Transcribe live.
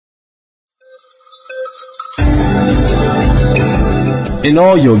In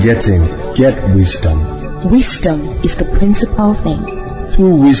all you're getting, get wisdom. Wisdom is the principal thing.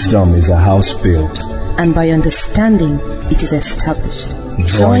 Through wisdom is a house built, and by understanding it is established.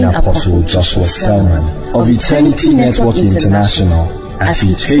 Join Apostle Joshua Selman of Eternity Network International as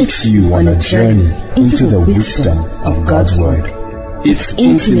he takes you on a journey into the wisdom of God's Word. It's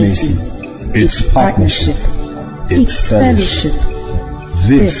intimacy, it's partnership, it's fellowship.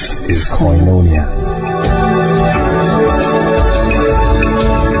 This is Koinonia.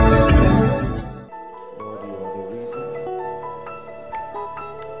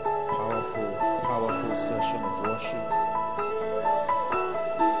 Powerful session of worship.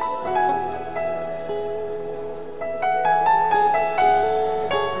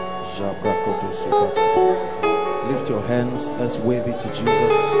 Lift your hands, let's wave it to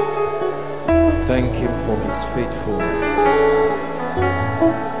Jesus. Thank him for his faithfulness.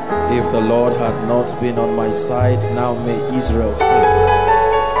 If the Lord had not been on my side, now may Israel say,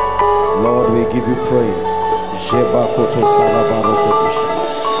 Lord, we give you praise. You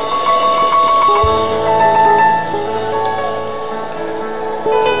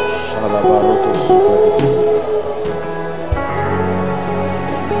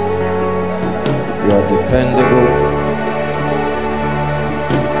are dependable.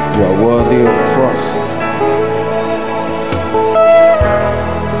 You are worthy of trust.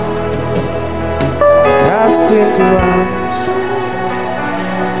 Casting crowns,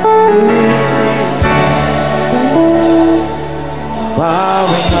 lifting,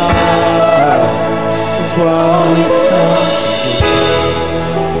 bowing down is what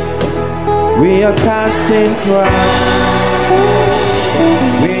we are casting crowns.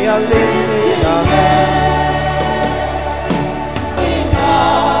 We are lifting our hands.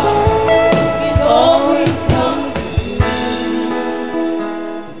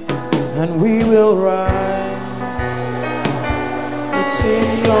 And we will rise. It's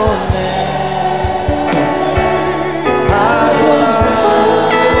in your name,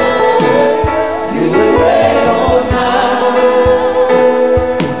 Adonai. You will reign on high.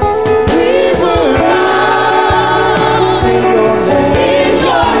 We will rise in your name,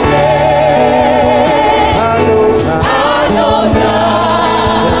 Adonai.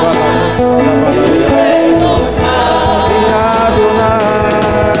 Sing Adonai.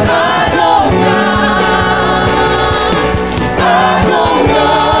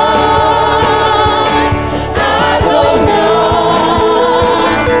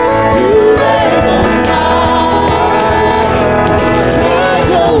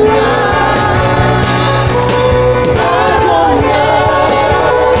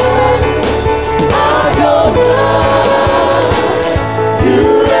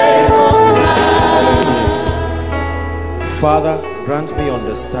 Father, grant me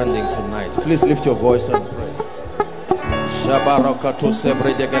understanding tonight. Please lift your voice and pray.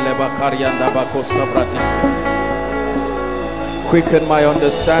 Quicken my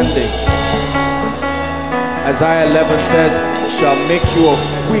understanding. Isaiah 11 says, shall make you of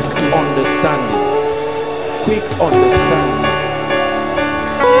quick understanding. Quick understanding.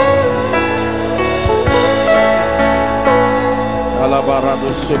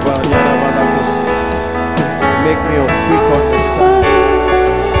 Make me of quick understanding.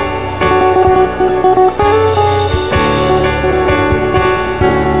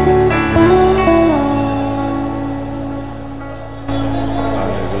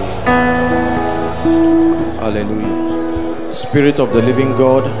 Hallelujah. Spirit of the living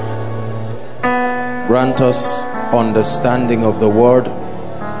God, grant us understanding of the word.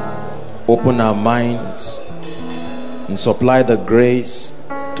 Open our minds and supply the grace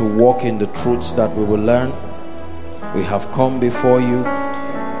to walk in the truths that we will learn. We have come before you.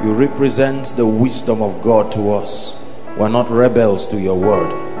 You represent the wisdom of God to us. We're not rebels to your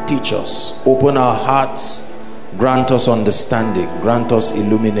word. Teach us. Open our hearts. Grant us understanding. Grant us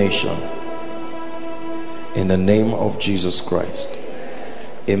illumination. In the name of Jesus Christ.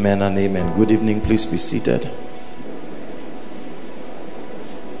 Amen and amen. Good evening. Please be seated.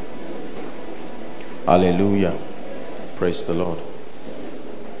 Hallelujah. Praise the Lord.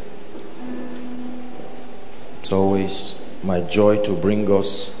 It's always my joy to bring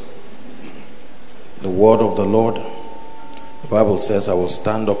us the word of the Lord. The Bible says, I will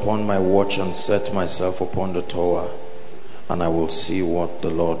stand upon my watch and set myself upon the tower, and I will see what the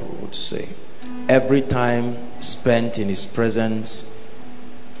Lord would say. Every time spent in his presence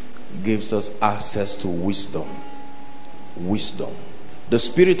gives us access to wisdom. Wisdom. The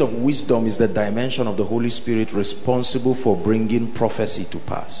spirit of wisdom is the dimension of the Holy Spirit responsible for bringing prophecy to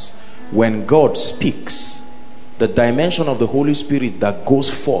pass. When God speaks, the dimension of the Holy Spirit that goes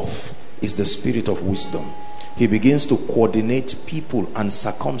forth is the spirit of wisdom. He begins to coordinate people and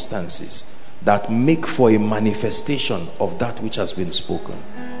circumstances that make for a manifestation of that which has been spoken.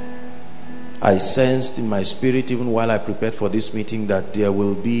 I sensed in my spirit, even while I prepared for this meeting, that there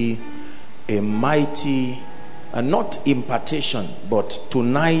will be a mighty, not impartation, but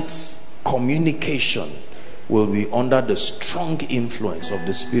tonight's communication will be under the strong influence of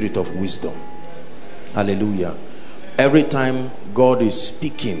the spirit of wisdom. Hallelujah. Every time God is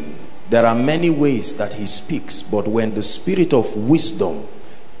speaking, there are many ways that he speaks, but when the spirit of wisdom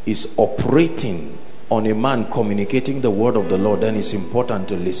is operating on a man communicating the word of the Lord, then it's important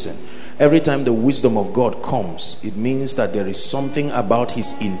to listen. Every time the wisdom of God comes, it means that there is something about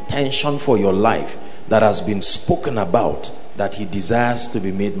his intention for your life that has been spoken about, that he desires to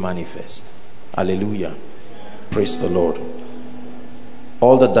be made manifest. Hallelujah. Praise the Lord.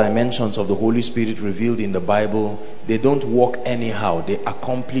 All the dimensions of the Holy Spirit revealed in the Bible, they don't work anyhow. They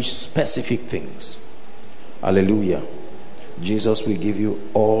accomplish specific things. Hallelujah. Jesus, we give you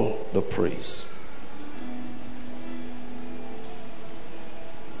all the praise.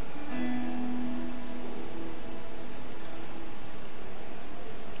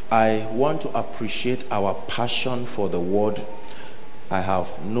 I want to appreciate our passion for the word. I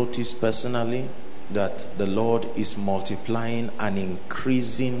have noticed personally that the Lord is multiplying and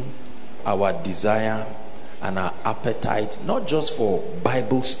increasing our desire and our appetite, not just for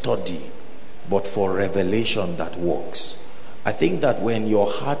Bible study, but for revelation that works. I think that when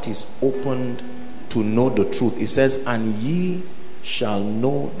your heart is opened to know the truth, it says, and ye shall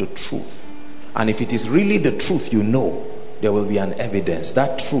know the truth. And if it is really the truth you know, there will be an evidence.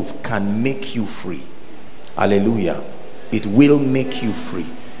 That truth can make you free. Hallelujah. It will make you free.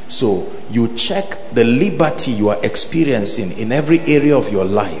 So you check the liberty you are experiencing in every area of your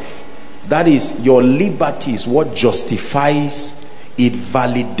life. That is, your liberty is what justifies, it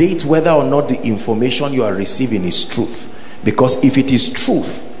validates whether or not the information you are receiving is truth. Because if it is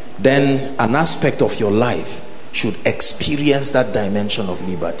truth, then an aspect of your life should experience that dimension of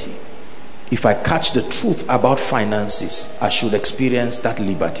liberty. If I catch the truth about finances, I should experience that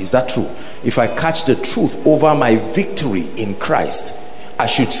liberty. Is that true? If I catch the truth over my victory in Christ, I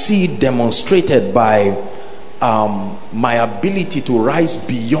should see it demonstrated by my ability to rise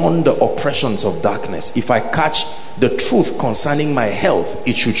beyond the oppressions of darkness. If I catch the truth concerning my health,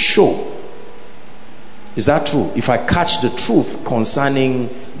 it should show. Is that true? If I catch the truth concerning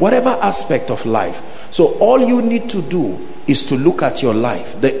whatever aspect of life. So all you need to do is to look at your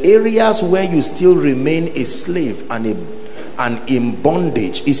life. The areas where you still remain a slave and in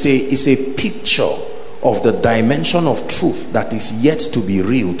bondage is a picture of the dimension of truth that is yet to be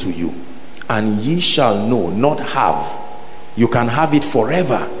real to you. And ye shall know, not have. You can have it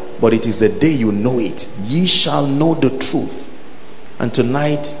forever, but it is the day you know it. Ye shall know the truth. And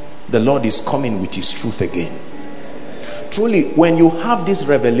tonight the Lord is coming with his truth again. Truly, when you have this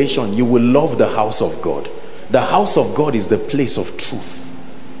revelation, you will love the house of God. The house of God is the place of truth.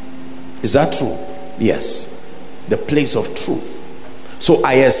 Is that true? Yes. The place of truth. So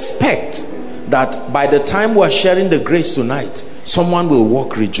I expect that by the time we are sharing the grace tonight, someone will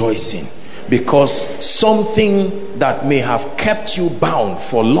walk rejoicing, because something that may have kept you bound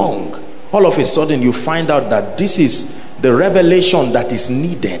for long, all of a sudden you find out that this is the revelation that is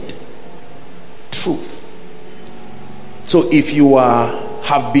needed. Truth. So if you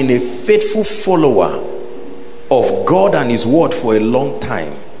have been a faithful follower of God and his word for a long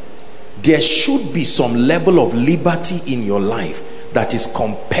time, there should be some level of liberty in your life that is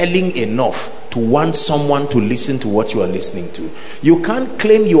compelling enough to want someone to listen to what you are listening to. You can't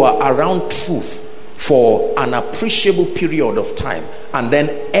claim you are around truth for an appreciable period of time and then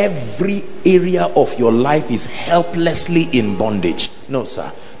every area of your life is helplessly in bondage. No,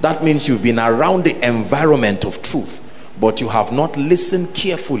 sir. That means you've been around the environment of truth, but you have not listened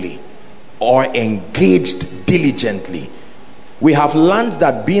carefully or engaged diligently. We have learned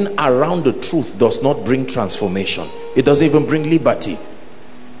that being around the truth does not bring transformation. It doesn't even bring liberty.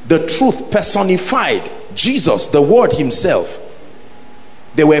 The truth personified Jesus, the word himself.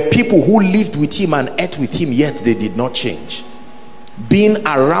 There were people who lived with him and ate with him, yet they did not change. Being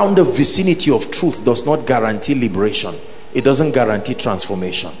around the vicinity of truth does not guarantee liberation. It doesn't guarantee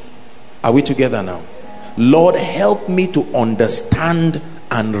transformation. Are we together now? Lord, help me to understand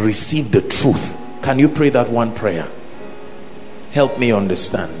and receive the truth. Can you pray that one prayer? Help me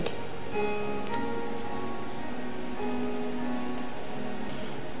understand.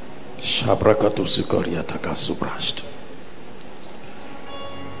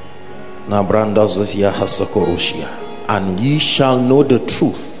 And ye shall know the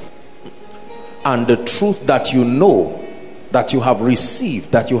truth, and the truth that you know, that you have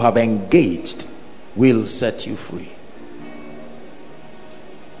received, that you have engaged, will set you free.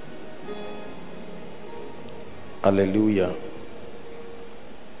 Hallelujah.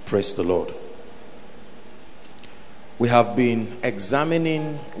 Praise the Lord. We have been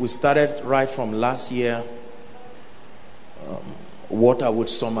examining, we started right from last year, what I would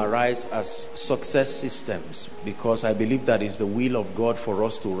summarize as success systems, because I believe that is the will of God for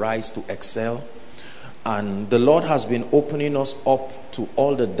us to rise, to excel. And the Lord has been opening us up to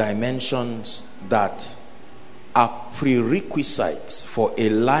all the dimensions that are prerequisites for a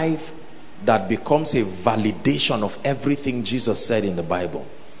life that becomes a validation of everything Jesus said in the Bible.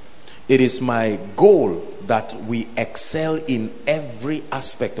 It is my goal that we excel in every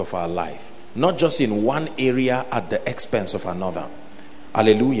aspect of our life, not just in one area at the expense of another.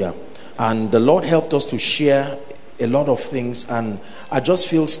 Hallelujah. And the Lord helped us to share a lot of things, and I just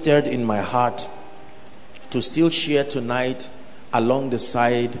feel stirred in my heart to still share tonight along the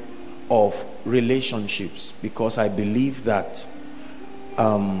side of relationships, because I believe that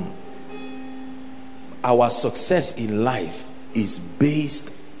our success in life is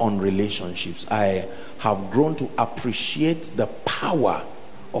based on relationships. I have grown to appreciate the power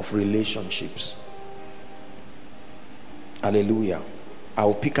of relationships. Hallelujah.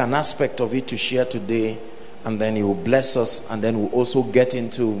 I'll pick an aspect of it to share today, and then He will bless us, and then we'll also get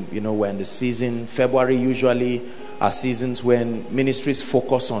into, we're in the season. February usually are seasons when ministries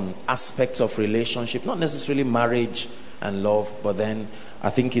focus on aspects of relationship, not necessarily marriage and love, but then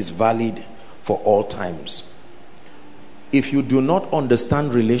I think it's valid for all times. If you do not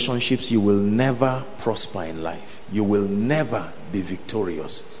understand relationships, you will never prosper in life. You will never be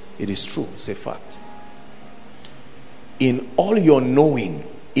victorious. It is true. It's a fact. In all your knowing,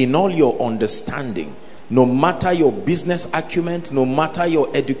 in all your understanding, no matter your business acumen, no matter your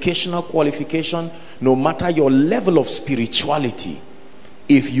educational qualification, no matter your level of spirituality,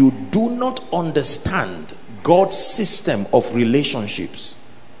 if you do not understand God's system of relationships,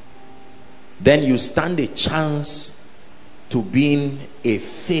 then you stand a chance to being a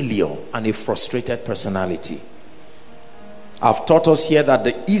failure and a frustrated personality. I've taught us here that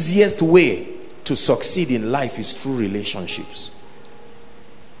the easiest way to succeed in life is through relationships.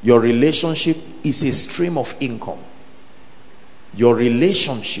 Your relationship is a stream of income. Your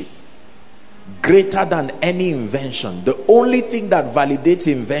relationship, greater than any invention. The only thing that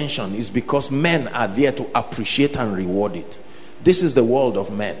validates invention is because men are there to appreciate and reward it. This is the world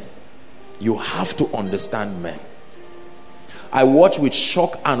of men. You have to understand men. I watch with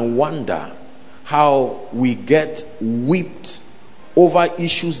shock and wonder how we get whipped over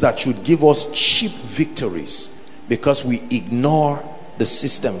issues that should give us cheap victories because we ignore the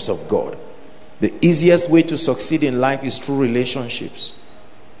systems of God. The easiest way to succeed in life is through relationships.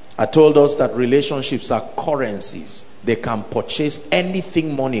 I told us that relationships are currencies. They can purchase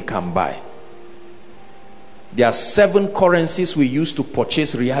anything money can buy. There are 7 currencies we use to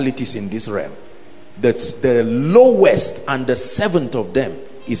purchase realities in this realm. That's the lowest and the 7th of them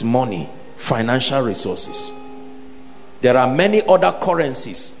is money, financial resources. There are many other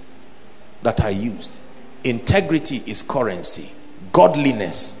currencies that are used. Integrity is currency.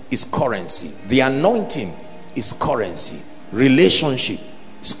 Godliness is currency. The anointing is currency. Relationship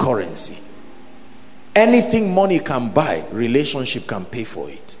is currency. Anything money can buy, relationship can pay for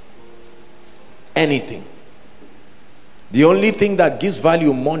it. Anything. The only thing that gives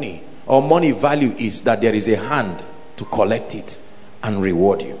value money or money value is that there is a hand to collect it and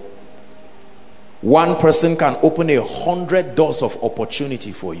reward you. One person can open 100 doors of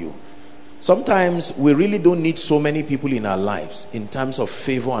opportunity for you. Sometimes we really don't need so many people in our lives in terms of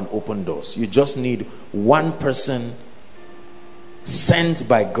favor and open doors. You just need one person sent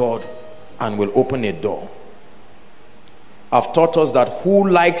by God and will open a door. I've taught us that who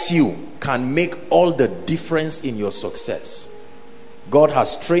likes you can make all the difference in your success. God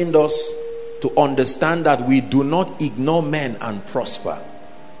has trained us to understand that we do not ignore men and prosper.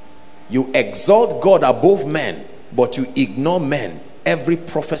 You exalt God above men, but you ignore men, every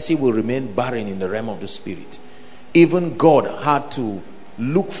prophecy will remain barren in the realm of the spirit. Even God had to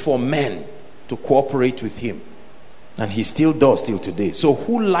look for men to cooperate with him, and he still does till today. So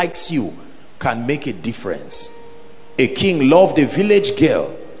who likes you can make a difference. A king loved a village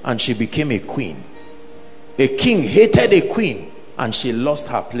girl and she became a queen. A king hated a queen and she lost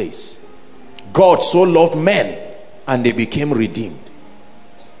her place. God so loved men and they became redeemed.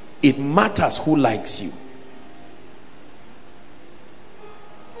 It matters who likes you.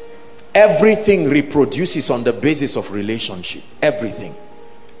 Everything reproduces on the basis of relationship. Everything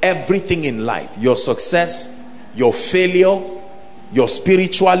in life, your success, your failure, your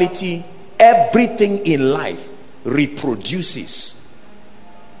spirituality, everything in life reproduces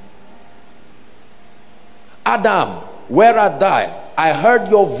Adam, where art thou? I heard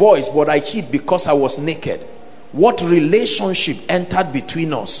your voice, but I hid because I was naked. What relationship entered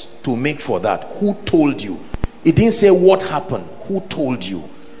between us to make for that? Who told you? It didn't say what happened. Who told you?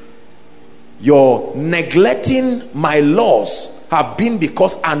 Your neglecting my laws have been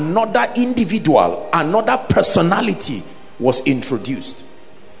because another individual, another personality was introduced.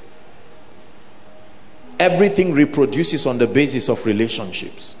 Everything reproduces on the basis of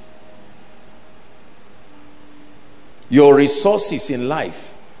relationships. Your resources in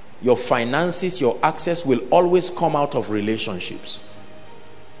life, your finances, your access will always come out of relationships.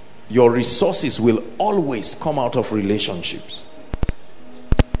 Your resources will always come out of relationships.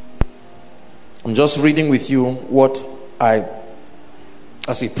 I'm just reading with you what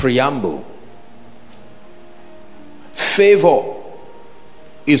as a preamble. Favor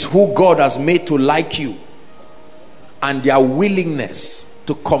is who God has made to like you, and their willingness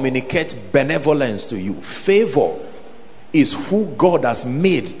to communicate benevolence to you. Favor is who God has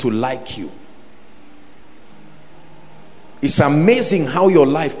made to like you. It's amazing how your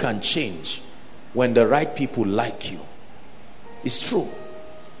life can change when the right people like you. It's true.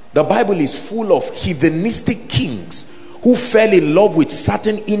 The Bible is full of heathenistic kings who fell in love with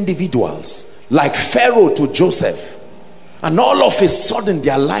certain individuals, like Pharaoh to Joseph, and all of a sudden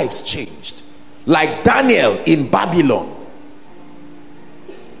their lives changed. Like Daniel in Babylon.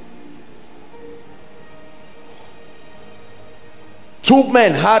 Two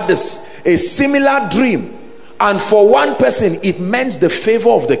men had a similar dream, and for one person it meant the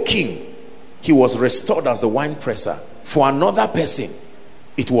favor of the king. He was restored as the wine presser. For another person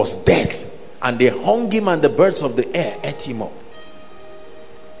it was death, and they hung him, and the birds of the air ate him up.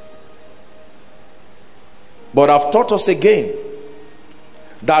 But I've taught us again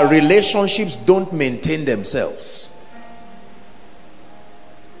that relationships don't maintain themselves.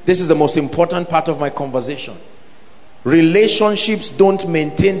 This is the most important part of my conversation. Relationships don't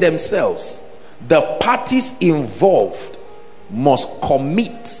maintain themselves. The parties involved must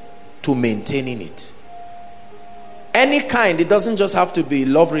commit to maintaining it. Any kind. It doesn't just have to be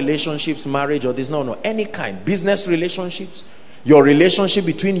love relationships, marriage, or this. No, any kind. Business relationships, your relationship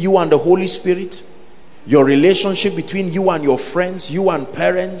between you and the Holy Spirit, your relationship between you and your friends, you and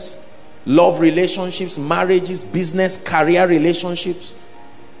parents, love relationships, marriages, business, career relationships.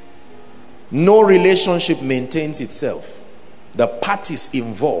 No relationship maintains itself. The parties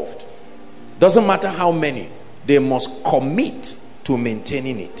involved, doesn't matter how many, they must commit to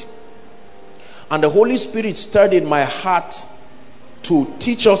maintaining it. And the Holy Spirit stirred in my heart to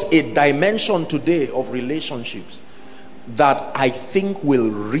teach us a dimension today of relationships that I think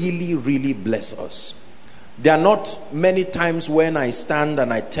will really, really bless us. There are not many times when I stand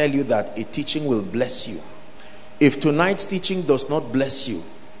and I tell you that a teaching will bless you. If tonight's teaching does not bless you,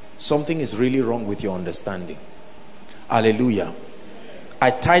 something is really wrong with your understanding. Hallelujah. I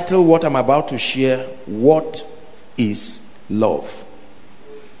title what I'm about to share, What is Love?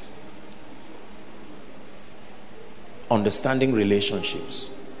 Understanding relationships.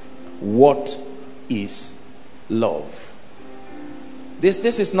 What is love?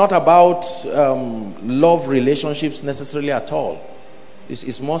 This is not about love relationships necessarily at all.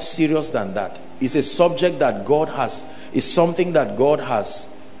 It's more serious than that. It's a subject that God has, it's something that God has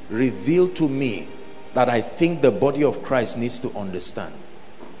revealed to me that I think the body of Christ needs to understand.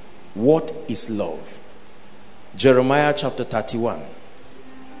 What is love? Jeremiah chapter 31.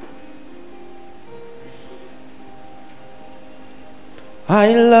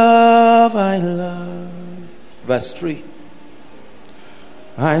 I love. Verse 3.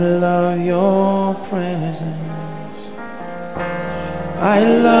 I love your presence. I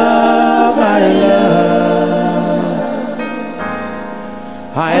love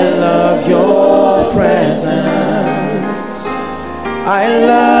your presence. I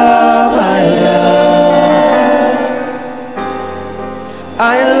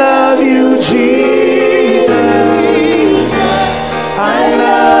love you, Jesus.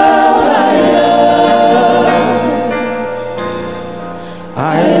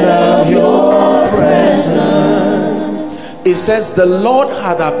 I love your presence. It says, the Lord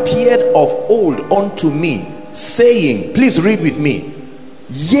had appeared of old unto me, saying, please read with me,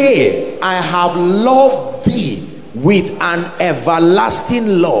 yea, I have loved thee with an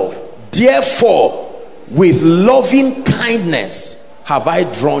everlasting love. Therefore, with loving kindness have I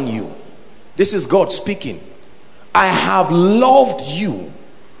drawn you. This is God speaking. I have loved you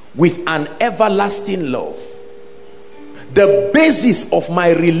with an everlasting love. The basis of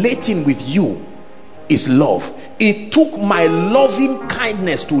my relating with you is love. It took my loving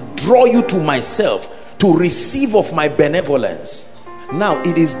kindness to draw you to myself, to receive of my benevolence. Now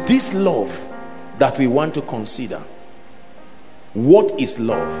it is this love that we want to consider. What is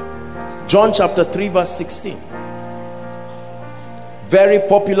love? John chapter 3 verse 16. Very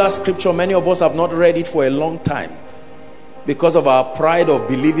popular scripture. Many of us have not read it for a long time because of our pride of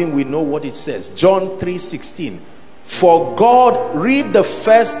believing we know what it says. John 3:16. For God, read the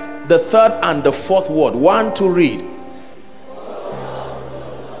first, the third and the fourth word. 1, 2, read.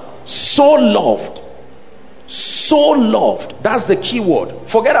 So loved. So loved. That's the key word.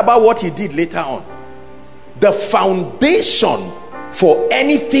 Forget about what he did later on. The foundation for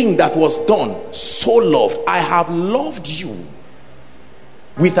anything that was done. So loved. I have loved you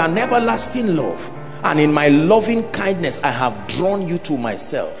with an everlasting love, and in my loving kindness I have drawn you to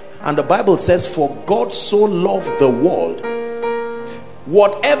myself. And the Bible says, for God so loved the world.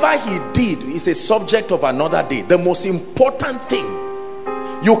 Whatever he did is a subject of another day. The most important thing,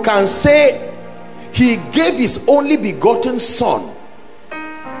 you can say he gave his only begotten son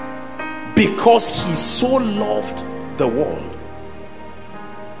because he so loved the world.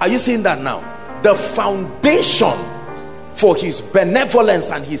 Are you seeing that now? The foundation for his benevolence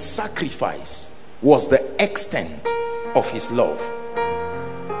and his sacrifice was the extent of his love.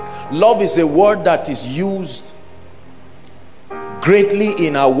 Love is a word that is used greatly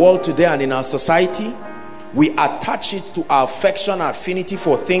in our world today and in our society. We attach it to our affection, our affinity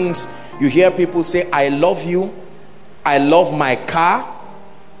for things. You hear people say, I love you, I love my car,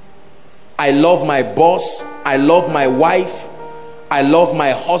 I love my boss, I love my wife, I love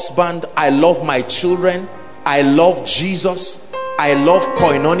my husband, I love my children, I love Jesus, I love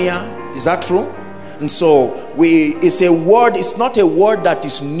koinonia. Is that true? And so it's a word, it's not a word that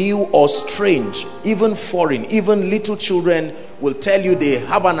is new or strange, even foreign. Even little children will tell you they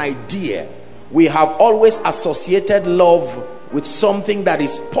have an idea. We have always associated love with something that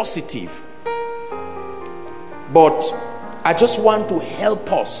is positive. But I just want to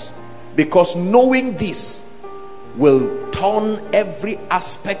help us, because knowing this will turn every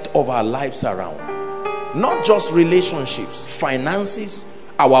aspect of our lives around. Not just relationships, finances,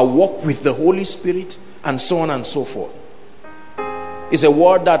 our walk with the Holy Spirit, and so on and so forth. It's a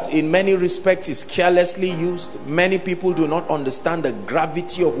word that in many respects is carelessly used. Many people do not understand the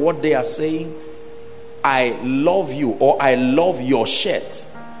gravity of what they are saying. I love you, or I love your shirt,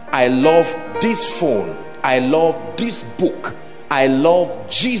 I love this phone, I love this book, I love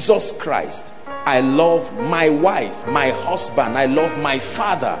Jesus Christ, I love my wife, my husband, I love my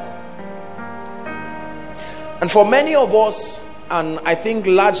father. And for many of us, and I think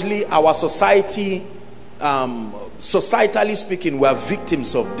largely our society, societally speaking, we are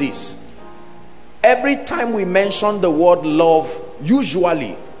victims of this. Every time we mention the word love,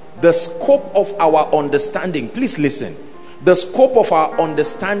 usually the scope of our understanding, please listen, the scope of our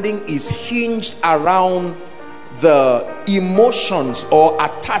understanding is hinged around the emotions or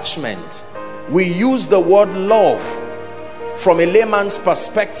attachment. We use the word love from a layman's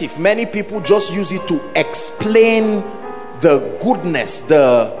perspective. Many people just use it to explain the goodness,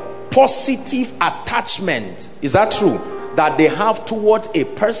 the positive attachment, is that true, that they have towards a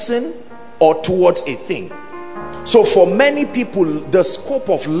person or towards a thing. So for many people, the scope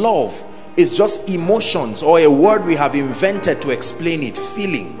of love is just emotions, or a word we have invented to explain it,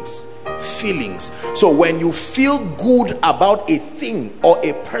 feelings. So when you feel good about a thing or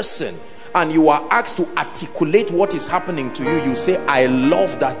a person, and you are asked to articulate what is happening to you, you say, I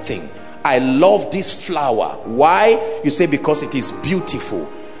love that thing, I love this flower. Why? You say, because it is beautiful,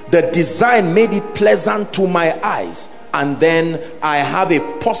 the design made it pleasant to my eyes, and then I have a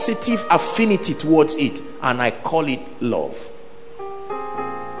positive affinity towards it, and I call it love.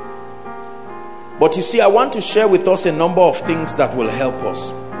 But you see, I want to share with us a number of things that will help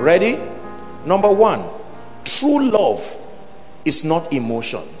us. Ready? Number one, true love is not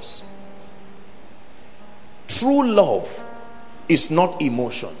emotions. True love is not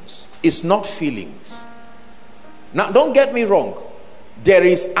emotions. It's not feelings. Now, don't get me wrong. There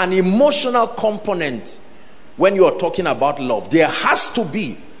is an emotional component when you are talking about love. There has to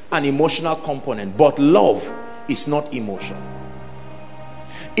be an emotional component, but love is not emotion.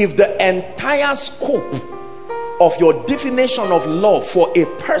 If the entire scope of your definition of love for a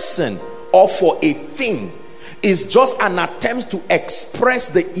person or for a thing is just an attempt to express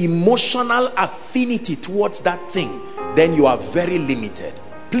the emotional affinity towards that thing, then you are very limited.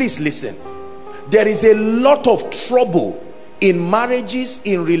 Please listen. There is a lot of trouble in marriages,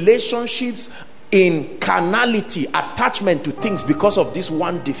 in relationships, in carnality, attachment to things because of this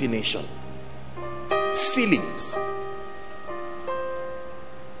one definition. Feelings.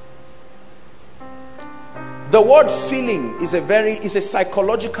 The word feeling is a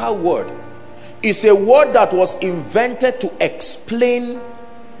psychological word. It's a word that was invented to explain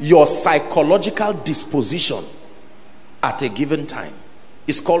your psychological disposition at a given time.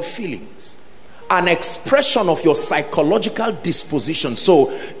 It's called feelings. An expression of your psychological disposition. So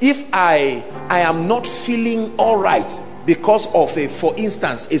if I am not feeling all right because of for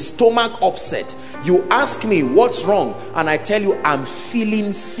instance, a stomach upset, you ask me what's wrong, and I tell you I'm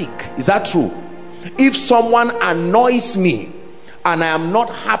feeling sick. Is that true? If someone annoys me and I am not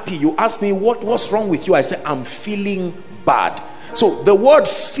happy, you ask me what's wrong with you, I say I'm feeling bad. So the word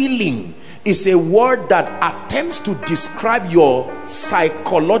feeling is a word that attempts to describe your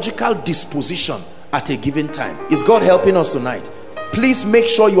psychological disposition at a given time. Is God helping us tonight? Please make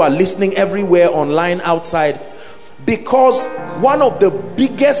sure you are listening everywhere, online, outside, because one of the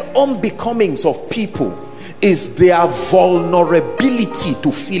biggest unbecomings of people is their vulnerability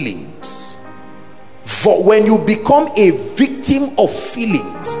to feelings. For when you become a victim of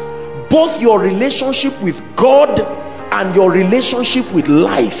feelings, both your relationship with God and your relationship with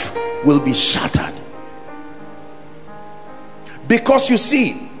life will be shattered. Because you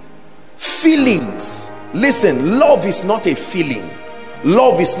see, feelings, listen, love is not a feeling.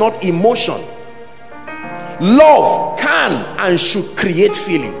 Love is not emotion. Love can and should create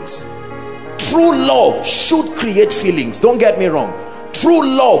feelings. True love should create feelings. Don't get me wrong. True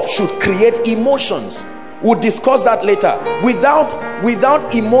love should create emotions. We'll discuss that later.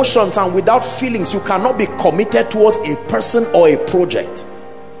 Without emotions and without feelings, you cannot be committed towards a person or a project.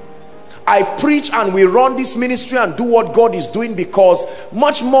 I preach and we run this ministry and do what God is doing because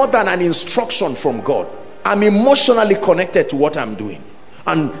much more than an instruction from God, I'm emotionally connected to what I'm doing,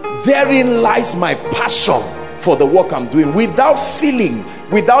 and therein lies my passion for the work I'm doing. Without feeling,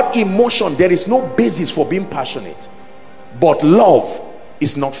 without emotion, there is no basis for being passionate. But love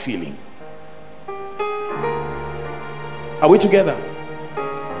is not feeling. Are we together?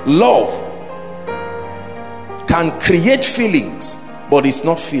 Love can create feelings, but it's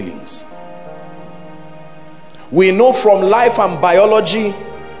not feelings. We know from life and biology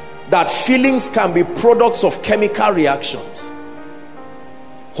that feelings can be products of chemical reactions,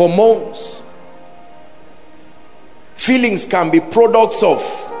 hormones. Feelings can be products of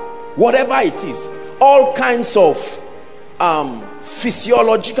whatever it is, all kinds of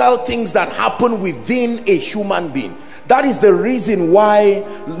physiological things that happen within a human being. That is the reason why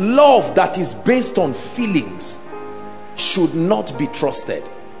love that is based on feelings should not be trusted.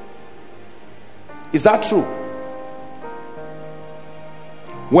 Is that true?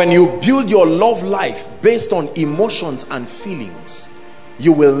 When you build your love life based on emotions and feelings,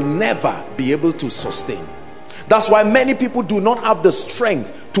 you will never be able to sustain. That's why many people do not have the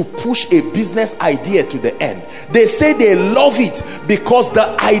strength to push a business idea to the end. They say they love it because the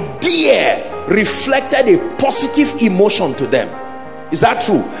idea reflected a positive emotion to them. Is that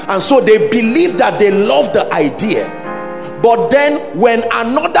true? And so they believe that they love the idea. But then when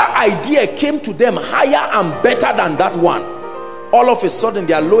another idea came to them higher and better than that one, all of a sudden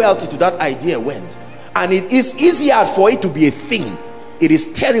their loyalty to that idea went. And it is easier for it to be a thing. It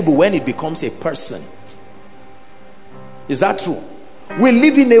is terrible when it becomes a person. Is that true? We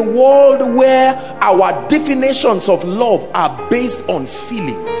live in a world where our definitions of love are based on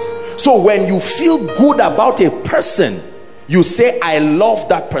feelings. So when you feel good about a person, you say, I love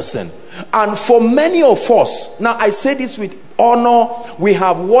that person. And for many of us, now I say this with honor, we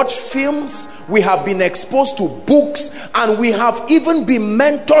have watched films, we have been exposed to books, and we have even been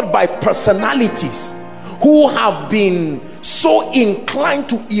mentored by personalities who have been so inclined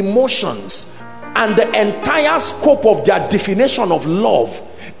to emotions, and the entire scope of their definition of love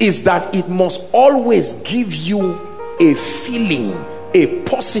is that it must always give you a feeling, a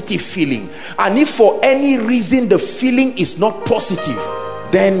positive feeling. And if for any reason the feeling is not positive,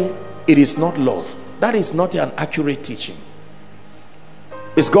 then it is not love. That is not an accurate teaching.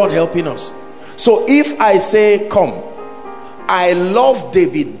 Is God helping us? So if I say, come, I love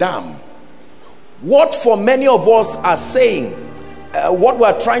David Dam, what for many of us are saying, what we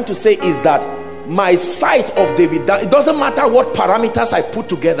are trying to say is that my sight of David Dam, it doesn't matter what parameters I put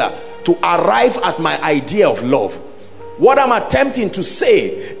together to arrive at my idea of love. What I'm attempting to say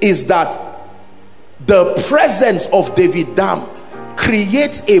is that the presence of David Dam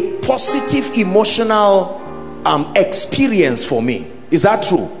creates a positive emotional experience for me. Is that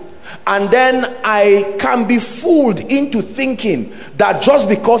true? And then I can be fooled into thinking that just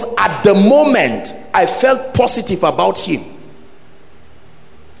because at the moment I felt positive about him,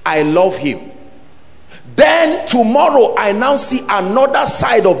 I love him. Then tomorrow I now see another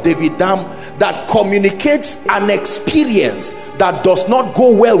side of David Dam that communicates an experience that does not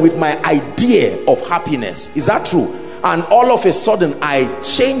go well with my idea of happiness. Is that true? And all of a sudden I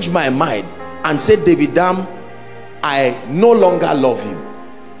change my mind and say, David Dam, I no longer love you.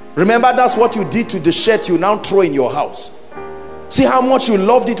 Remember, that's what you did to the shirt you now throw in your house. See how much you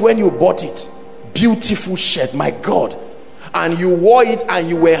loved it when you bought it. Beautiful shirt, my God. And you wore it and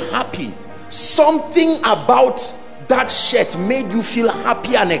you were happy. Something about that shirt made you feel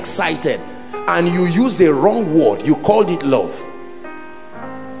happy and excited, and you used the wrong word. You called it love.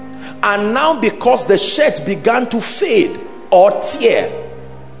 And now, because the shirt began to fade or tear,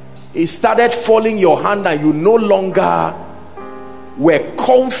 it started falling your hand, and you no longer were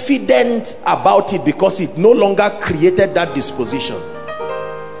confident about it because it no longer created that disposition.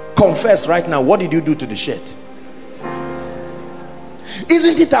 Confess right now, what did you do to the shirt?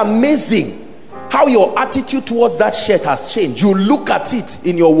 Isn't it amazing how your attitude towards that shirt has changed? You look at it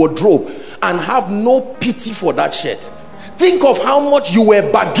in your wardrobe and have no pity for that shirt. Think of how much you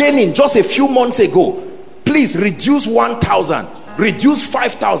were bargaining just a few months ago. Please reduce 1,000, reduce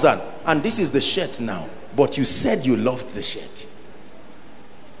 5,000, and this is the shirt now. But you said you loved the shirt.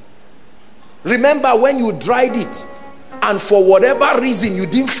 Remember when you dried it and for whatever reason you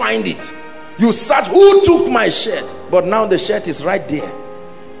didn't find it. You searched, who took my shirt? But now the shirt is right there.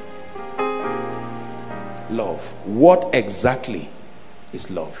 Love. What exactly is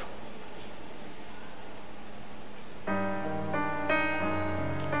love?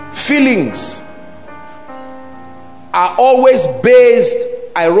 Feelings are always based,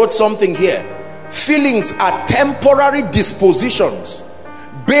 I wrote something here. Feelings are temporary dispositions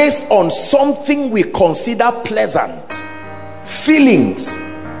based on something we consider pleasant. Feelings,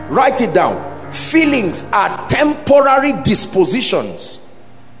 write it down. Feelings are temporary dispositions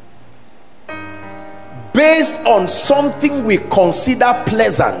based on something we consider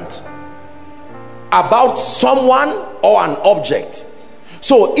pleasant about someone or an object.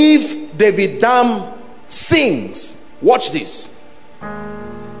 So if David Dam sings, watch this.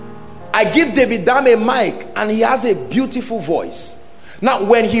 I give David Dam a mic and he has a beautiful voice. Now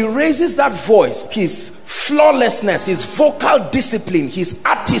when he raises that voice, his flawlessness, his vocal discipline, his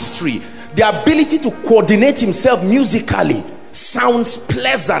artistry, the ability to coordinate himself musically sounds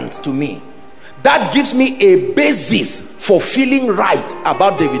pleasant to me. That gives me a basis for feeling right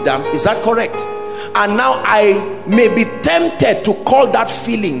about David Dam. Is that correct? And now I may be tempted to call that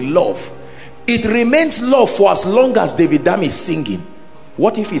feeling love. It remains love for as long as David Dam is singing.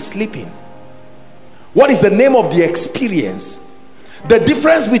 What if he's sleeping? What is the name of the experience? The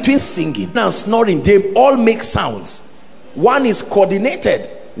difference between singing and snoring, they all make sounds. One is coordinated,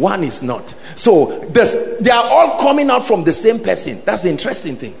 one is not. So they are all coming out from the same person. That's the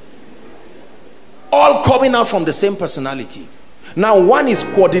interesting thing. All coming out from the same personality. Now one is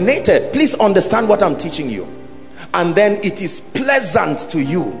coordinated. Please understand what I'm teaching you. And then it is pleasant to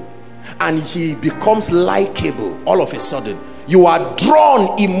you, and he becomes likable all of a sudden. You are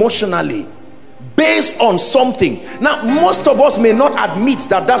drawn emotionally based on something. Now most of us may not admit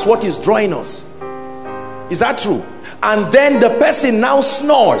that that's what is drawing us. Is that true? And then the person now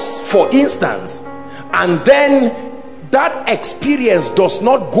snores, for instance, and then that experience does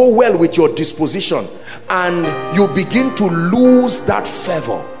not go well with your disposition, and you begin to lose that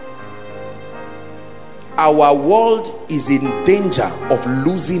fervor. Our world is in danger of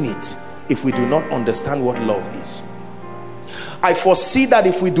losing it if we do not understand what love is. I foresee that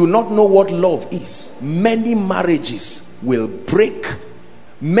if we do not know what love is, many marriages will break,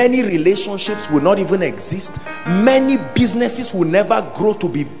 many relationships will not even exist, many businesses will never grow to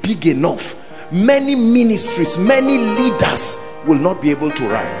be big enough, many ministries, many leaders will not be able to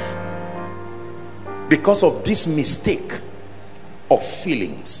rise because of this mistake of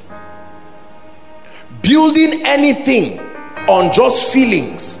feelings. Building anything on just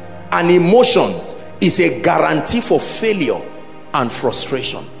feelings and emotion is a guarantee for failure and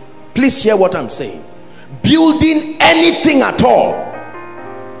frustration. Please hear what I'm saying. Building anything at all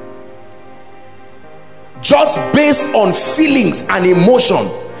just based on feelings and emotion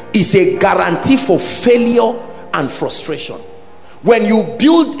is a guarantee for failure and frustration. When you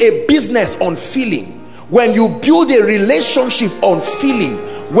build a business on feeling, when you build a relationship on feeling,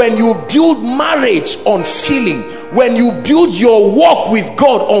 when you build marriage on feeling, when you build your walk with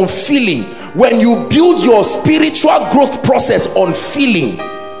God on feeling, when you build your spiritual growth process on feeling,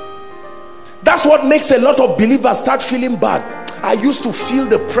 that's what makes a lot of believers start feeling bad. I used to feel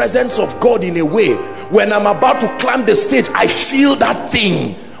the presence of God in a way. When I'm about to climb the stage, I feel that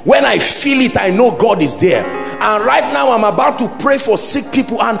thing. When I feel it, I know God is there. And right now I'm about to pray for sick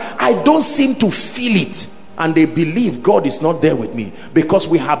people and I don't seem to feel it, and they believe God is not there with me, because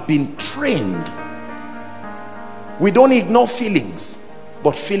we have been trained. We don't ignore feelings,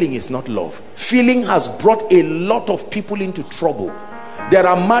 but feeling is not love. Feeling has brought a lot of people into trouble. There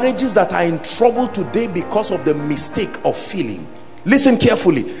are marriages that are in trouble today because of the mistake of feeling. Listen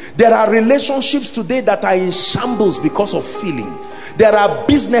carefully. There are relationships today that are in shambles because of feeling. There are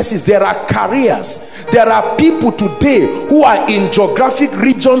businesses, there are careers, there are people today who are in geographic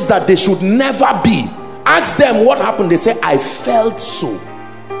regions that they should never be. Ask them what happened. They say, I felt so.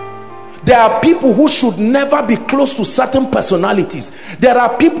 There are people who should never be close to certain personalities. There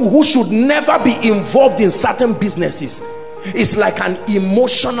are people who should never be involved in certain businesses. It's like an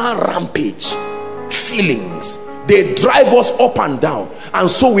emotional rampage. Feelings, they drive us up and down, and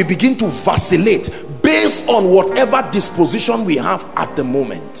so we begin to vacillate based on whatever disposition we have at the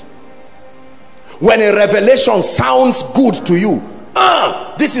moment. When a revelation sounds good to you,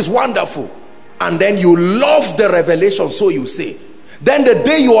 this is wonderful, and then you love the revelation, so you say. Then the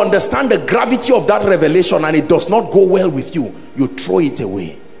day you understand the gravity of that revelation and it does not go well with you, you throw it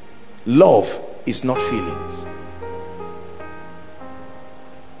away. Love is not feelings.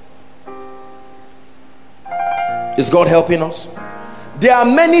 Is God helping us? There are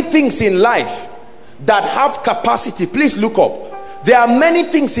many things in life that have capacity. Please look up. There are many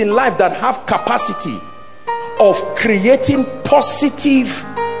things in life that have capacity of creating positive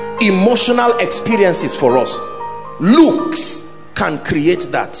emotional experiences for us. Looks can create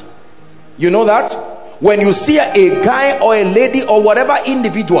that. You know that? When you see a guy or a lady or whatever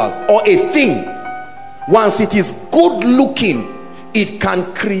individual or a thing, once it is good looking, it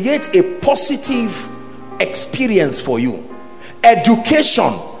can create a positive experience for you.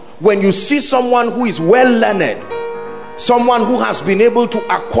 Education, when you see someone who is well learned, someone who has been able to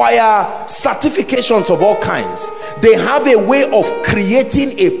acquire certifications of all kinds, they have a way of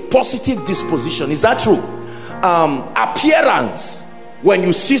creating a positive disposition. Is that true? Appearance, when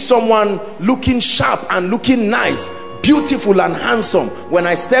you see someone looking sharp and looking nice, beautiful and handsome. When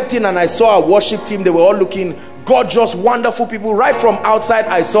I stepped in and I saw our worship team, they were all looking gorgeous, wonderful people. Right from outside,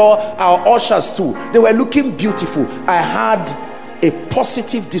 I saw our ushers too. They were looking beautiful. I had a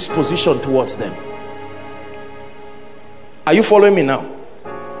positive disposition towards them. Are you following me now?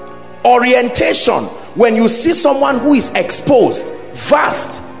 Orientation, when you see someone who is exposed,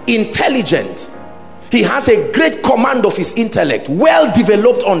 vast, intelligent, he has a great command of his intellect,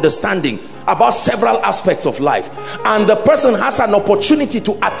 well-developed understanding about several aspects of life, and the person has an opportunity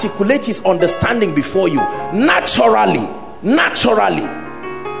to articulate his understanding before you, naturally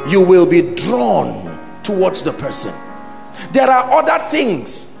you will be drawn towards the person. There are other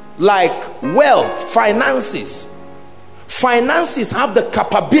things like wealth, finances. Finances have the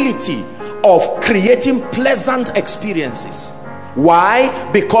capability of creating pleasant experiences.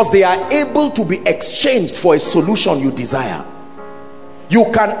 Why? Because they are able to be exchanged for a solution you desire. You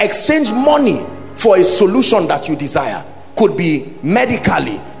can exchange money for a solution that you desire. Could be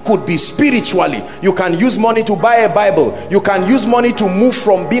medically, could be spiritually. You can use money to buy a Bible. You can use money to move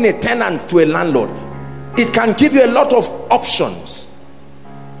from being a tenant to a landlord. It can give you a lot of options.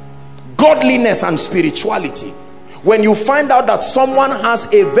 Godliness and spirituality. When you find out that someone has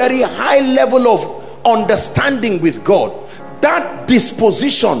a very high level of understanding with God, that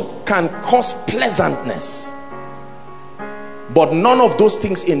disposition can cause pleasantness. But none of those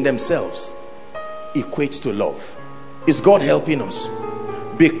things in themselves equate to love. Is God helping us?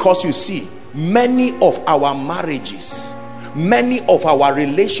 Because you see, many of our marriages, many of our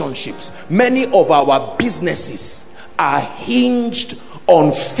relationships, many of our businesses are hinged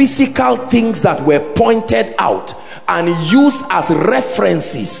on physical things that were pointed out and used as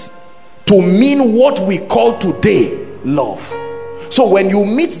references to mean what we call today love. So when you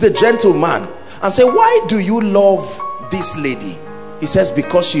meet the gentleman and say, why do you love this lady? He says,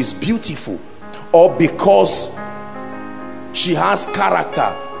 because she's beautiful, or because she has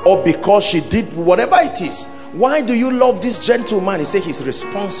character, or because she did whatever it is. Why do you love this gentleman? He says he's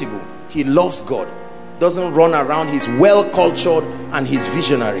responsible, he loves God, doesn't run around, he's well cultured, and he's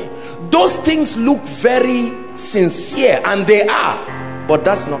visionary. Those things look very sincere, and they are, but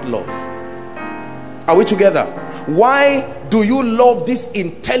that's not love. Are we together? Why do you love this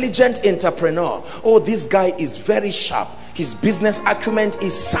intelligent entrepreneur? Oh, this guy is very sharp, his business acumen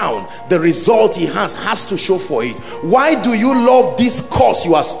is sound, the result he has to show for it. Why do you love this course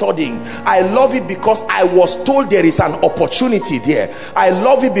you are studying? I love it because I was told there is an opportunity there. I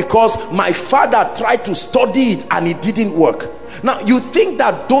love it because my father tried to study it and it didn't work. Now you think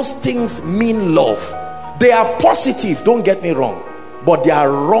that those things mean love. They are positive, don't get me wrong, but they are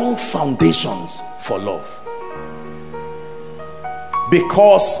wrong foundations for love.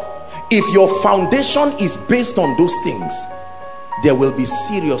 Because if your foundation is based on those things, there will be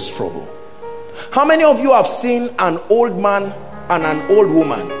serious trouble. How many of you have seen an old man and an old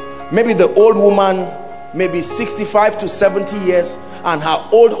woman? Maybe the old woman, maybe 65 to 70 years, and her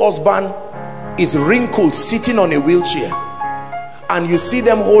old husband is wrinkled, sitting on a wheelchair. and you see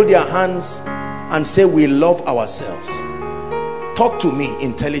them hold their hands and say, we love ourselves. Talk to me,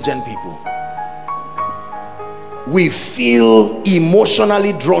 intelligent people. We feel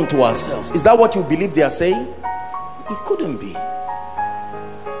emotionally drawn to ourselves. Is that what you believe they are saying? It couldn't be.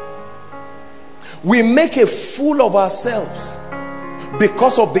 We make a fool of ourselves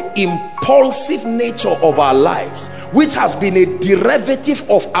because of the impulsive nature of our lives, which has been a derivative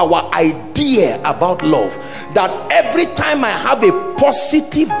of our idea about love. That every time I have a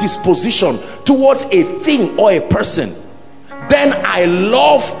positive disposition towards a thing or a person, then I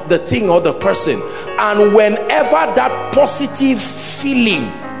love the thing or the person. And whenever that positive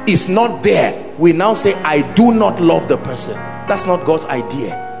feeling is not there, we now say, I do not love the person. That's not God's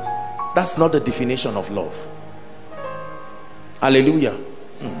idea. That's not the definition of love. Hallelujah.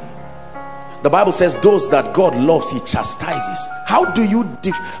 The Bible says those that God loves, he chastises. How do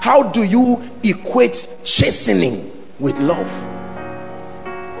you equate chastening with love?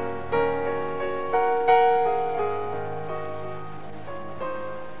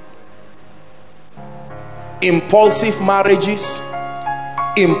 Impulsive marriages,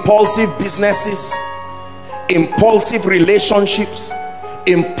 impulsive businesses, impulsive relationships,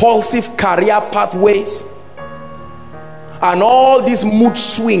 impulsive career pathways, and all these mood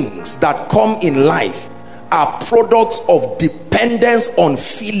swings that come in life are products of dependence on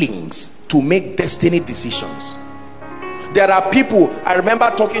feelings to make destiny decisions. There are people, I remember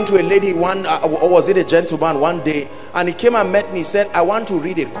talking to a lady or was it a gentleman one day, and he came and met me. He said, I want to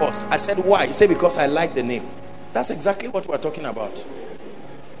read a course. I said, why? He said, because I like the name. That's exactly what we're talking about.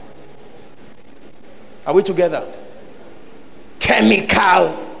 Are we together?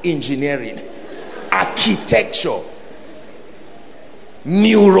 Chemical engineering, architecture,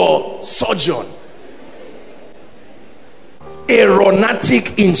 neurosurgeon,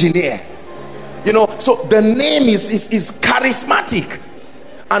 aeronautic engineer. You know, so the name is charismatic,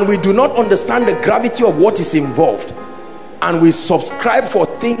 and we do not understand the gravity of what is involved, and we subscribe for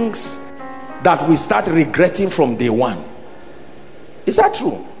things that we start regretting from day one. Is that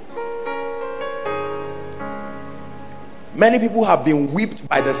true? Many people have been whipped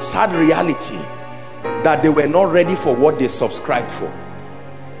by the sad reality that they were not ready for what they subscribed for.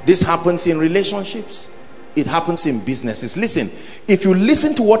 This happens in relationships. It happens in businesses. Listen, if you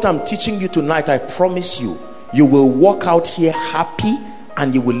listen to what I'm teaching you tonight, I promise you, you will walk out here happy,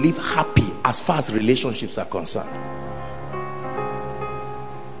 and you will live happy as far as relationships are concerned.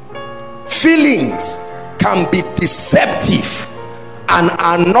 Feelings can be deceptive and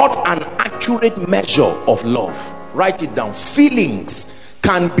are not an accurate measure of love. Write it down. Feelings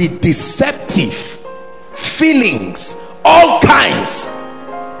can be deceptive. Feelings, all kinds.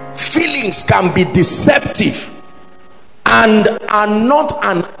 Feelings can be deceptive and are not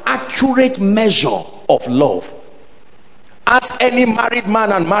an accurate measure of love. Ask any married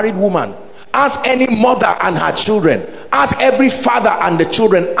man and married woman. Ask any mother and her children. Ask every father and the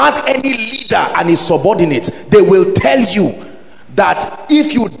children. Ask any leader and his subordinates. They will tell you that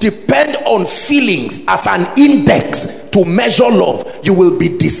if you depend on feelings as an index to measure love, you will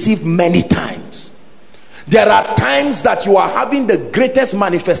be deceived many times. There are times that you are having the greatest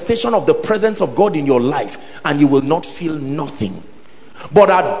manifestation of the presence of God in your life, and you will not feel nothing. But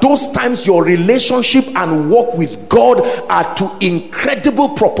at those times, your relationship and walk with God are to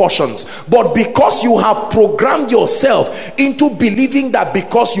incredible proportions. But because you have programmed yourself into believing that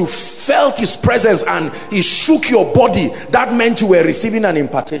because you felt his presence and he shook your body, that meant you were receiving an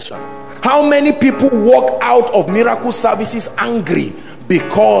impartation. How many people walk out of miracle services angry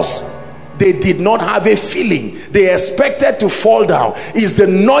because they did not have a feeling? They expected to fall down. It's the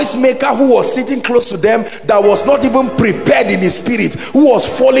noisemaker who was sitting close to them that was not even prepared in his spirit, who was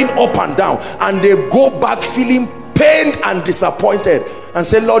falling up and down, and they go back feeling pained and disappointed and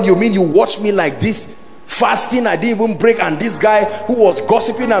say, Lord, you mean you watched me like this fasting? I didn't even break. And this guy who was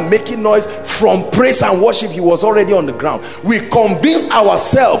gossiping and making noise, from praise and worship, he was already on the ground. We convince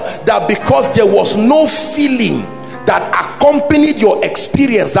ourselves that because there was no feeling that accompanied your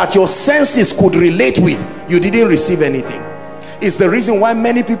experience, that your senses could relate with, you didn't receive anything. It's the reason why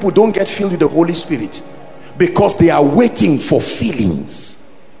many people don't get filled with the Holy Spirit, because they are waiting for feelings.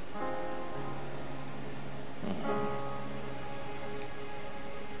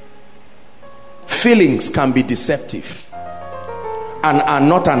 Feelings can be deceptive and are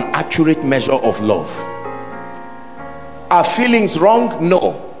not an accurate measure of love. Are feelings wrong?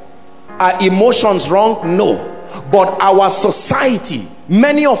 No. Are emotions wrong? No. But our society,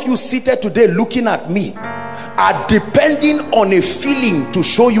 many of you seated today looking at me, are depending on a feeling to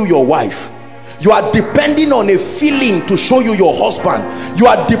show you your wife. You are depending on a feeling to show you your husband. You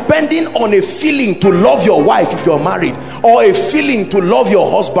are depending on a feeling to love your wife if you're married, or a feeling to love your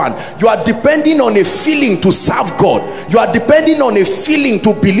husband. You are depending on a feeling to serve God. You are depending on a feeling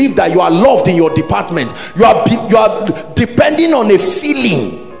to believe that you are loved in your department. You are depending on a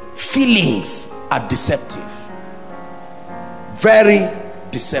feeling. Feelings are deceptive. Very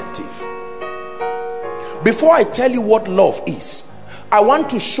deceptive. Before I tell you what love is, I want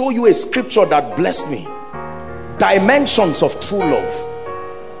to show you a scripture that blessed me. Dimensions of true love.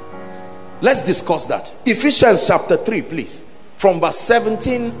 Let's discuss that. Ephesians chapter 3, please, from verse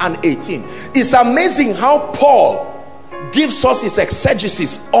 17 and 18. It's amazing how Paul gives us his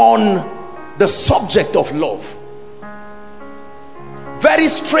exegesis on the subject of love. Very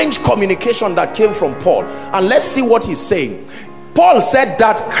strange communication that came from Paul. And let's see what he's saying. Paul said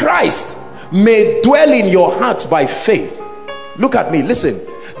that Christ may dwell in your hearts by faith. Look at me, listen.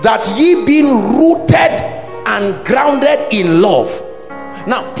 That ye being rooted and grounded in love.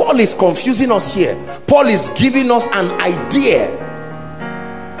 Now Paul is confusing us here. Paul is giving us an idea.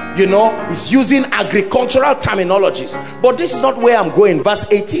 You know, he's using agricultural terminologies. But this is not where I'm going. Verse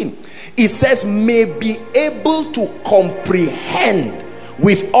 18, it says, may be able to comprehend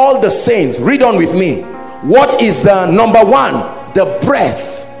with all the saints. Read on with me. What is the number one? The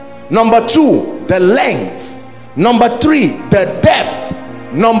breadth. Number two, the length. Number three, the depth.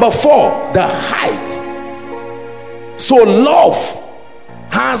 Number four, the height. So love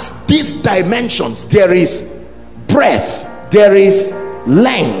has these dimensions. There is breadth, there is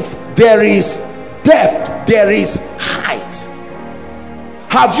length, there is depth, there is height.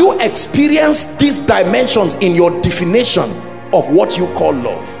 Have you experienced these dimensions in your definition of what you call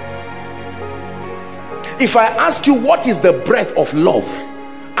love? If I ask you what is the breadth of love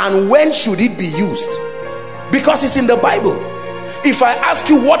and when should it be used, because it's in the Bible. If I ask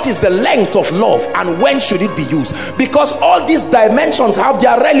you what is the length of love and when should it be used, because all these dimensions have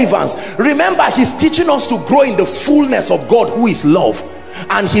their relevance. Remember, he's teaching us to grow in the fullness of God who is love,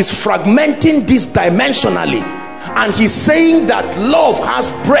 and he's fragmenting this dimensionally, and he's saying that love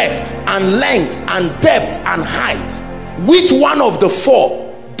has breadth and length and depth and height. Which one of the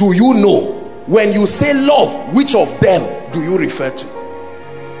four do you know? When you say love, which of them do you refer to?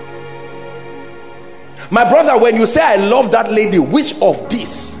 My brother, when you say I love that lady, which of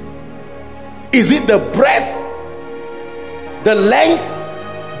these? Is it the breadth, the length,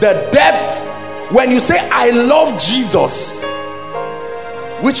 the depth? When you say I love Jesus,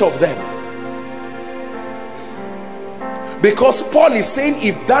 which of them? Because Paul is saying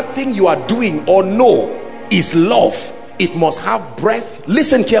if that thing you are doing or know is love, it must have breadth.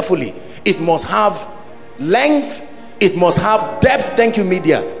 Listen carefully. It must have length. It must have depth. Thank you,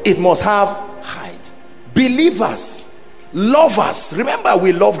 media. It must have height. Believers, lovers, remember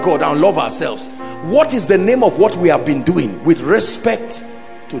we love God and love ourselves. What is the name of what we have been doing with respect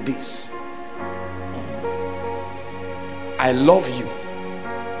to this? I love you.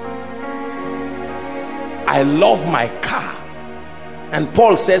 I love my car. And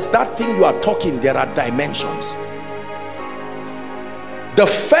Paul says that thing you are talking, there are dimensions. The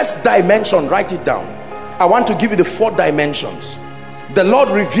first dimension, write it down. I want to give you the 4 dimensions. The Lord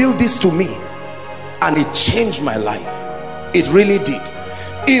revealed this to me and it changed my life. It really did.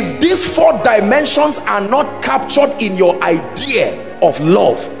 If these 4 dimensions are not captured in your idea of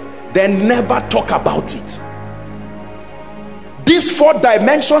love, then never talk about it. These 4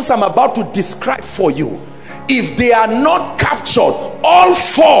 dimensions I'm about to describe for you, if they are not captured, all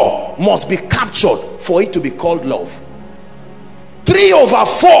 4 must be captured for it to be called love.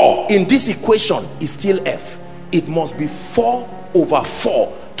 3/4 in this equation is still F. It must be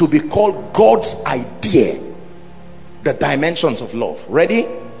 4/4 to be called God's idea. The dimensions of love. Ready?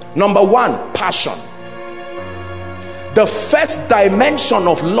 Number 1, passion. The first dimension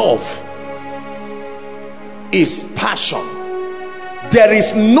of love is passion. There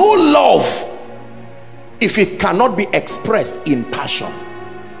is no love if it cannot be expressed in passion.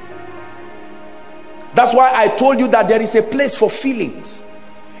 That's why I told you that there is a place for feelings.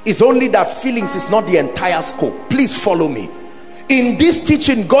 It's only that feelings is not the entire scope. Please follow me. In this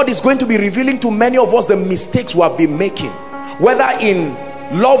teaching, God is going to be revealing to many of us the mistakes we have been making, whether in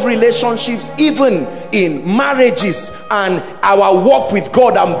love relationships, even in marriages, and our work with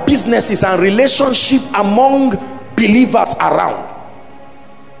God, and businesses and relationship among believers around.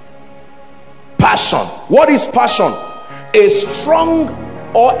 Passion. What is passion? A strong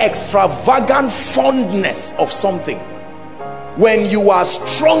or extravagant fondness of something. When you are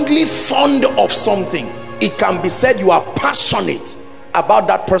strongly fond of something, it can be said you are passionate about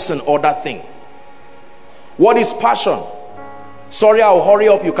that person or that thing. What is passion? Sorry, I'll hurry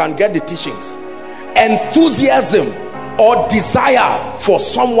up. You can get the teachings. enthusiasm or desire for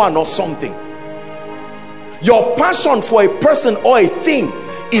someone or something. Your passion for a person or a thing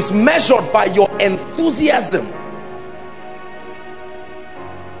is measured by your enthusiasm.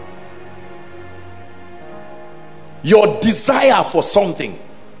 Your desire for something.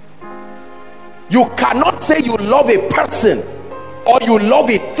 You cannot say you love a person or you love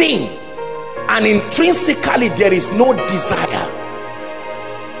a thing and intrinsically there is no desire.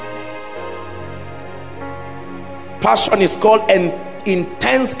 Passion is called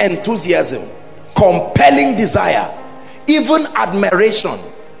intense enthusiasm, compelling desire. Even admiration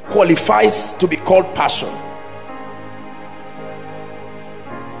qualifies to be called passion.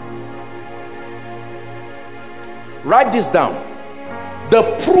 Write this down. The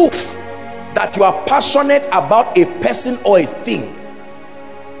proof that you are passionate about a person or a thing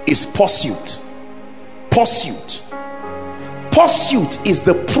is pursuit. Pursuit. Pursuit is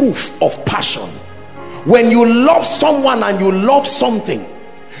the proof of passion. When you love someone and you love something,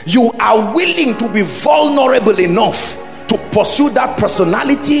 you are willing to be vulnerable enough to pursue that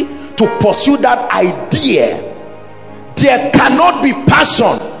personality, to pursue that idea. There cannot be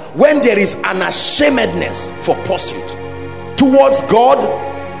passion when there is an ashamedness for pursuit towards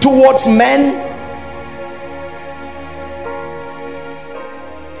God, towards men.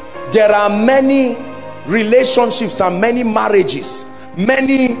 There are many relationships and many marriages,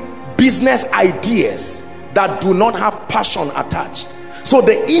 many business ideas that do not have passion attached. So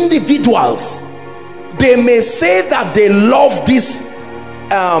the individuals, they may say that they love this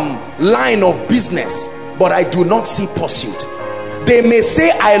line of business, but I do not see pursuit. They may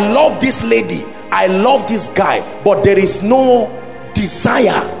say I love this lady, I love this guy, but there is no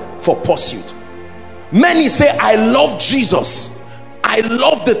desire for pursuit. Many say I love Jesus, I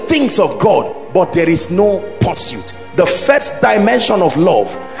love the things of God, but there is no pursuit. The first dimension of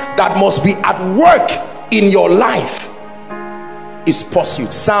love that must be at work in your life is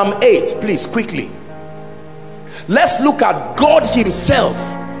pursuit. Psalm 8, please, quickly. Let's look at God himself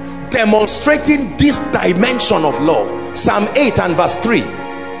demonstrating this dimension of love. Psalm 8 and verse 3.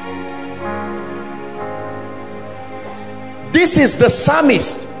 This is the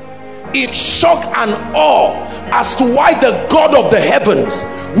psalmist in shock and awe as to why the God of the heavens,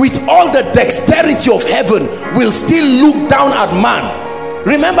 with all the dexterity of heaven, will still look down at man.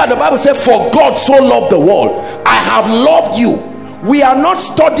 Remember, the Bible said, for God so loved the world, I have loved you. We are not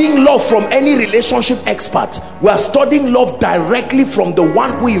studying love from any relationship expert. We are studying love directly from the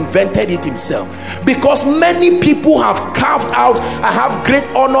one who invented it himself. Because many people have carved out, I have great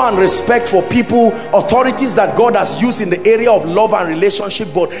honor and respect for people, authorities that God has used in the area of love and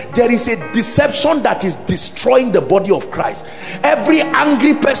relationship, but there is a deception that is destroying the body of Christ. Every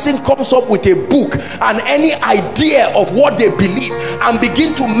angry person comes up with a book and any idea of what they believe and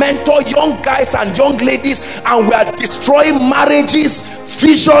begin to mentor young guys and young ladies, and we are destroying marriage,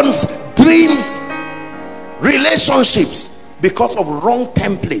 visions, dreams, relationships because of wrong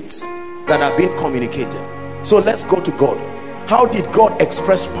templates that have been communicated. So let's go to God. How did God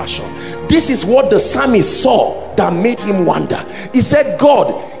express passion? This is what the psalmist saw that made him wonder. He said,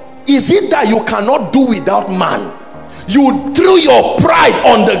 God, is it that you cannot do without man? You threw your pride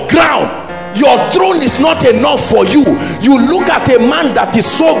on the ground. Your throne is not enough for you. You look at a man that is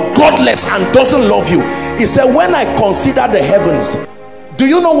so godless and doesn't love you. He said, when I consider the heavens, do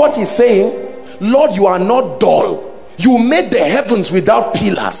you know what he's saying? Lord, you are not dull. You made the heavens without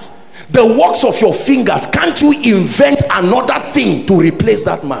pillars, the works of your fingers. Can't you invent another thing to replace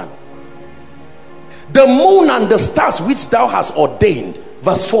that man? The moon and the stars which thou hast ordained.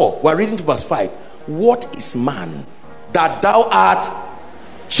 Verse 4, we're reading to verse 5. What is man that thou art?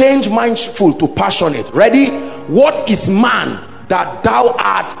 Change mindful to passionate. Ready? What is man that thou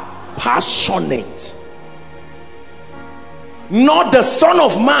art passionate? Not the son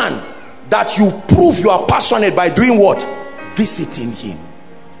of man that you prove you are passionate by doing what? Visiting him.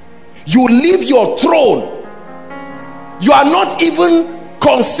 You leave your throne. You are not even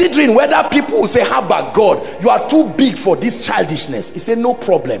considering whether people will say, how about God? You are too big for this childishness. He said, no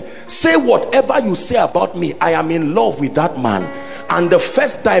problem. Say whatever you say about me. I am in love with that man. And the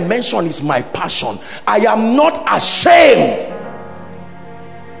first dimension is my passion. I am not ashamed.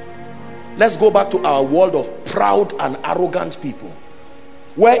 Let's go back to our world of proud and arrogant people,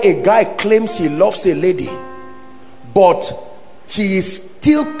 where a guy claims he loves a lady, but he is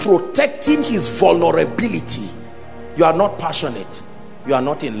still protecting his vulnerability. You are not passionate. You are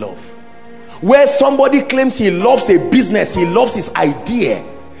not in love. Where somebody claims he loves a business, he loves his idea.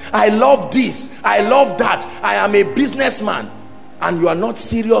 I love this, I love that, I am a businessman. And you are not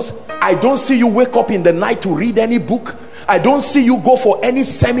serious. I don't see you wake up in the night to read any book. I don't see you go for any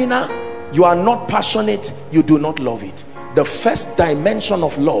seminar. you are not passionate, you do not love it. The first dimension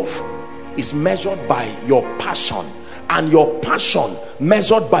of love is measured by your passion, and your passion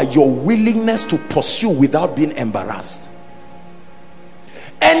measured by your willingness to pursue without being embarrassed.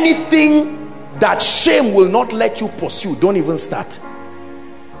 Anything that shame will not let you pursue, don't even start.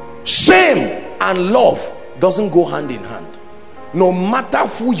 Shame and love doesn't go hand in hand. No matter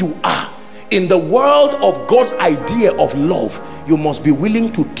who you are, in the world of God's idea of love, you must be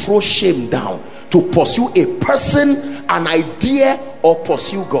willing to throw shame down to pursue a person, an idea, or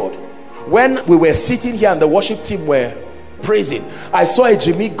pursue God. When we were sitting here and the worship team were praising, I saw a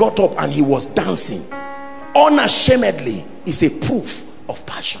Jimmy got up and he was dancing unashamedly. It's a proof of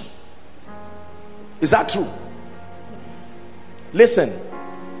passion. Is that true? Listen,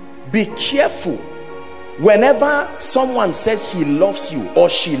 be careful. Whenever someone says he loves you or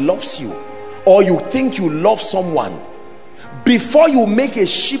she loves you, or you think you love someone, before you make a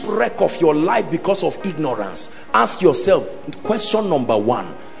shipwreck of your life because of ignorance, ask yourself, question number one,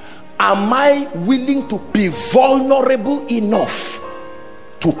 am I willing to be vulnerable enough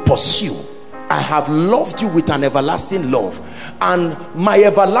to pursue? I have loved you with an everlasting love, and my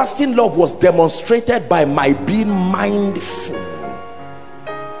everlasting love was demonstrated by my being mindful.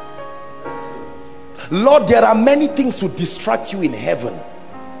 Lord, there are many things to distract you in heaven.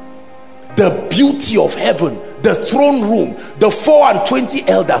 The beauty of heaven, the throne room, the 24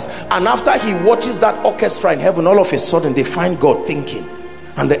 elders, and after he watches that orchestra in heaven, all of a sudden they find God thinking,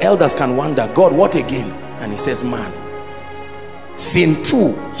 and the elders can wonder, God, what again? And he says, man. Scene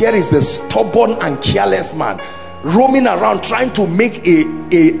 2, here is the stubborn and careless man roaming around trying to make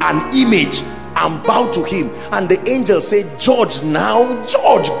an image and bow to him, and the angel said, judge now,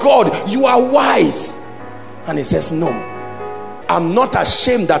 judge, God, you are wise. And he says, no, I'm not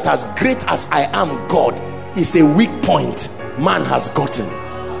ashamed that as great as I am, God is a weak point man has gotten.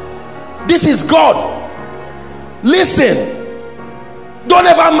 This is God. Listen, don't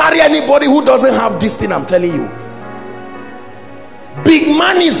ever marry anybody who doesn't have this thing. I'm telling you, big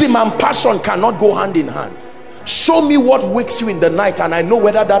manism and passion cannot go hand in hand. Show me what wakes you in the night, and I know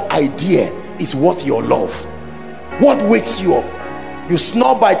whether that idea is worth your love. What wakes you up? You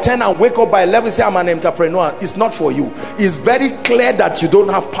snore by 10 and wake up by 11, say I'm an entrepreneur. It's not for you. It's very clear that you don't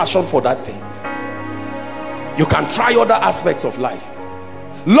have passion for that thing. You can try other aspects of life.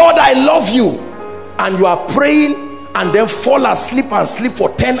 Lord, I love you, and you are praying and then fall asleep and sleep for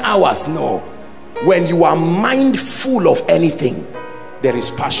 10 hours. No. When you are mindful of anything, there is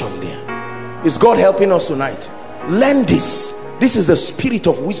passion there. Is God helping us tonight? Learn this. This is the spirit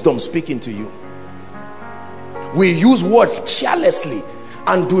of wisdom speaking to you. We use words carelessly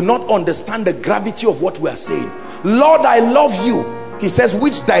and do not understand the gravity of what we are saying. Lord, I love you. He says,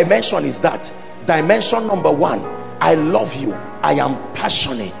 which dimension is that? Dimension number one, I love you. I am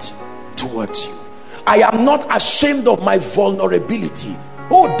passionate towards you. I am not ashamed of my vulnerability.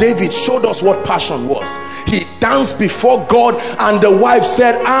 Oh, David showed us what passion was. He danced before God, and the wife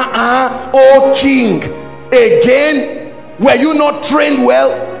said, oh king, again, were you not trained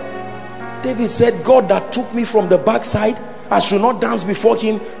well? David said, God that took me from the backside, I should not dance before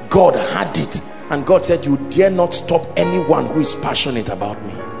him. God had it, and God said, you dare not stop anyone who is passionate about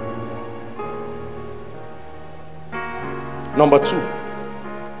me. Number two,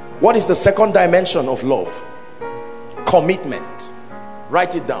 what is the second dimension of love? Commitment.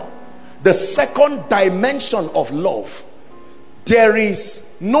 Write it down. The second dimension of love. There is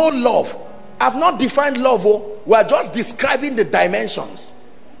no love. I've not defined love. We are just describing the dimensions.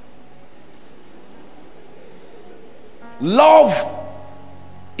 Love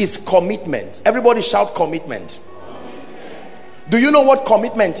is commitment. Everybody shout commitment. Do you know what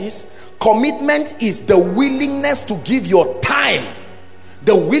commitment is? Commitment is the willingness to give your time,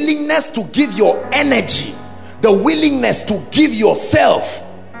 the willingness to give your energy, the willingness to give yourself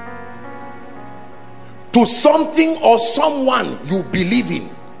to something or someone you believe in.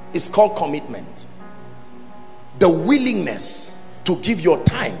 Is called commitment. The willingness to give your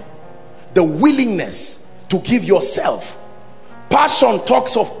time, the willingness to give yourself. Passion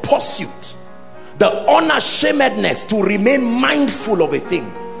talks of pursuit, the unashamedness to remain mindful of a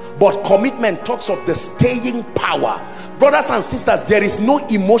thing. But commitment talks of the staying power. Brothers and sisters, there is no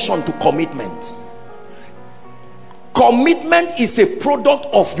emotion to commitment. Commitment is a product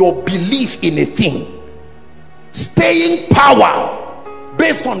of your belief in a thing. Staying power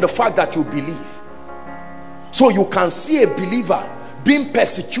based on the fact that you believe. So you can see a believer being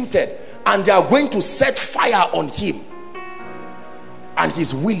persecuted, and they are going to set fire on him, and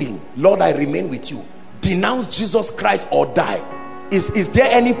he's willing. Lord, I remain with you. Denounce Jesus Christ or die. Is there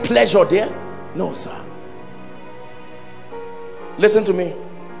any pleasure there? No, sir. Listen to me.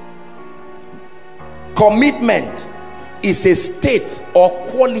 Commitment is a state or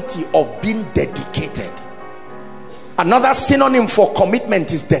quality of being dedicated. Another synonym for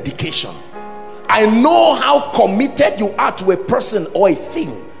commitment is dedication. I know how committed you are to a person or a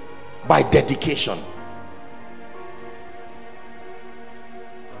thing by dedication.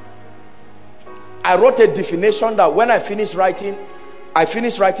 I wrote a definition that when I finished writing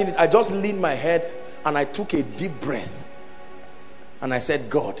it, I just leaned my head and I took a deep breath and I said,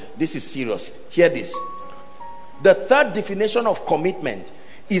 God, this is serious. Hear this. The third definition of commitment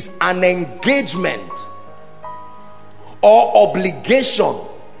is an engagement or obligation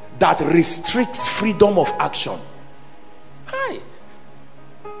that restricts freedom of action. Hi.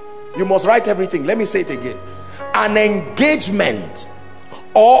 You must write everything. Let me say it again. An engagement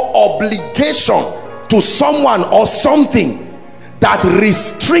or obligation to someone or something that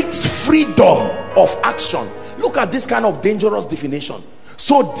restricts freedom of action. Look at this kind of dangerous definition.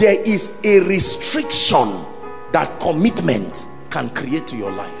 So there is a restriction that commitment can create to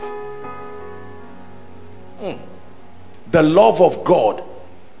your life. The love of God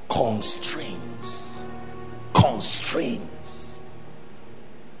constrains.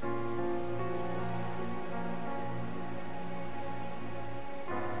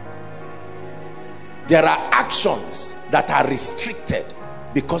 There are actions that are restricted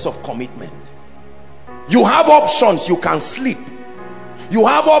because of commitment. You have options. You can sleep. You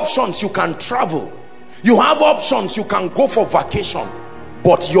have options. You can travel. You have options. You can go for vacation.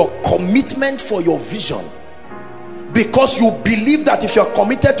 But your commitment for your vision, because you believe that if you're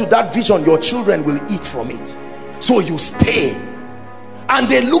committed to that vision, your children will eat from it, so you stay. And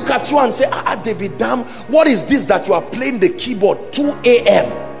they look at you and say, David, damn, what is this that you are playing the keyboard 2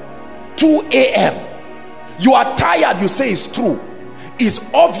 a.m. 2 a.m. You are tired. You say it's true. It's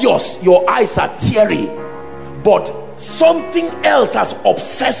obvious your eyes are teary, but something else has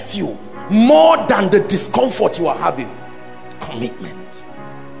obsessed you more than the discomfort you are having. Commitment.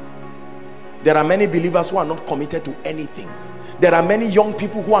 There are many believers who are not committed to anything. There are many young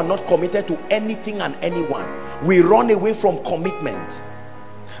people who are not committed to anything and anyone. We run away from commitment.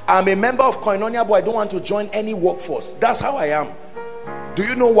 I'm a member of Koinonia, but I don't want to join any workforce. That's how I am. Do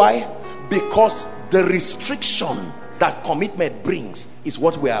you know why? Because the restriction that commitment brings is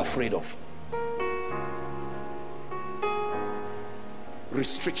what we are afraid of.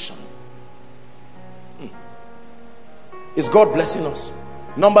 Restriction. Is God blessing us?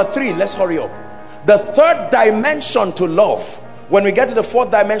 Number 3, let's hurry up. The third dimension to love. When we get to the fourth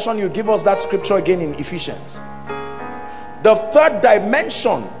dimension, you give us that scripture again in Ephesians. The third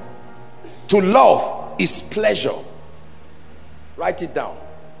dimension to love is pleasure. Write it down.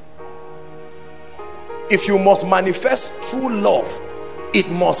 If you must manifest true love, it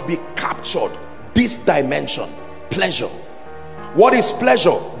must be captured. This dimension, pleasure. What is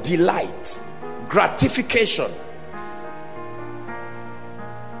pleasure? Delight, gratification.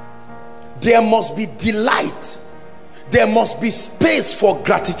 There must be delight. There must be space for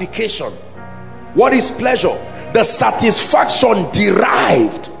gratification. What is pleasure? The satisfaction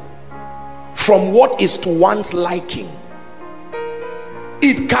derived from what is to one's liking.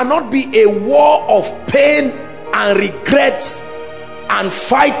 It cannot be a war of pain and regrets and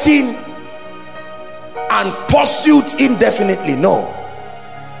fighting and pursuit indefinitely. No.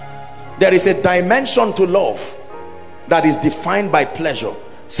 There is a dimension to love that is defined by pleasure.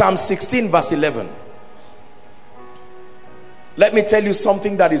 Psalm 16 verse 11. Let me tell you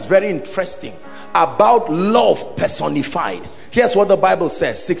something that is very interesting about love personified. Here's what the Bible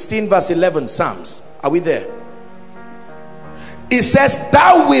says. 16 verse 11, Psalms. Are we there? It says,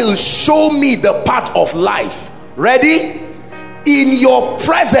 thou wilt show me the path of life. Ready? In your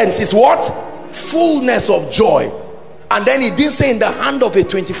presence is what? Fullness of joy. And then he didn't say in the hand of a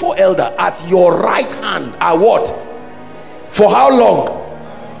 24 elder. At your right hand are what? For how long?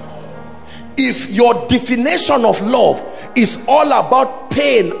 If your definition of love is all about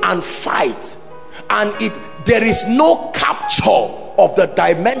pain and fight, and there is no capture of the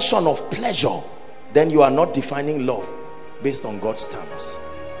dimension of pleasure, then you are not defining love based on God's terms.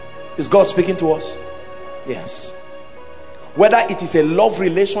 Is God speaking to us? Yes. Whether it is a love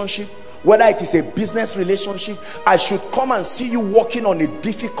relationship, whether it is a business relationship, I should come and see you working on a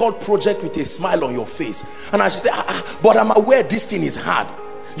difficult project with a smile on your face, and I should say, but I'm aware this thing is hard.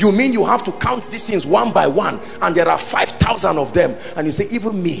 You mean you have to count these things one by one, and there are 5,000 of them, and you say,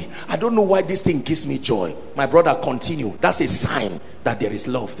 even me, I don't know why this thing gives me joy. My brother, continue. That's a sign that there is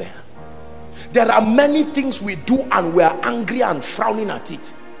love there. There are many things we do and we are angry and frowning at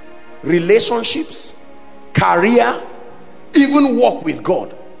it. Relationships, career, even walk with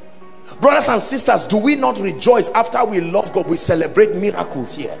God. Brothers and sisters, do we not rejoice after we love God? We celebrate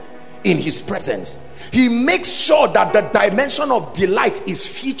miracles here. in his presence. He makes sure that the dimension of delight is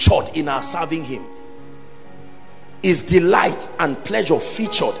featured in our serving him. Is delight and pleasure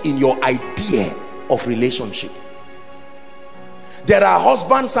featured in your idea of relationship? There are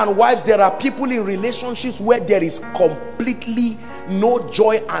husbands and wives, there are people in relationships where there is completely no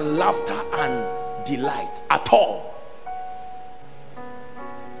joy and laughter and delight at all.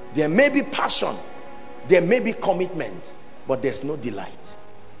 There may be passion, there may be commitment, but there's no delight.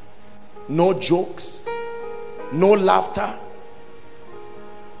 No jokes, no laughter.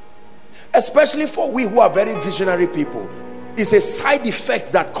 Especially for we who are very visionary people, it's a side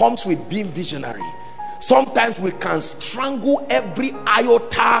effect that comes with being visionary. Sometimes we can strangle every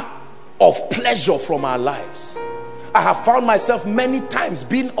iota of pleasure from our lives. I have found myself many times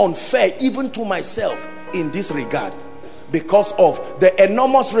being unfair even to myself in this regard, because of the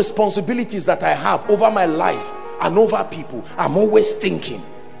enormous responsibilities that I have over my life and over people. I'm always thinking,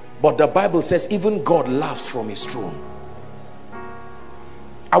 but the Bible says even God laughs from his throne.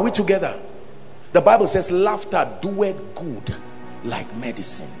 Are we together? The Bible says laughter doeth good like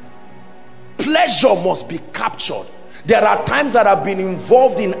medicine. Pleasure must be captured. There are times that I've been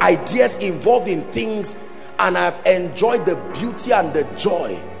involved in ideas, involved in things, and I've enjoyed the beauty and the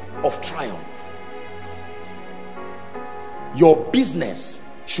joy of triumph. Your business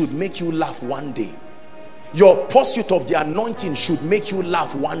should make you laugh one day. Your pursuit of the anointing should make you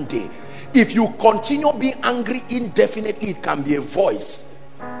laugh one day. If you continue being angry indefinitely, it can be a voice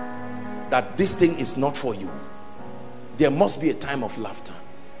that this thing is not for you. There must be a time of laughter.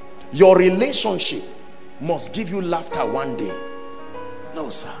 Your relationship must give you laughter one day. No,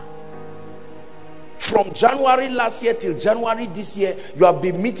 sir. From January last year till January this year, you have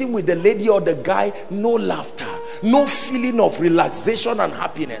been meeting with the lady or the guy, no laughter, no feeling of relaxation and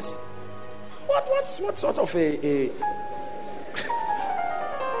happiness. What sort of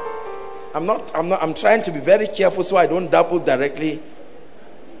I'm trying to be very careful so I don't dabble directly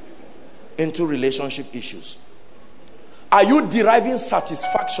into relationship issues. Are you deriving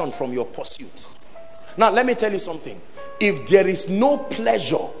satisfaction from your pursuit? Now let me tell you something. If there is no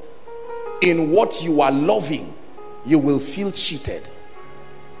pleasure in what you are loving, you will feel cheated.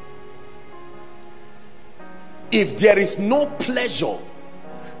 If there is no pleasure,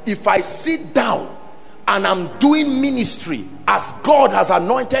 if I sit down and I'm doing ministry as God has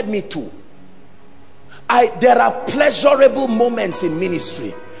anointed me to, there are pleasurable moments in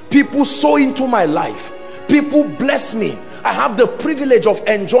ministry. People sow into my life. People bless me. I have the privilege of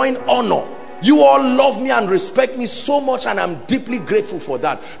enjoying honor. You all love me and respect me so much, and I'm deeply grateful for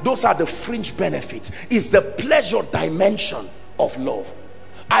that. Those are the fringe benefits. It's the pleasure dimension of love.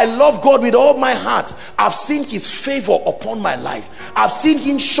 I love God with all my heart. I've seen his favor upon my life. I've seen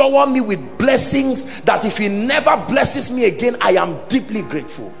him shower me with blessings that if he never blesses me again, I am deeply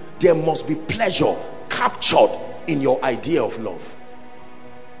grateful. There must be pleasure captured in your idea of love.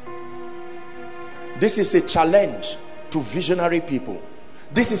 This is a challenge to visionary people.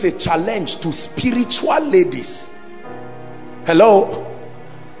 This is a challenge to spiritual ladies. Hello?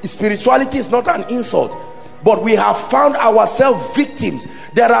 Spirituality is not an insult, but we have found ourselves victims.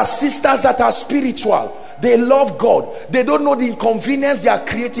 There are sisters that are spiritual. They love God. They don't know the inconvenience they are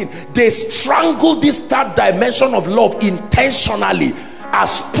creating. They strangle this third dimension of love intentionally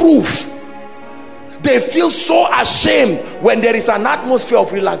as proof. They feel so ashamed when there is an atmosphere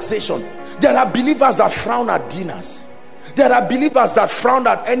of relaxation. There are believers that frown at dinners. There are believers that frown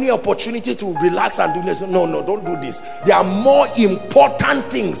at any opportunity to relax and do this. No, don't do this. There are more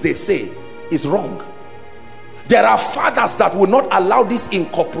important things they say is wrong. There are fathers that will not allow this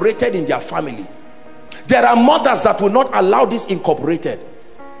incorporated in their family. There are mothers that will not allow this incorporated.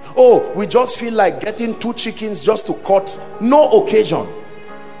 Oh, we just feel like getting 2 chickens just to cut. No occasion.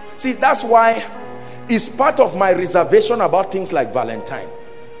 See, that's why it's part of my reservation about things like Valentine,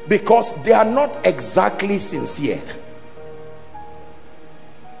 because they are not exactly sincere.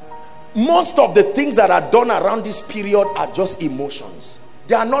 Most of the things that are done around this period are just emotions.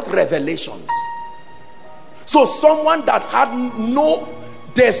 They are not revelations. So someone that had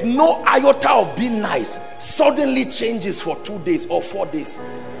there's no iota of being nice, suddenly changes for 2 days or 4 days.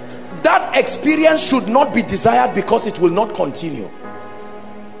 That experience should not be desired, because it will not continue.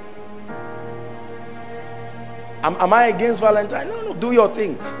 Am I against Valentine? No, do your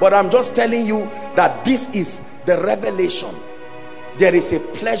thing. But I'm just telling you that this is the revelation. There is a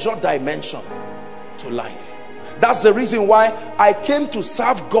pleasure dimension to life. That's the reason why I came to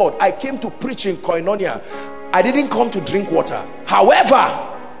serve God. I came to preach in Koinonia. I didn't come to drink water. However,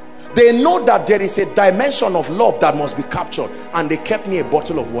 they know that there is a dimension of love that must be captured, and they kept me a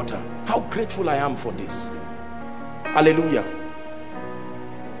bottle of water. How grateful I am for this. Hallelujah.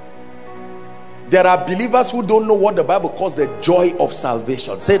 There are believers who don't know what the Bible calls the joy of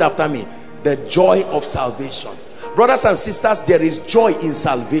salvation. Say it after me. The joy of salvation. Brothers and sisters, there is joy in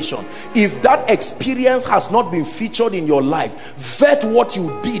salvation. If that experience has not been featured in your life, vet what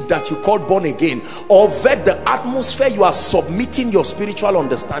you did that you called born again, or vet the atmosphere you are submitting your spiritual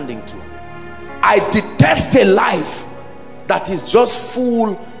understanding to. I detest a life that is just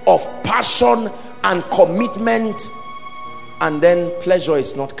full of passion and commitment, and then pleasure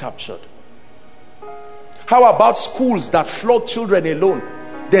is not captured. How about schools that flog children alone?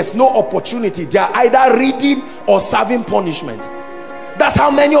 There's no opportunity. They are either reading or serving punishment. That's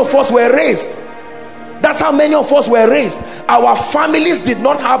how many of us were raised. That's how many of us were raised. Our families did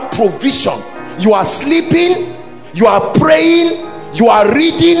not have provision. You are sleeping, you are praying, you are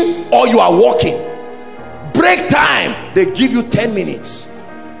reading, or you are walking. Break time, they give you 10 minutes.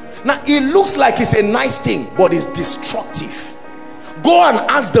 Now it looks like it's a nice thing, but it's destructive. Go and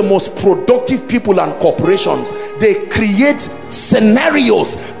ask the most productive people and corporations. They create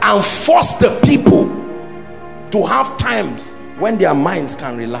scenarios and force the people to have times when their minds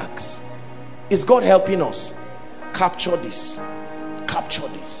can relax. Is God helping us? Capture this. Capture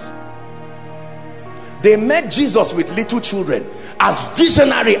this. They met Jesus with little children, as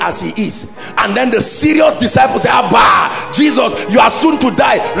visionary as he is, and then the serious disciples say, Abba, Jesus, you are soon to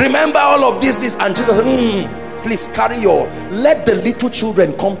die. Remember all of this. And Jesus said, please carry let the little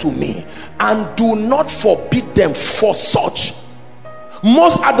children come to me, and do not forbid them for such.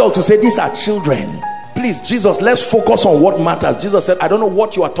 Most adults will say, these are children. Please, Jesus, let's focus on what matters. Jesus said, I don't know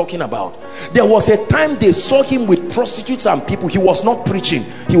what you are talking about. There was a time they saw him with prostitutes and people. He was not preaching,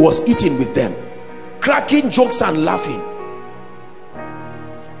 he was eating with them, cracking jokes and laughing.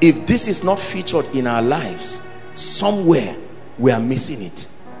 If this is not featured in our lives, somewhere we are missing it.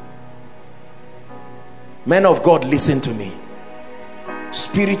 Men of God, listen to me.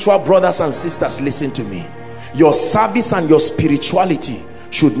 Spiritual brothers and sisters, listen to me. Your service and your spirituality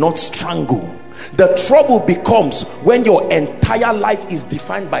should not strangle. The trouble becomes when your entire life is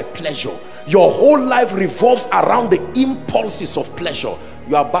defined by pleasure. Your whole life revolves around the impulses of pleasure.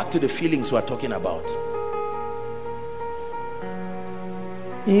 You are back to the feelings we are talking about.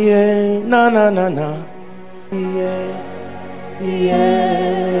 Yeah, na na na na. Yeah,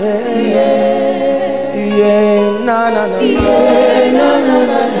 yeah, yeah. Yeah, na na na, yeah, na na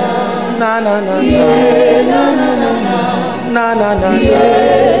na, na na na, yeah, na na na, na na na,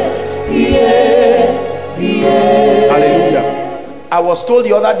 yeah, yeah. Hallelujah. I was told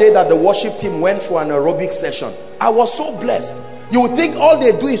the other day that the worship team went for an aerobic session. I was so blessed. You would think all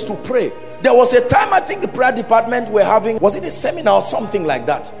they do is to pray. There was a time, I think the prayer department were having, was it a seminar or something like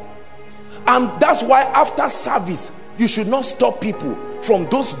that? And that's why after service, you should not stop people from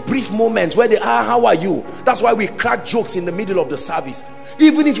those brief moments where they are, how are you? That's why we crack jokes in the middle of the service.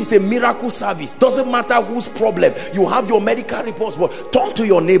 Even if it's a miracle service, doesn't matter whose problem. You have your medical reports, but turn to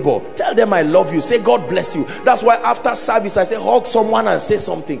your neighbor, tell them I love you, say God bless you. That's why after service I say hug someone and say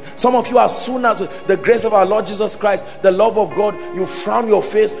something. Some of you, as soon as the grace of our Lord Jesus Christ, the love of God, you frown your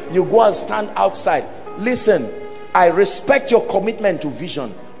face, you go and stand outside. Listen, I respect your commitment to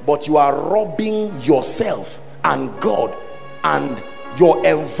vision, but you are robbing yourself and God and your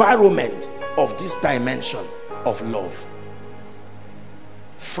environment of this dimension of love,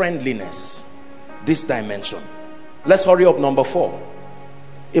 friendliness, this dimension. Let's hurry up. Number 4.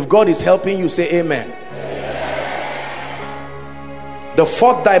 If God is helping you, say amen. The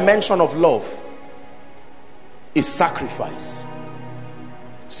 4th dimension of love is sacrifice.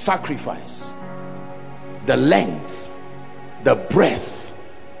 Sacrifice. The length, the breadth,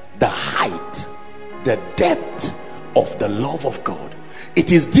 the height, the depth of the love of God.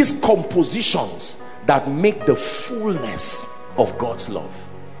 It is these compositions that make the fullness of God's love.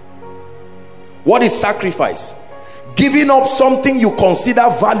 What is sacrifice? Giving up something you consider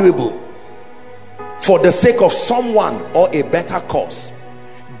valuable for the sake of someone or a better cause.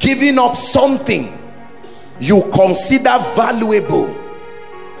 Giving up something you consider valuable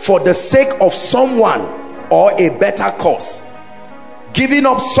for the sake of someone or a better cause. Giving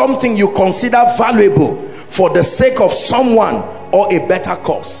up something you consider valuable for the sake of someone or a better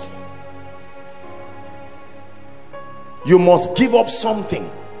cause. You must give up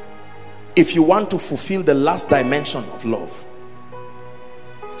something if you want to fulfill the last dimension of love.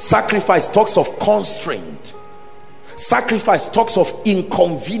 Sacrifice talks of constraint. Sacrifice talks of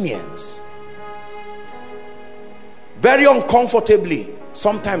inconvenience. Very uncomfortably,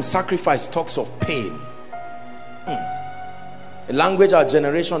 sometimes sacrifice talks of pain. A language our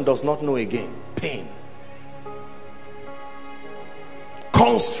generation does not know again. Pain.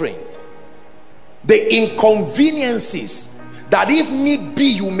 Constraint. The inconveniences that if need be,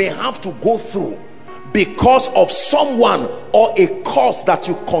 you may have to go through because of someone or a cause that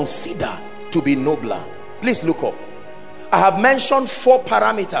you consider to be nobler. Please look up. I have mentioned 4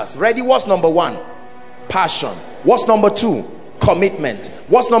 parameters. Ready? What's number 1? Passion. What's number 2? Commitment.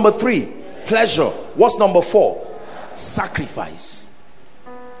 What's number 3? Pleasure. What's number 4? Sacrifice.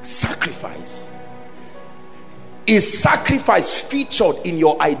 Sacrifice. Is sacrifice featured in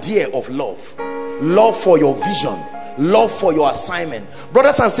your idea of love? Love for your vision, love for your assignment.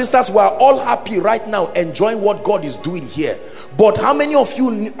 Brothers and sisters, we are all happy right now enjoying what God is doing here. But how many of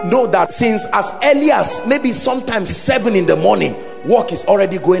you know that since as early as maybe sometimes 7 in the morning, work is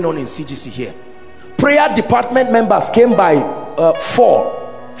already going on in CGC here? Prayer department members came by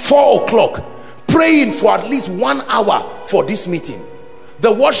 4 o'clock praying for at least 1 hour for this meeting.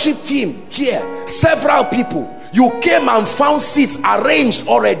 The worship team here, several people, you came and found seats arranged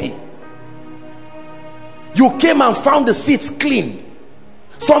already. You came and found the seats clean.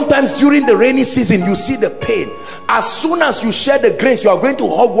 Sometimes during the rainy season, you see the pain. As soon as you share the grace, you are going to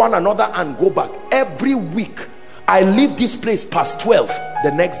hug one another and go back. Every week, I leave this place past 12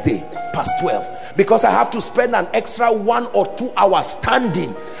 the next day, past 12, because I have to spend an extra 1 or 2 hours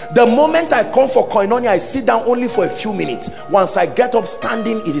standing. The moment I come for koinonia, I sit down only for a few minutes. Once I get up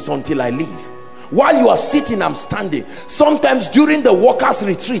standing, it is until I leave. While you are sitting, I'm standing. Sometimes during the workers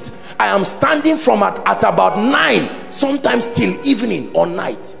retreat, I am standing from at about 9, sometimes till evening or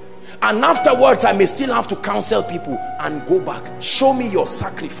night. And afterwards, I may still have to counsel people and go back. Show me your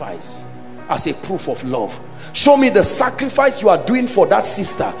sacrifice as a proof of love. Show me the sacrifice you are doing for that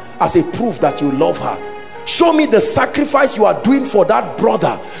sister as a proof that you love her. Show me the sacrifice you are doing for that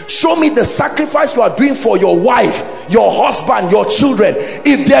brother. Show me the sacrifice you are doing for your wife, your husband, your children.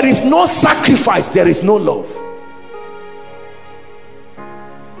 If there is no sacrifice, there is no love.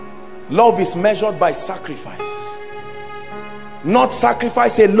 Love is measured by sacrifice. Not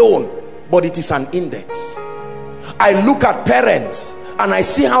sacrifice alone, but it is an index. I look at parents and I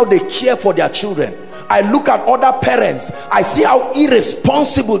see how they care for their children. I look at other parents, I see how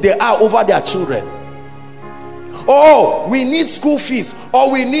irresponsible they are over their children. Oh, we need school fees,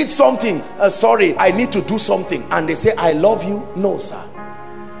 or we need something. Sorry, I need to do something. And they say, I love you. No, sir.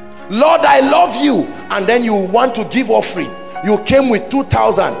 Lord, I love you. And then you want to give offering. You came with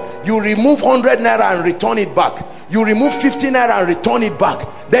 2,000. You remove 100 naira and return it back. You remove 50 naira and return it back.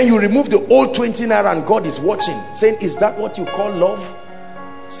 Then you remove the old 20 naira and God is watching, saying, is that what you call love?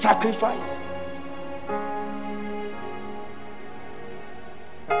 Sacrifice?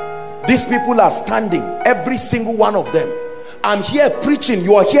 These people are standing, every single one of them. I'm here preaching,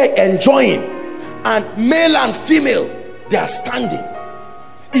 you are here enjoying, and male and female, they are standing.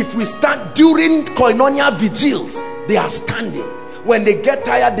 If we stand during koinonia vigils, they are standing. When they get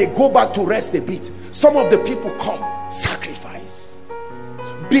tired, they go back to rest a bit. Some of the people come. Sacrifice.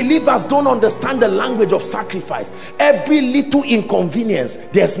 Believers don't understand the language of sacrifice. Every little inconvenience,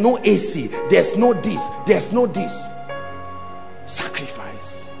 there's no AC, there's no this, there's no this.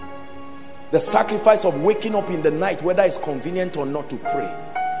 Sacrifice. The sacrifice of waking up in the night, whether it's convenient or not, to pray.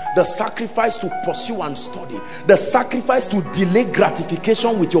 The sacrifice to pursue and study. The sacrifice to delay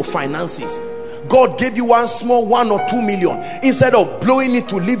gratification with your finances. God gave you one small 1 or 2 million. Instead of blowing it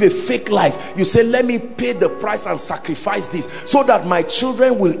to live a fake life, you say, let me pay the price and sacrifice this so that my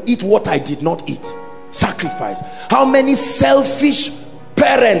children will eat what I did not eat. Sacrifice. How many selfish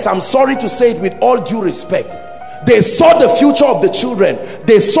parents, I'm sorry to say it with all due respect, they saw the future of the children,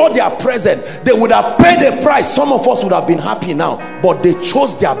 they saw their present, they would have paid the price. Some of us would have been happy now, but they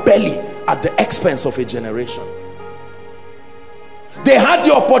chose their belly at the expense of a generation. They had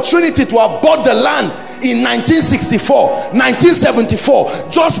the opportunity to have bought the land in 1964,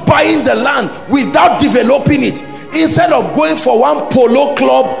 1974, just buying the land without developing it. Instead of going for one polo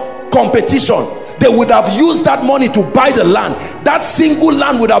club competition, they would have used that money to buy the land. That single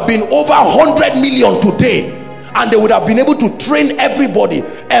land would have been over 100 million today. And they would have been able to train everybody,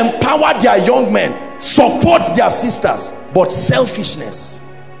 empower their young men, support their sisters. But selfishness.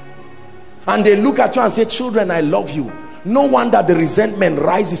 And they look at you and say, children, I love you. No wonder the resentment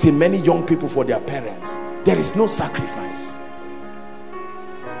rises in many young people for their parents. There is no sacrifice.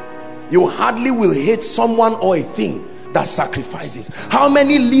 You hardly will hate someone or a thing that sacrifices. How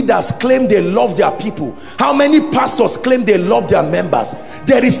many leaders claim they love their people? How many pastors claim they love their members?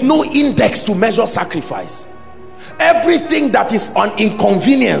 There is no index to measure sacrifice. Everything that is an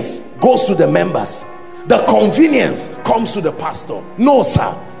inconvenience goes to the members. The convenience comes to the pastor. No,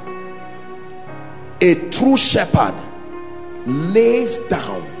 sir. A true shepherd lays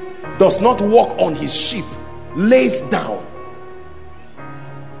down, does not walk on his sheep, lays down.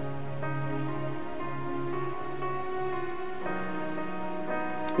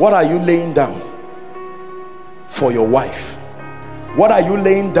 What are you laying down for your wife? What are you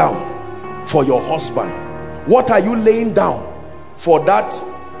laying down for your husband? What are you laying down for that,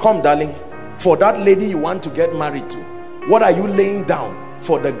 come darling, for that lady you want to get married to? What are you laying down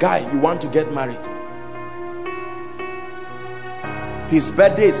for the guy you want to get married to? His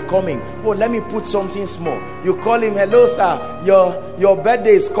birthday is coming. Oh, let me put something small. You call him, hello sir, your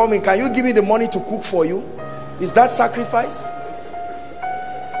birthday is coming, can you give me the money to cook for you? Is that sacrifice?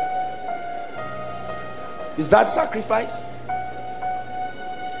 Is that sacrifice?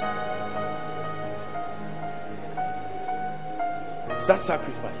 Is that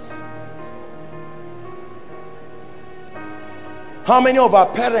sacrifice? How many of our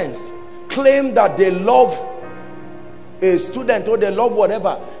parents claim that they love a student or they love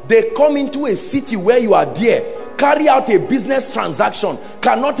whatever? They come into a city where you are there, carry out a business transaction,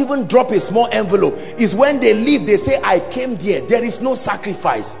 cannot even drop a small envelope. Is when they leave, they say, I came there. There is no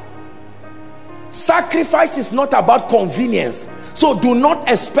sacrifice. Sacrifice is not about convenience. So do not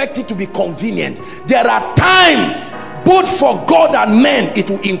expect it to be convenient. There are times, both for God and men, it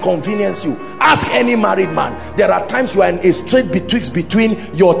will inconvenience you. Ask any married man. There are times you are in a straight betwixt between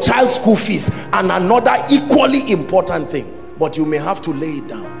your child's school fees and another equally important thing, but you may have to lay it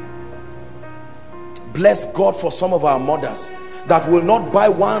down. Bless God for some of our mothers that will not buy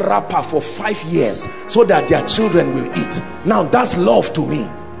one wrapper for 5 years so that their children will eat. Now that's love to me.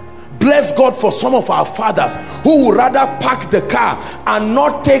 Bless God for some of our fathers who would rather park the car and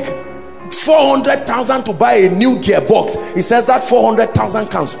not take 400,000 to buy a new gearbox. He says that 400,000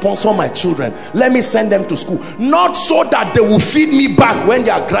 can sponsor my children. Let me send them to school. Not so that they will feed me back when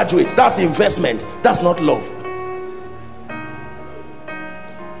they are graduates. That's investment. That's not love.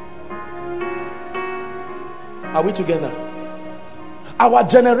 Are we together? Our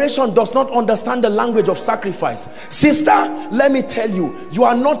generation does not understand the language of sacrifice. Sister, let me tell you, you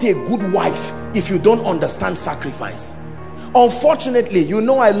are not a good wife if you don't understand sacrifice. Unfortunately, you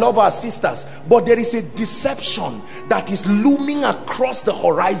know I love our sisters, but there is a deception that is looming across the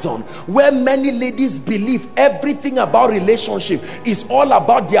horizon where many ladies believe everything about relationship is all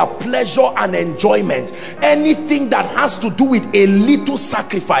about their pleasure and enjoyment. Anything that has to do with a little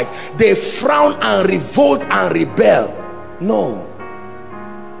sacrifice, they frown and revolt and rebel. No.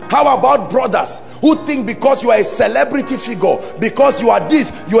 How about brothers who think because you are a celebrity figure, because you are this,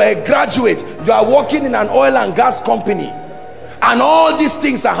 you are a graduate, you are working in an oil and gas company, and all these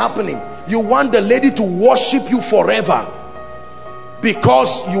things are happening, you want the lady to worship you forever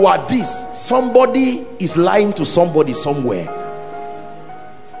because you are this? Somebody is lying to somebody somewhere.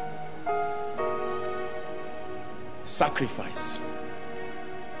 Sacrifice.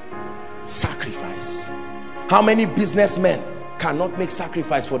 Sacrifice. How many businessmen cannot make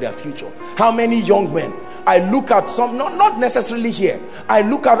sacrifice for their future? How many young men? I look at some, not necessarily here, I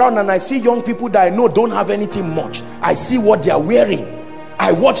look around and I see young people that I know don't have anything much. I see what they are wearing.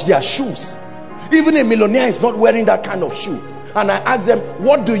 I watch their shoes. Even a millionaire is not wearing that kind of shoe. And I ask them,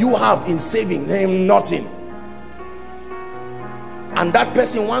 what do you have in saving? Nothing. And that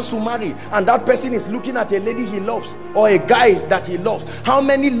person wants to marry, and that person is looking at a lady he loves or a guy that he loves. How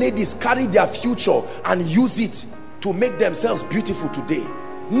many ladies carry their future and use it to make themselves beautiful today?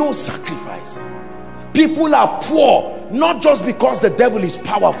 No sacrifice. People are poor not just because the devil is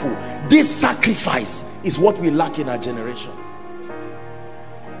powerful. This sacrifice is what we lack in our generation.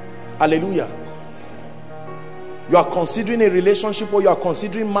 Hallelujah. You are considering a relationship, or you are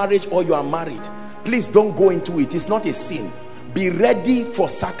considering marriage, or you are married, please don't go into it. It's not a sin. Be ready for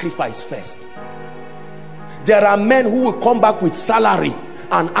sacrifice first. There are men who will come back with salary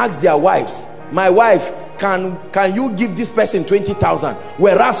and ask their wives, my wife, can you give this person 20,000,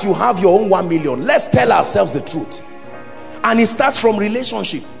 whereas you have your own 1 million? Let's tell ourselves the truth. And it starts from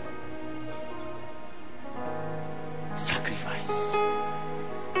relationship. Sacrifice.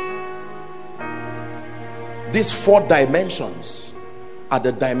 These 4 dimensions are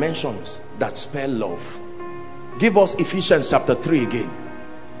the dimensions that spell love. Give us Ephesians chapter 3 again.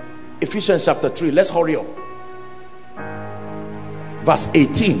 Ephesians chapter 3. Let's hurry up. Verse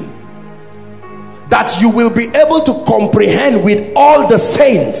 18. That you will be able to comprehend with all the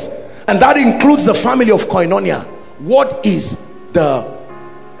saints, and that includes the family of Koinonia, what is the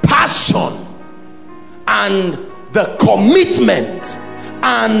passion and the commitment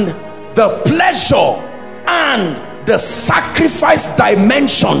and the pleasure and the sacrifice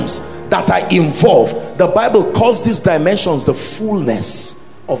dimensions that are involved. The Bible calls these dimensions the fullness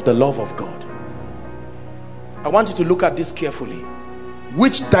of the love of God. I want you to look at this carefully.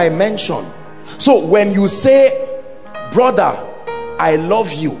 Which dimension? So when you say, brother, I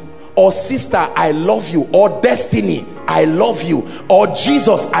love you, or sister, I love you, or destiny, I love you, or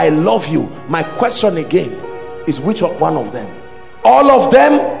Jesus, I love you. My question again is, which one of them? All of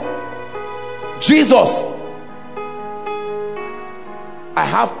them? Jesus, I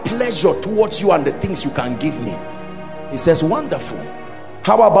have pleasure towards you and the things you can give me. He says, wonderful.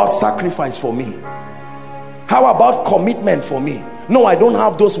 How about sacrifice for me? How about commitment for me? No, I don't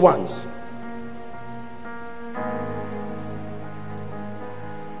have those ones.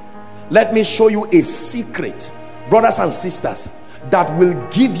 Let me show you a secret, brothers and sisters, that will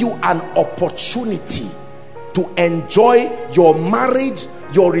give you an opportunity to enjoy your marriage,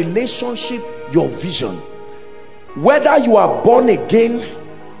 your relationship, your vision. Whether you are born again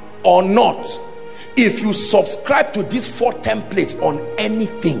or not, if you subscribe to these 4 templates on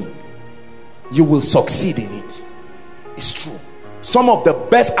anything, you will succeed in it. It's true. Some of the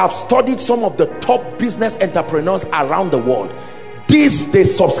best, I've studied some of the top business entrepreneurs around the world. They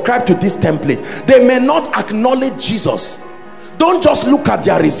subscribe to this template. They may not acknowledge Jesus. Don't just look at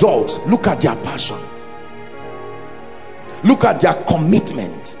their results, look at their passion, look at their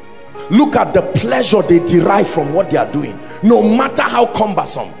commitment, look at the pleasure they derive from what they are doing, no matter how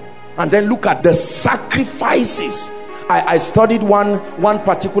cumbersome. And then look at the sacrifices. I studied one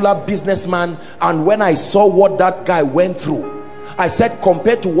particular businessman, and when I saw what that guy went through, I said,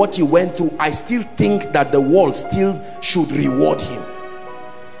 compared to what he went through, I still think that the world still should reward him.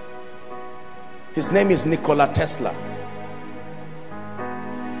 His name is Nikola Tesla.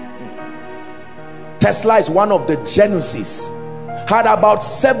 Tesla is one of the geniuses. Had about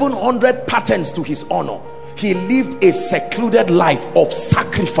 700 patents to his honor. He lived a secluded life of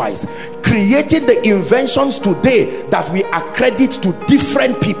sacrifice, created the inventions today that we accredit to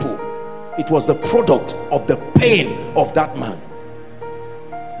different people. It was the product of the pain of that man.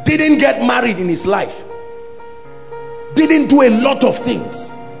 Didn't get married in his life, didn't do a lot of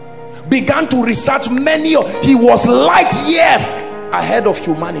things, began to research he was light years ahead of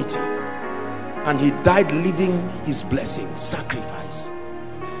humanity, and he died living his blessing, sacrifice.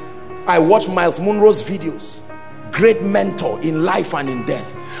 I watch Miles Monroe's videos, great mentor in life and in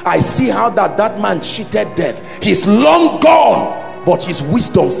death. I see how that man cheated death. He's long gone, but his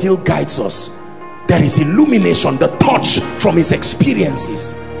wisdom still guides us. There is illumination, the touch from his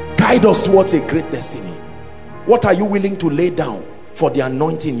experiences guide us towards a great destiny. What are you willing to lay down for the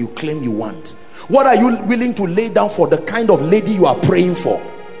anointing you claim you want? What are you willing to lay down for the kind of lady you are praying for?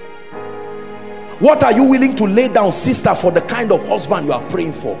 What are you willing to lay down, sister, for the kind of husband you are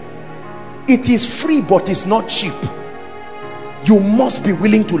praying for? It is free, but it's not cheap. You must be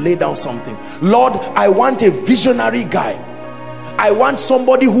willing to lay down something. Lord, I want a visionary guy. I want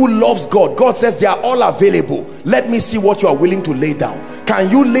somebody who loves God. God says they are all available. Let me see what you are willing to lay down. Can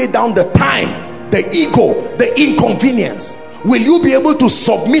you lay down the time, the ego, the inconvenience? Will you be able to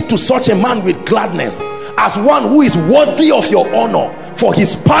submit to such a man with gladness, as one who is worthy of your honor for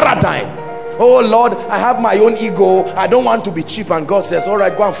his paradigm? Oh Lord, I have my own ego, I don't want to be cheap. And God says, all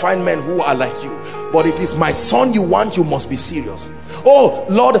right, go and find men who are like you. But if it's my son you want, you must be serious. Oh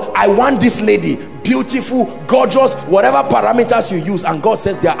Lord, I want this lady, beautiful, gorgeous, whatever parameters you use, and God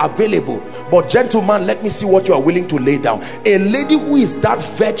says they are available. But gentlemen, let me see what you are willing to lay down. A lady who is that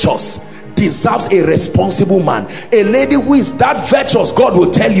virtuous deserves a responsible man. A lady who is that virtuous, God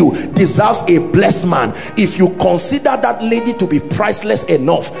will tell you, deserves a blessed man. If you consider that lady to be priceless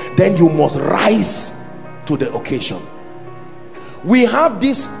enough, then you must rise to the occasion. We have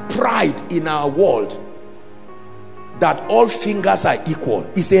this pride in our world that all fingers are equal.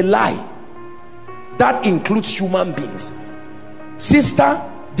 It's a lie. That includes human beings. Sister,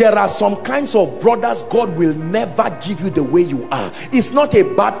 there are some kinds of brothers God will never give you the way you are. It's not a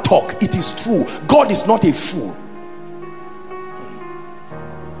bad talk, it is true. God is not a fool.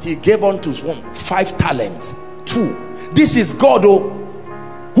 He gave unto one 5 talents, 2. This is God,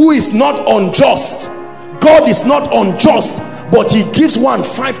 who is not unjust. God is not unjust, but he gives one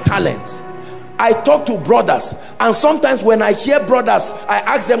 5 talents. I talk to brothers, and sometimes when I hear brothers, I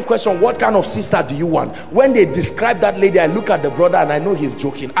ask them question, what kind of sister do you want? When they describe that lady, I look at the brother and I know he's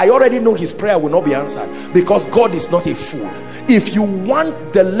joking. I already know his prayer will not be answered, because God is not a fool. If you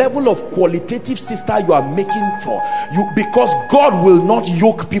want the level of qualitative sister you are making for you, because God will not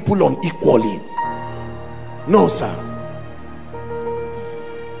yoke people unequally. No, sir.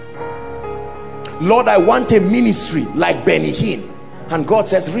 Lord, I want a ministry like Benny Hinn. And God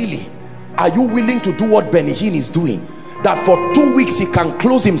says, really? Are you willing to do what Benny Hinn is doing? That for 2 weeks he can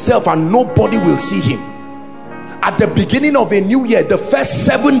close himself and nobody will see him. At the beginning of a new year, the first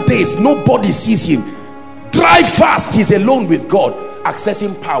 7 days, nobody sees him. Drive fast, he's alone with God,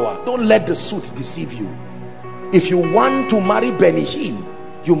 accessing power. Don't let the suit deceive you. If you want to marry Benny Hinn,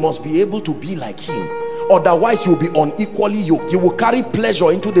 you must be able to be like him. Otherwise, you'll be unequally yoked. You will carry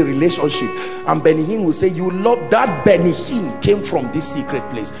pleasure into the relationship. And Benny Hinn will say, you love that. Benny Hinn came from this secret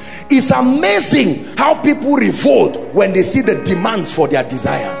place. It's amazing how people revolt when they see the demands for their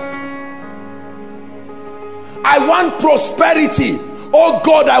desires. I want prosperity. Oh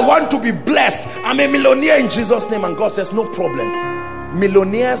God, I want to be blessed. I'm a millionaire in Jesus' name. And God says, no problem.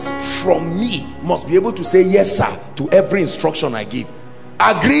 Millionaires from me must be able to say yes sir to every instruction I give.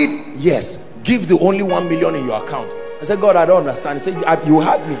 Agreed? Yes. Give the only 1 million in your account. I said, God, I don't understand. He said, you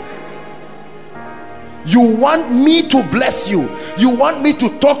had me. You want me to bless you. You want me to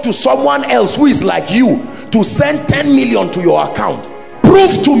talk to someone else who is like you to send 10 million to your account.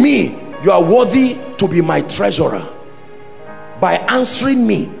 Prove to me you are worthy to be my treasurer by answering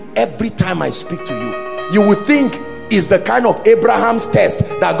me every time I speak to you. You would think is the kind of Abraham's test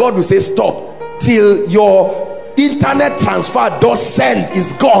that God will say, stop till your internet transfer does send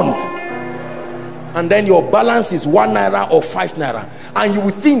is gone, and then your balance is 1 naira or 5 naira, and you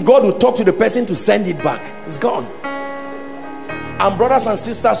would think God will talk to the person to send it back. It's gone. And brothers and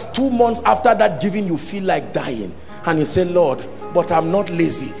sisters, 2 months after that giving, you feel like dying, and you say, Lord, but I'm not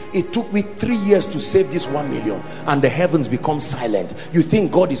lazy. It took me 3 years to save this 1 million, and the heavens become silent. You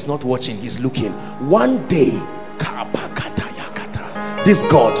think God is not watching, he's looking. One day, this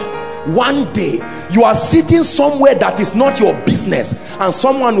God, one day you are sitting somewhere that is not your business, and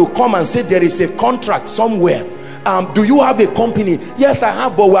someone will come and say there is a contract somewhere. Do you have a company? Yes, I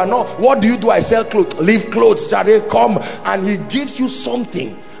have, but we are not. What do you do? I sell clothes. Leave clothes. Shall they come? And he gives you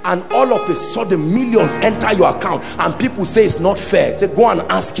something, and all of a sudden millions enter your account, and people say it's not fair. Say, go and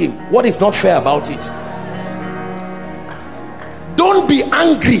ask him what is not fair about it. Don't be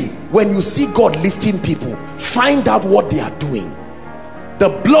angry when you see God lifting people. Find out what they are doing. The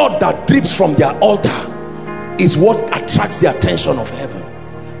blood that drips from their altar is what attracts the attention of heaven.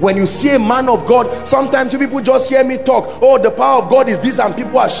 When you see a man of God, sometimes you people just hear me talk, oh, the power of God is this, and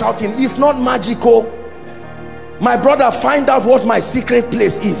people are shouting. It's not magical. My brother, find out what my secret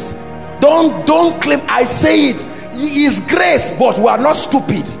place is. Don't claim. I say it is grace, but we are not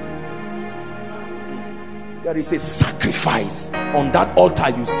stupid. There is a sacrifice on that altar.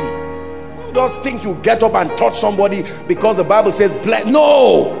 You see, you just think you get up and touch somebody because the Bible says bless.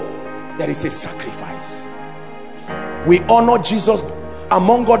 No, there is a sacrifice. We honor Jesus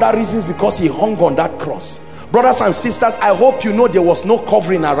among other reasons because he hung on that cross. Brothers and sisters, I hope you know there was no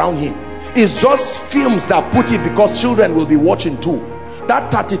covering around him. It's just films that put it because children will be watching too.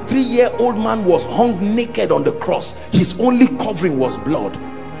 That 33-year-old man was hung naked on the cross. His only covering was blood.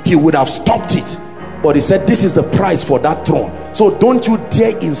 He would have stopped it, but he said, this is the price for that throne, so don't you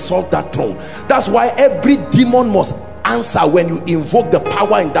dare insult that throne. That's why every demon must answer when you invoke the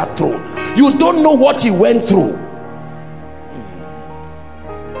power in that throne. You don't know what he went through.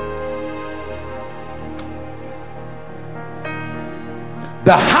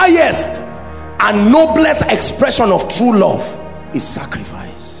 The highest and noblest expression of true love is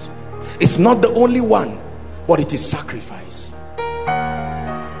sacrifice. It's not the only one, but it is sacrifice.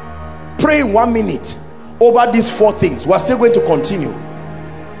 Pray 1 minute over these 4 things. We are still going to continue.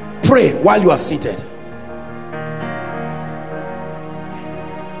 Pray while you are seated.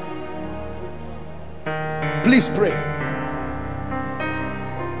 Please pray.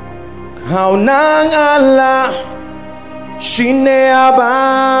 Kaunang Allah Shine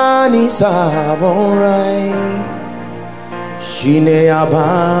abani saborai, Shine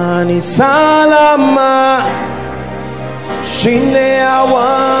abani salama, Shine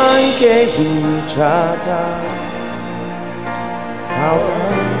awan kesuchata.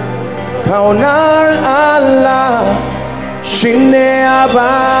 Kaunar Allah, Shine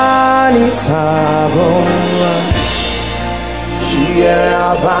abani saborai, Shine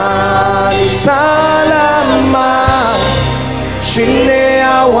abani salama.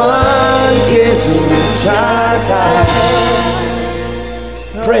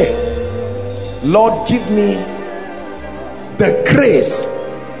 Pray, Lord, give me the grace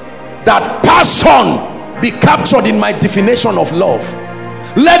that passion be captured in my definition of love.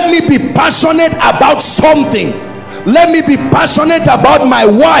 Let me be passionate about something. Let me be passionate about my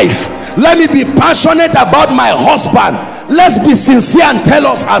wife. Let me be passionate about my husband. Let's be sincere and tell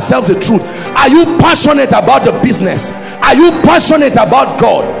ourselves the truth. Are you passionate about the business? Are you passionate about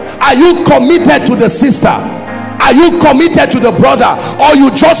God? Are you committed to the sister? Are you committed to the brother? Or you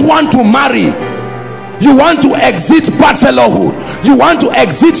just want to marry? You want to exit bachelorhood, you want to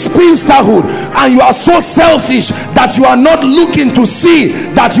exit spinsterhood, and you are so selfish that you are not looking to see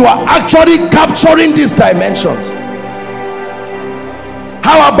that you are actually capturing these dimensions.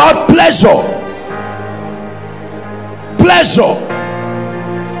 How about pleasure? Pleasure.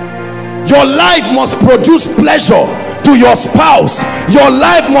 Your life must produce pleasure to your spouse. Your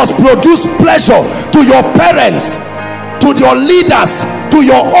life must produce pleasure to your parents, to your leaders, to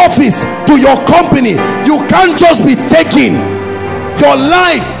your office, to your company. You can't just be taking. Your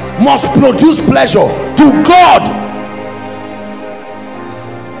life must produce pleasure to God.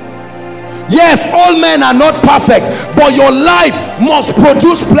 Yes, all men are not perfect, but your life must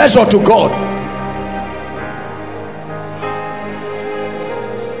produce pleasure to God.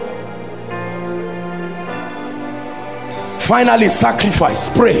 Finally, sacrifice.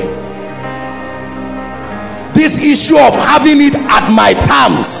 Pray. This issue of having it at my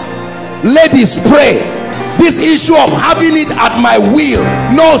terms, ladies, pray. This issue of having it at my will,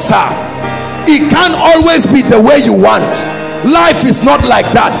 no sir, it can't always be the way you want. Life is not like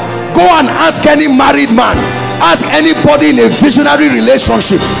that. Go and ask any married man, ask anybody in a visionary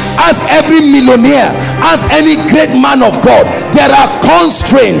relationship, ask every millionaire, ask any great man of God. There are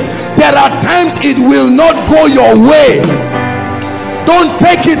constraints. There are times it will not go your way. Don't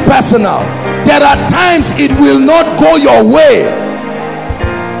take it personal. There are times it will not go your way.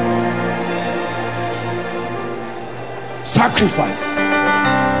 Sacrifice.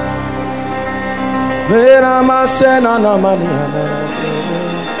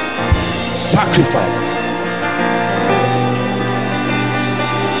 Sacrifice.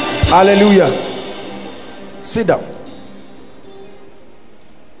 Hallelujah. Sit down.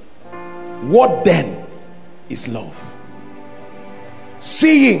 What then is love?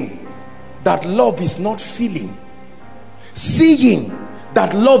 Seeing that love is not feeling, seeing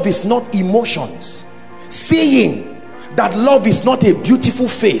that love is not emotions, seeing that love is not a beautiful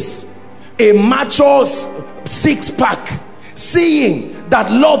face, a macho six-pack, seeing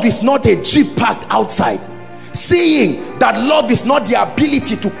that love is not a jeep packed outside, seeing that love is not the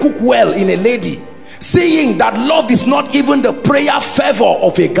ability to cook well in a lady, seeing that love is not even the prayer fervor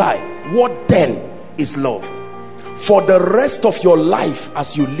of a guy. What then is love? For the rest of your life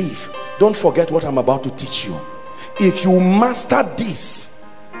as you live, don't forget what I'm about to teach you. If you master this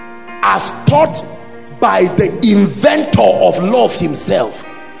as taught by the inventor of love himself,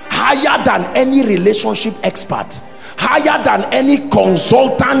 higher than any relationship expert, higher than any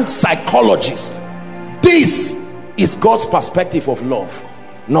consultant psychologist, this is God's perspective of love.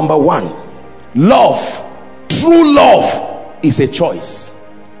 Number one, love, true love, is a choice.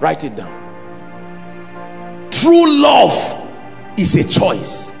 Write it down. True love is a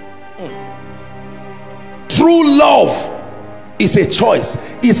choice. True love is a choice.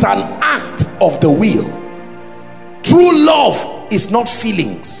 It's an act of the will. True love is not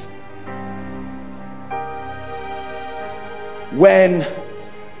feelings. When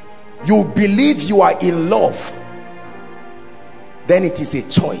you believe you are in love, then it is a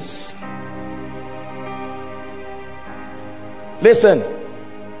choice. Listen,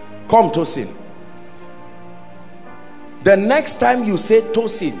 come Tosin. The next time you say,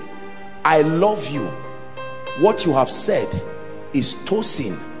 Tosin, I love you, what you have said is,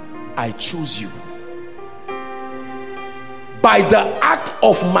 Tosin, I choose you. By the act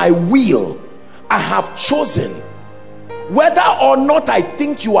of my will, I have chosen. Whether or not I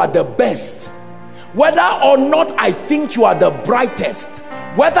think you are the best, whether or not I think you are the brightest,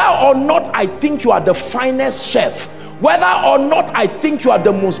 whether or not I think you are the finest chef, whether or not I think you are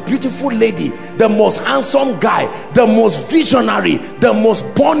the most beautiful lady, the most handsome guy, the most visionary, the most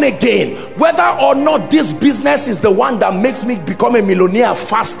born again, whether or not this business is the one that makes me become a millionaire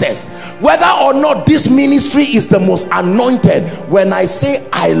fastest, whether or not this ministry is the most anointed, when I say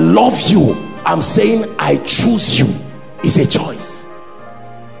I love you, I'm saying I choose you. It's a choice.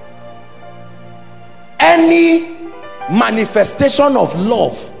 Any manifestation of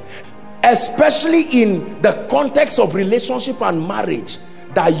love, especially in the context of relationship and marriage,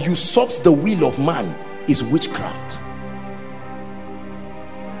 that usurps the will of man, is witchcraft.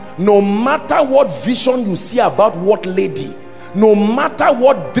 No matter what vision you see about what lady, no matter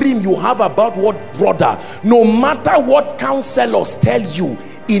what dream you have about what brother, no matter what counselors tell you,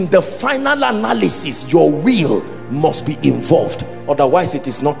 in the final analysis your will must be involved, otherwise it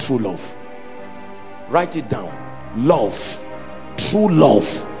is not true love. Write it down. Love, true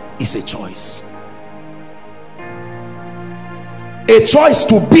love, is a choice. A choice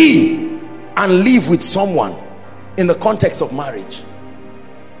to be and live with someone in the context of marriage.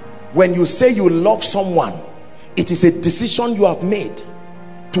 When you say you love someone, it is a decision you have made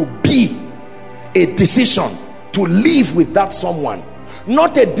to be, a decision to live with that someone,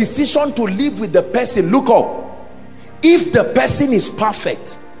 not a decision to live with the person. Look up. If the person is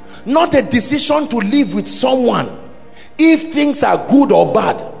perfect, not a decision to live with someone if things are good or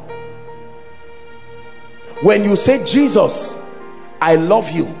bad. When you say, Jesus, I love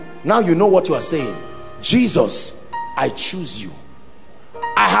you, Now you know what you are saying. Jesus, I choose you.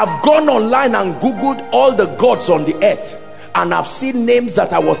 I have gone online and googled all the gods on the earth, and I've seen names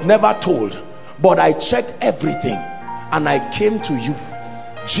that I was never told, but I checked everything and I came to you,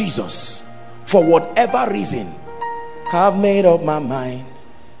 Jesus. For whatever reason, I've made up my mind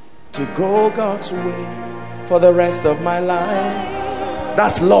to go God's way for the rest of my life.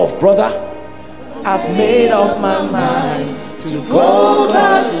 That's love, brother. I've made up my mind to go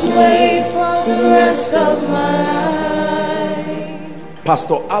God's way for the rest of my life.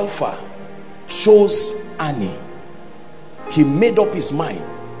 Pastor Alpha chose Annie. He made up his mind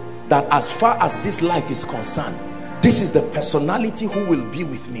that as far as this life is concerned, this is the personality who will be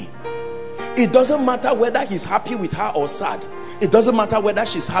with me. It doesn't matter whether he's happy with her or sad. It doesn't matter whether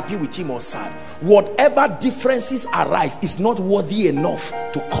she's happy with him or sad. Whatever differences arise is not worthy enough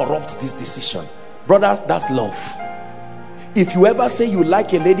to corrupt this decision. Brothers, that's love. If you ever say you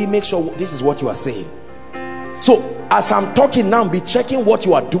like a lady, make sure this is what you are saying. So as I'm talking now, be checking what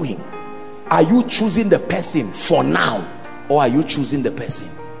you are doing. Are you choosing the person for now, or are you choosing the person?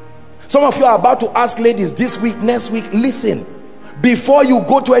 Some of you are about to ask ladies this week, next week. Listen, before you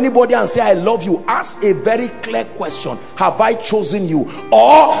go to anybody and say I love you, ask a very clear question. Have I chosen you,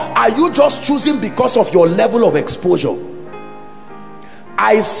 or are you just choosing because of your level of exposure?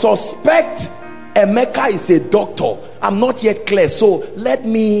 I suspect Emeka is a doctor. I'm not yet clear, so let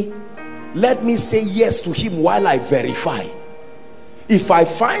me say yes to him while I verify. If I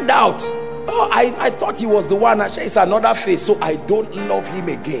find out, oh, I thought he was the one, actually it's another face, so I don't love him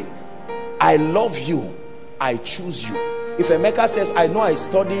again. I love you, I choose you. If Emeka says, I know I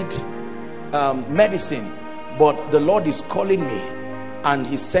studied medicine, but the Lord is calling me and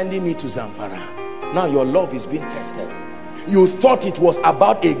he's sending me to Zamfara, now your love is being tested. You thought it was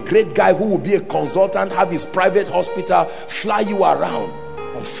about a great guy who would be a consultant, have his private hospital, fly you around.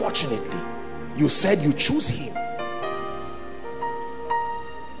 Unfortunately, you said you choose him.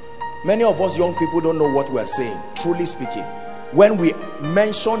 Many of us young people don't know what we are saying, truly speaking. When we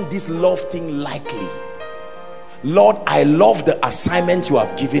mention this love thing lightly, Lord, I love the assignment you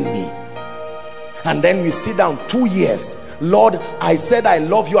have given me. And then we sit down 2 years. Lord, I said I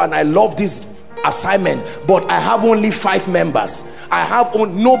love you and I love this assignment, but I have only 5 members. I have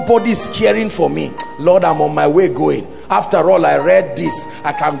nobody's caring for me. Lord, I'm on my way going. After all, I read this,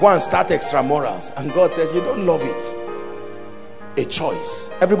 I can go and start extramurals. And God says, you don't love it. A choice.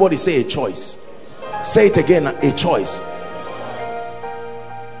 Everybody say a choice. Say it again, a choice.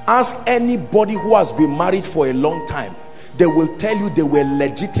 Ask anybody who has been married for a long time. They will tell you there were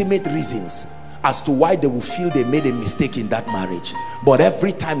legitimate reasons as to why they will feel they made a mistake in that marriage, but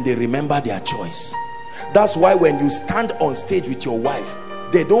every time they remember their choice. That's why when you stand on stage with your wife,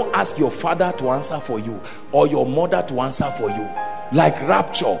 they don't ask your father to answer for you or your mother to answer for you. Like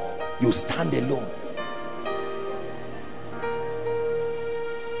rapture, you stand alone.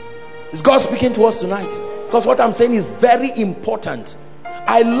 Is God speaking to us tonight? Because what I'm saying is very important.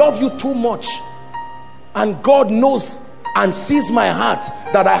 I love you too much, and God knows and sees my heart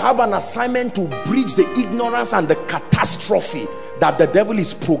that I have an assignment to bridge the ignorance and the catastrophe that the devil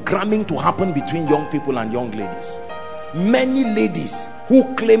is programming to happen between young people and young ladies. Many ladies who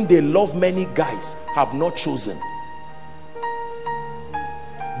claim they love many guys have not chosen.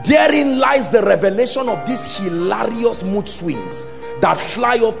 Therein lies the revelation of these hilarious mood swings that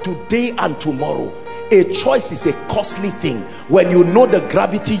fly up today and tomorrow. A choice is a costly thing. When you know the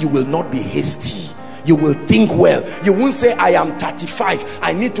gravity, you will not be hasty. You will think well. You won't say, I am 35,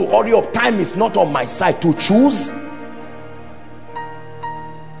 I need to hurry up, time is not on my side. To choose.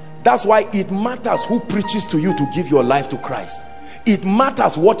 That's why it matters who preaches to you to give your life to Christ. It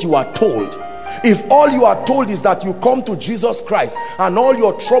matters what you are told. If all you are told is that you come to Jesus Christ and all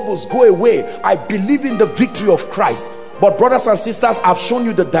your troubles go away, I believe in the victory of Christ. But brothers and sisters, I've shown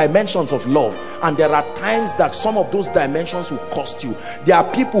you the dimensions of love, and there are times that some of those dimensions will cost you. There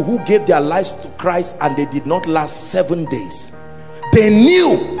are people who gave their lives to Christ and they did not last 7 days. They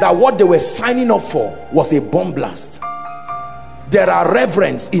knew that what they were signing up for was a bomb blast. There are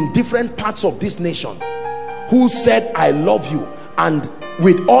reverends in different parts of this nation who said, I love you, and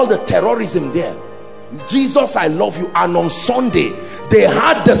with all the terrorism there, Jesus, I love you, and on Sunday they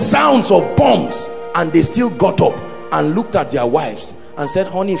heard the sounds of bombs and they still got up and looked at their wives and said,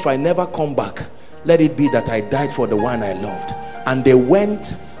 honey, if I never come back, let it be that I died for the one I loved. And they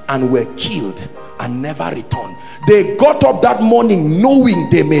went and were killed and never returned. They got up that morning knowing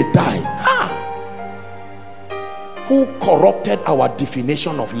they may die. Who corrupted our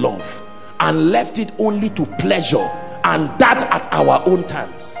definition of love and left it only to pleasure, and that at our own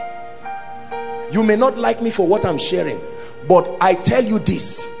terms? You may not like me for what I'm sharing, but I tell you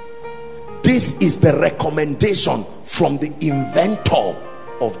this, This is the recommendation from the inventor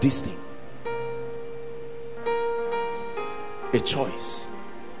of this thing. A choice.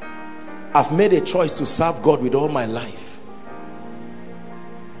 I've made a choice to serve God with all my life.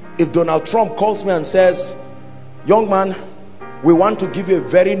 If Donald Trump calls me and says, young man, we want to give you a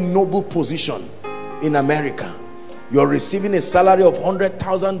very noble position in America. You're receiving a salary of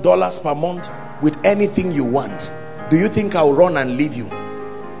 $100,000 per month with anything you want. Do you think I'll run and leave you?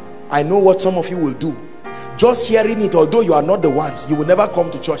 I know what some of you will do. Just hearing it, although you are not the ones, you will never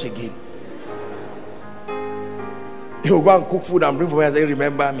come to church again. You'll go and cook food and bring for me and say,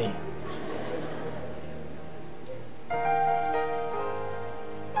 remember me.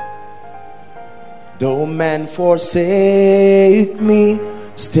 Though man forsake me,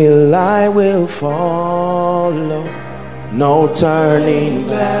 still I will follow. No turning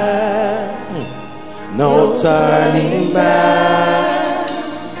back, no turning back.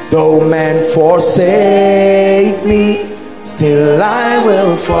 Though man forsake me, still I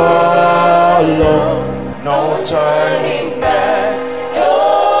will follow. No turning back,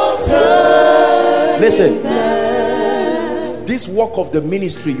 no turning Listen, back. This work of the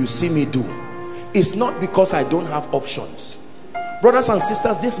ministry you see me do, it's not because I don't have options. Brothers and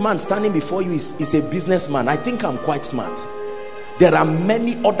sisters, this man standing before you is a businessman. I think I'm quite smart. There are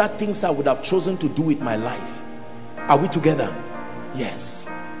many other things I would have chosen to do with my life. Are we together? Yes.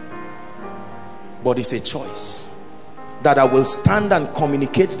 But it's a choice that I will stand and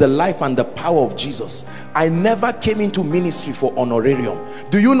communicate the life and the power of Jesus. I never came into ministry for honorarium.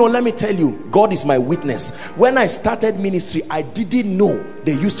 Do you know, let me tell you, God is my witness. When I started ministry, I didn't know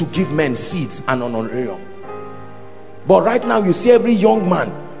they used to give men seeds and honorarium. But right now, you see every young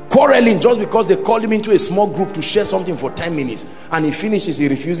man quarreling just because they call him into a small group to share something for 10 minutes. And he finishes, he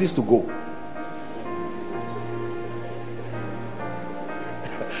refuses to go.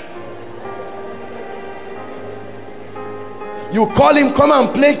 You call him, come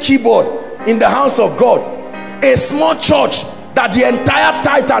and play keyboard in the house of God. A small church that the entire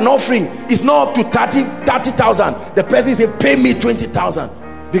tithe and offering is not up to 30,000. The person say, pay me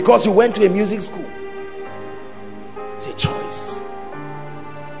 20,000 because you went to a music school. It's a choice.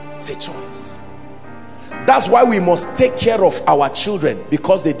 It's a choice. That's why we must take care of our children,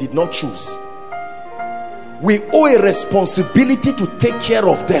 because they did not choose. We owe a responsibility to take care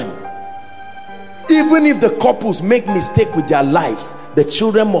of them. Even if the couples make mistake with their lives, the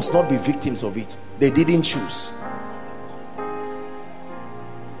children must not be victims of it. They didn't choose.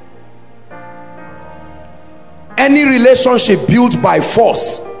 Any relationship built by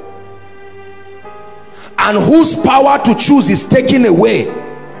force and whose power to choose is taken away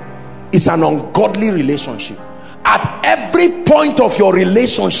is an ungodly relationship. At every point of your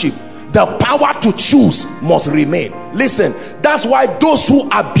relationship, the power to choose must remain. Listen, that's why those who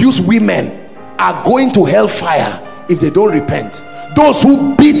abuse women are going to hellfire if they don't repent. Those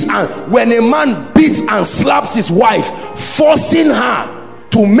who beat, and when a man beats and slaps his wife, forcing her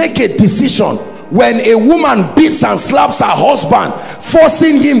to make a decision. When a woman beats and slaps her husband,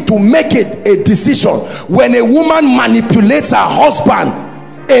 forcing him to make a decision. When a woman manipulates her husband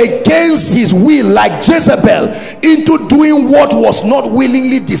against his will, like Jezebel, into doing what was not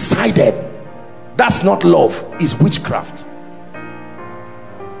willingly decided, that's not love, it's witchcraft.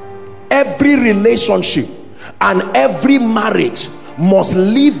 Every relationship and every marriage must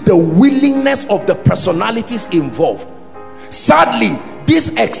leave the willingness of the personalities involved. Sadly, this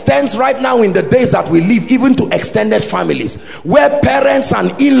extends right now in the days that we live even to extended families, where parents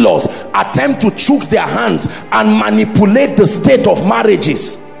and in-laws attempt to choke their hands and manipulate the state of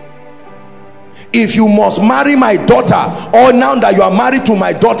marriages. If you must marry my daughter, or now that you are married to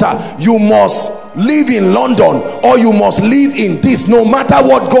my daughter, you must live in London, or you must live in this. No matter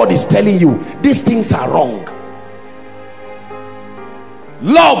what God is telling you, these things are wrong.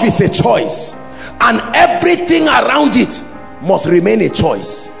 Love is a choice, and everything around it must remain a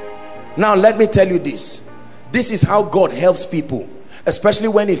choice. Now let me tell you this. This is how God helps people, especially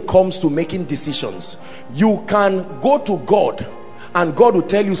when it comes to making decisions. You can go to God and God will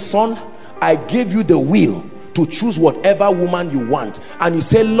tell you, son, I gave you the will to choose whatever woman you want, and you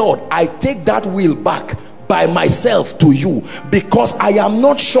say, Lord, I take that will back by myself to you, because I am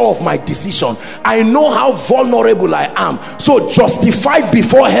not sure of my decision. I know how vulnerable I am. So justify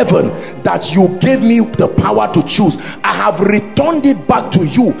before heaven that you gave me the power to choose. I have returned it back to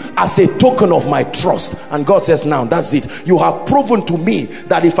you as a token of my trust. And God says, now that's it. You have proven to me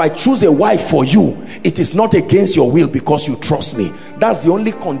that if I choose a wife for you, it is not against your will, because you trust me. That's the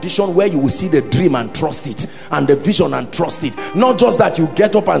only condition where you will see the dream and trust it, and the vision and trust it. Not just that you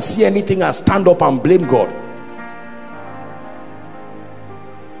get up and see anything and stand up and blame God.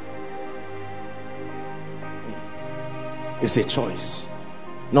 It's a choice.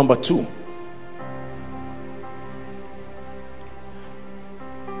 Number 2.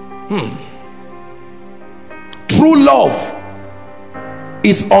 True love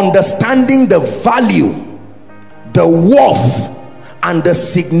is understanding the value, the worth, and the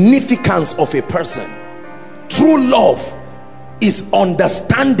significance of a person. True love is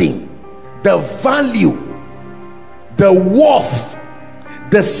understanding the value, the worth,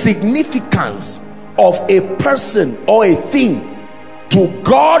 the significance of a person or a thing to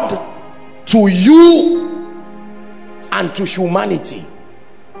God, to you, and to humanity.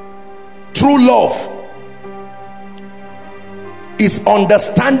 True love is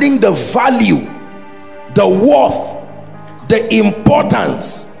understanding the value, the worth, the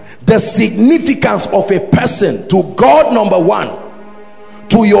importance, the significance of a person to God, number 1,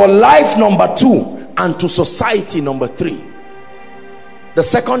 to your life, number 2, and to society, number 3. The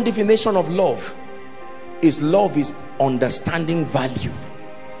second definition of love is understanding value.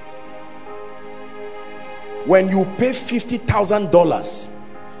 When you pay $50,000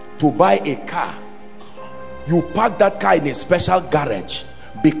 to buy a car, you park that car in a special garage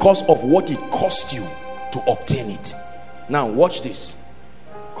because of what it cost you to obtain it. Now watch this.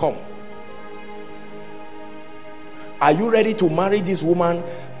 Come. Are you ready to marry this woman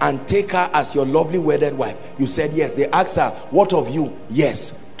and take her as your lovely wedded wife? You said yes. They asked her, what of you?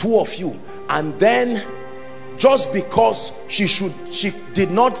 Yes, 2 of you. And then just because she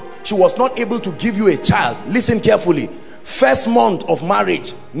was not able to give you a child, listen carefully. First month of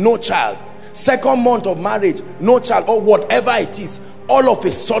marriage, no child. Second month of marriage, no child, or whatever it is. All of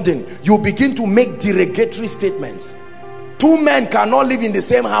a sudden you begin to make derogatory statements. 2 men cannot live in the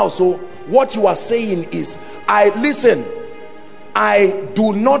same house. So what you are saying is, I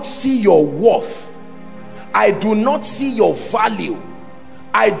do not see your worth, I do not see your value,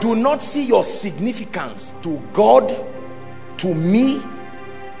 I do not see your significance to God, to me,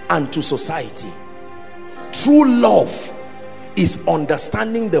 and to society. True love is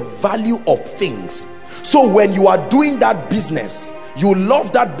understanding the value of things. So when you are doing that business, you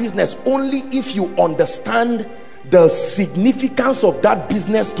love that business only if you understand the significance of that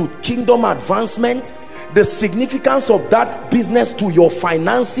business to kingdom advancement, the significance of that business to your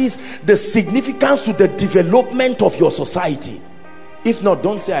finances, the significance to the development of your society. If not,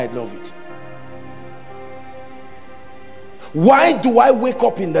 don't say I love it. Why do I wake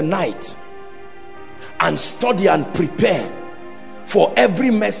up in the night and study and prepare for every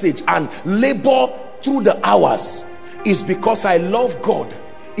message and labor through the hours? Is because I love God.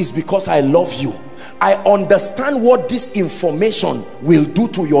 Is because I love you. I understand what this information will do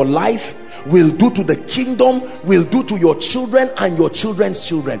to your life, will do to the kingdom, will do to your children and your children's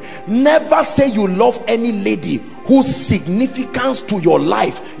children. Never say you love any lady whose significance to your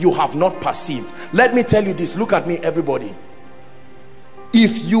life you have not perceived. Let me tell you this. Look at me, everybody.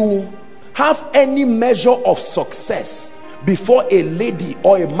 If you have any measure of success before a lady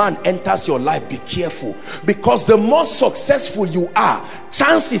or a man enters your life, be careful, because the more successful you are,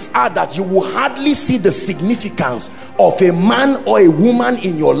 chances are that you will hardly see the significance of a man or a woman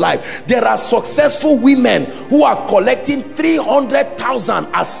in your life. There are successful women who are collecting 300,000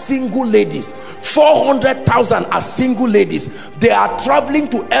 as single ladies, 400,000 as single ladies. They are traveling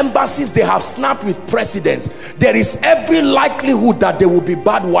to embassies, they have snapped with presidents. There is every likelihood that they will be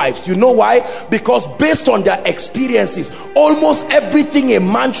bad wives. You know why? Because based on their experiences, almost everything a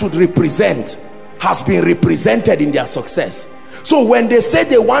man should represent has been represented in their success. So when they say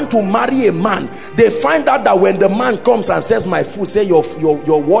they want to marry a man, they find out that when the man comes and says, my food, say, your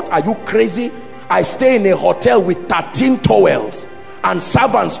what? Are you crazy? I stay in a hotel with 13 towels and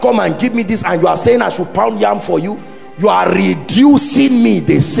servants come and give me this, and you are saying I should pound yam for you? You are reducing me,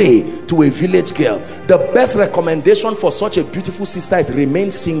 they say, to a village girl. The best recommendation for such a beautiful sister is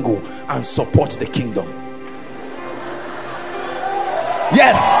remain single and support the kingdom.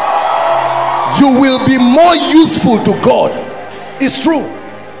 Yes, you will be more useful to God. It's true.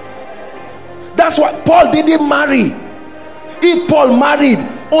 That's why Paul didn't marry. If Paul married,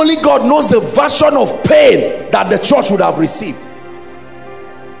 only God knows the version of pain that the church would have received.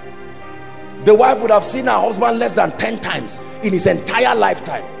 The wife would have seen her husband less than 10 times in his entire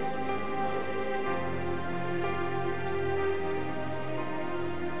lifetime.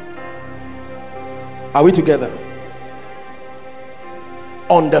 Are we together?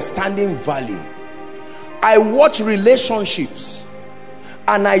 Understanding value. I watch relationships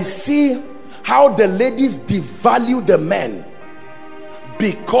and I see how the ladies devalue the men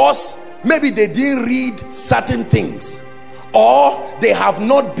because maybe they didn't read certain things, or they have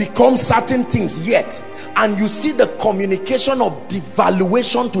not become certain things yet, and you see the communication of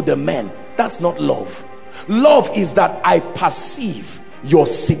devaluation to the men. That's not love. Love is that I perceive your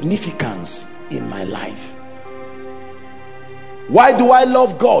significance in my life. Why do I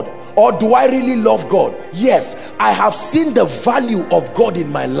love God? Or do I really love God? Yes, I have seen the value of God in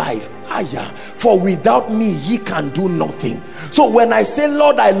my life. For without me ye can do nothing. So when I say,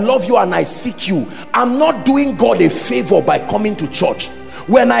 Lord, I love you and I seek you, I'm not doing God a favor by coming to church.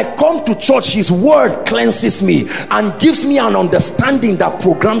 When I come to church, his word cleanses me and gives me an understanding that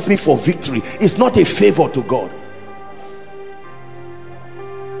programs me for victory. It's not a favor to God.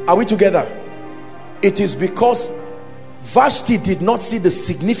 Are we together? It is because Vashti did not see the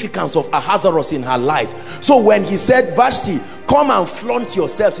significance of Ahasuerus in her life. So when he said, Vashti, come and flaunt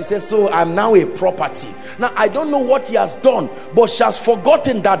yourself, she says, so I'm now a property. Now I don't know what he has done, but she has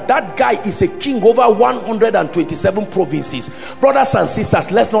forgotten that that guy is a king over 127 provinces. Brothers and sisters,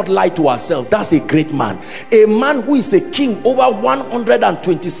 let's not lie to ourselves. That's a great man. A man who is a king over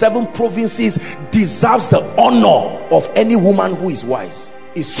 127 provinces deserves the honor of any woman who is wise.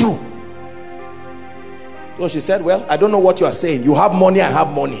 It's true. So she said, well, I don't know what you are saying. You have money, I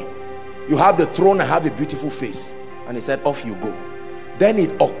have money. You have the throne, I have a beautiful face. And he said, off you go. Then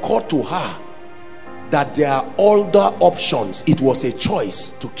it occurred to her that there are other options. It was a choice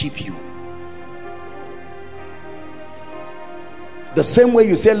to keep you. The same way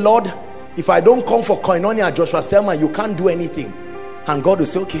you say, Lord, if I don't come for koinonia at Joshua Selman, you can't do anything. And God will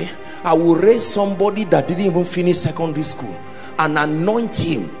say, okay, I will raise somebody that didn't even finish secondary school and anoint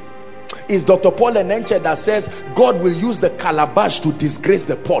him. It's Dr. Paul Enenche that says God will use the calabash to disgrace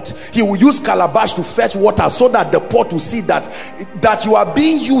the pot. He will use calabash to fetch water so that the pot will see that you are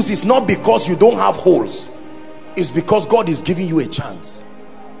being used is not because you don't have holes. It's because God is giving you a chance.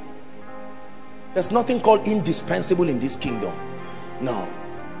 There's nothing called indispensable in this kingdom. No.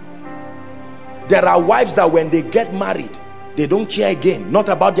 There are wives that when they get married, they don't care again, not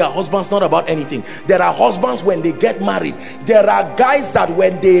about their husbands, not about anything. There are husbands when they get married. There are guys that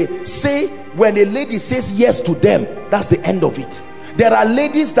when a lady says yes to them, that's the end of it. There are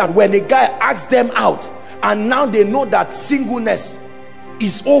ladies that when a guy asks them out and now they know that singleness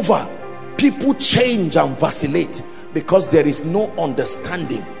is over, people change and vacillate because there is no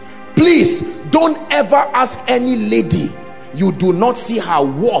understanding. Please don't ever ask any lady you do not see her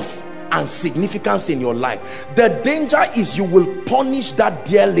worth and significance in your life. The danger is you will punish that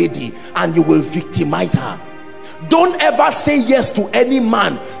dear lady and you will victimize her. Don't ever say yes to any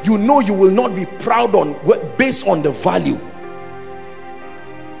man you know you will not be proud on based on the value.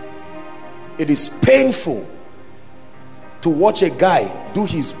 It is painful to watch a guy do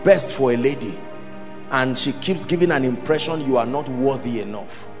his best for a lady and she keeps giving an impression you are not worthy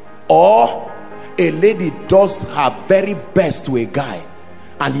enough, or a lady does her very best to a guy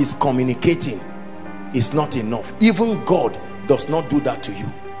and he's communicating is not enough. Even God does not do that to you.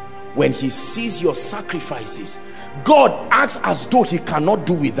 When he sees your sacrifices, God acts as though he cannot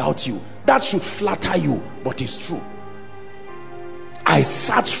do without you. That should flatter you, but it's true. I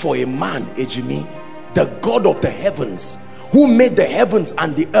search for a man, Ejimi, the God of the heavens, who made the heavens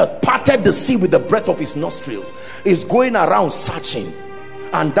and the earth, parted the sea with the breath of his nostrils, is going around searching.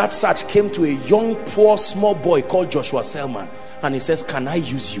 And that search came to a young, poor, small boy called Joshua Selman. And he says, can I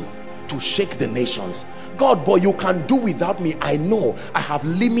use you to shake the nations? God, boy, you can do without me. I know I have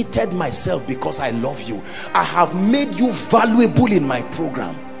limited myself because I love you. I have made you valuable in my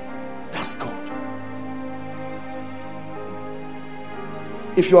program. That's God.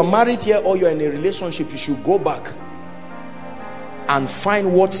 If you are married here or you're in a relationship, you should go back and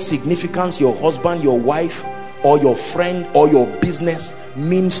find what significance your husband, your wife, or your friend or your business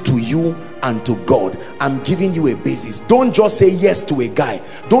means to you and to God. I'm giving you a basis. Don't just say yes to a guy.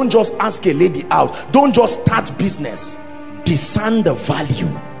 Don't just ask a lady out. Don't just start business. Discern the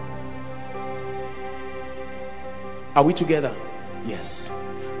value. Are we together? Yes.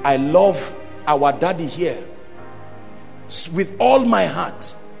 I love our daddy here with all my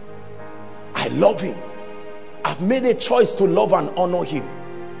heart. I love him. I've made a choice to love and honor him,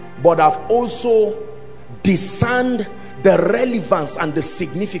 but I've also discerned the relevance and the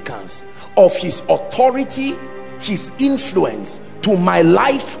significance of his authority, his influence to my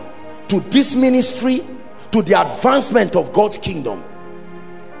life, to this ministry, to the advancement of God's kingdom.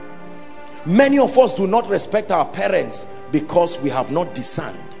 Many of us do not respect our parents because we have not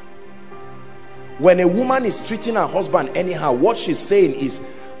discerned. When a woman is treating her husband anyhow, what she's saying is,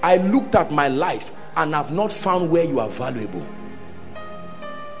 I looked at my life and have not found where you are valuable.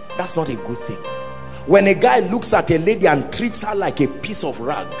 That's not a good thing. When a guy looks at a lady and treats her like a piece of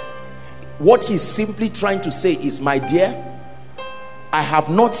rag, what he's simply trying to say is, my dear, I have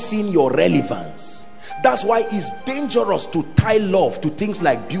not seen your relevance. That's why it's dangerous to tie love to things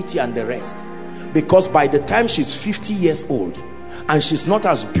like beauty and the rest. Because by the time she's 50 years old and she's not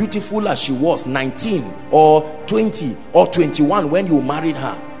as beautiful as she was 19 or 20 or 21 when you married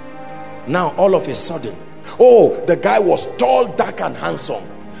her, now all of a sudden, oh, the guy was tall, dark and handsome,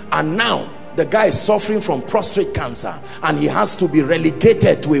 and now the guy is suffering from prostate cancer and he has to be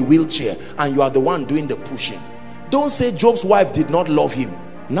relegated to a wheelchair, and you are the one doing the pushing. Don't say Job's wife did not love him.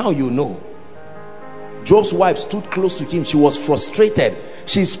 Now you know. Job's wife stood close to him. She was frustrated.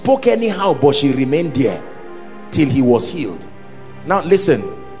 She spoke anyhow, but she remained there till he was healed. Now listen,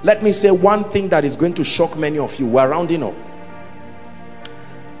 let me say one thing that is going to shock many of you. We're rounding up.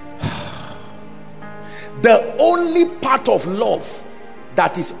 The only part of love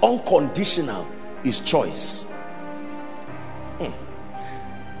that is unconditional is choice.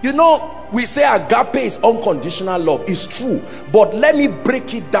 You know, we say agape is unconditional love. It's true, but let me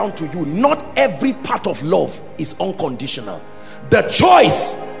break it down to you. Not every part of love is unconditional. The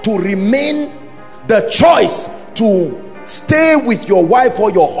choice to remain, the choice to stay with your wife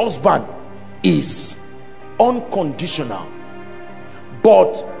or your husband is unconditional.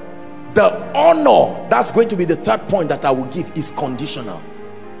 But the honor, that's going to be the third point that I will give, is conditional.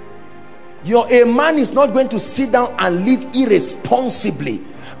 A man is not going to sit down and live irresponsibly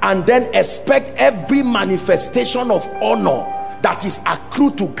and then expect every manifestation of honor that is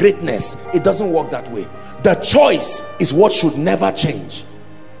accrued to greatness. It doesn't work that way. The choice is what should never change.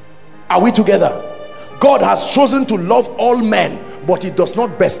 Are we together? God has chosen to love all men, but he does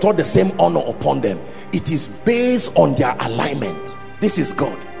not bestow the same honor upon them. It is based on their alignment. This is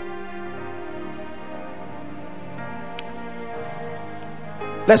God.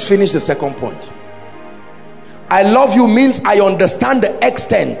 Let's finish the second point. I love you means I understand the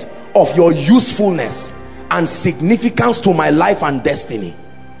extent of your usefulness and significance to my life and destiny.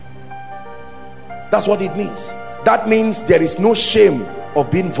 That's what it means. That means there is no shame of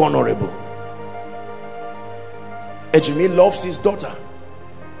being vulnerable. Ejimi loves his daughter.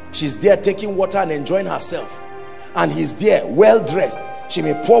 She's there taking water and enjoying herself, and he's there well dressed. She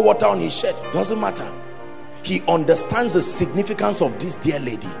may pour water on his shirt, doesn't matter. He understands the significance of this dear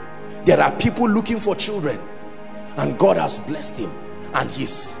lady. There are people looking for children, and God has blessed him, and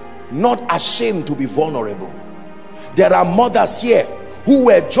he's not ashamed to be vulnerable. There are mothers here who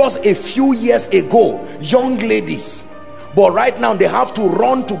were just a few years ago young ladies, but right now they have to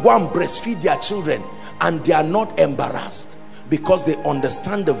run to go and breastfeed their children, and they are not embarrassed because they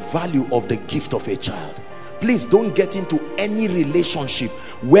understand the value of the gift of a child. Please don't get into any relationship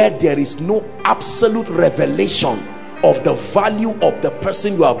where there is no absolute revelation of the value of the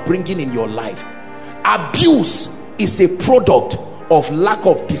person you are bringing in your life. Abuse is a product of lack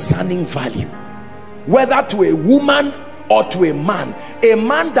of discerning value, whether to a woman or to a man. A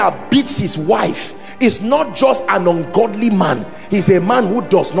man that beats his wife is not just an ungodly man. He's a man who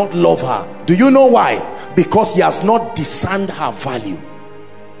does not love her. Do you know why? Because he has not discerned her value.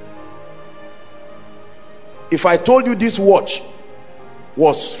 If I told you this watch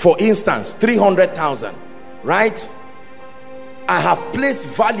was, for instance, 300,000, right? I have placed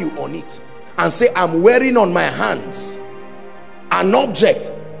value on it and say I'm wearing on my hands an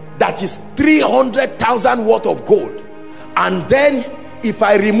object that is 300,000 worth of gold, and then if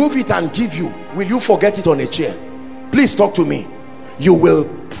I remove it and give you, will you forget it on a chair? Please talk to me. You will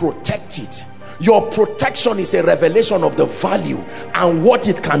protect it. Your protection is a revelation of the value and what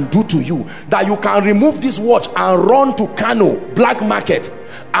it can do to you, that you can remove this watch and run to Kano black market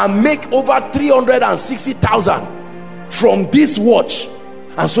and make over 360,000 from this watch.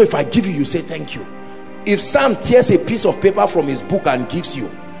 And so if I give you, you say thank you. If Sam tears a piece of paper from his book and gives you,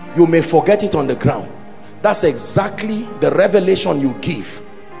 you may forget it on the ground. That's exactly the revelation you give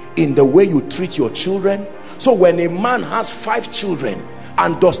in the way you treat your children. So when a man has 5 children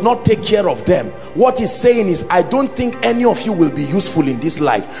and does not take care of them, what he's saying is, I don't think any of you will be useful in this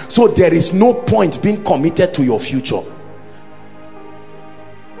life, so there is no point being committed to your future.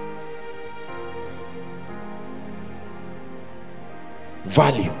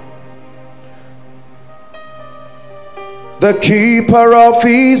 Value. The keeper of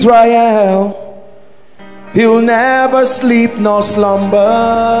Israel, he'll never sleep nor slumber.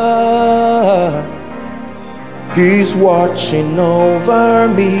 He's watching over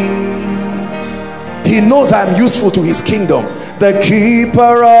me. He knows I'm useful to his kingdom. The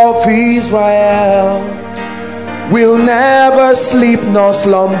keeper of Israel will never sleep nor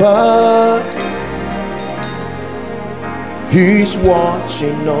slumber. He's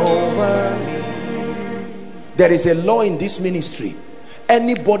watching over me. There is a law in this ministry.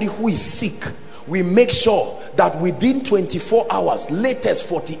 Anybody who is sick, we make sure that within 24 hours, latest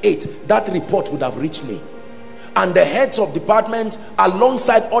 48, that report would have reached me. and the heads of department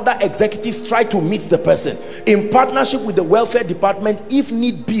alongside other executives try to meet the person. In partnership with the welfare department, if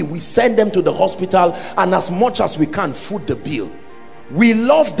need be, we send them to the hospital, and as much as we can, foot the bill. We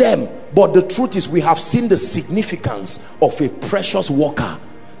love them, but the truth is we have seen the significance of a precious worker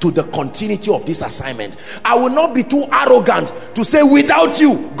to the continuity of this assignment. I will not be too arrogant to say without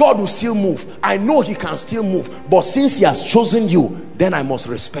you God will still move. I know he can still move, but since he has chosen you, then I must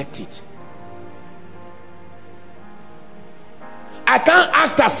respect it. I can't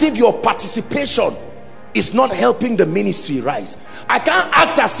act as if your participation is not helping the ministry rise. I can't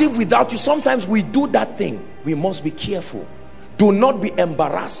act as if without you. Sometimes we do that thing. We must be careful. Do not be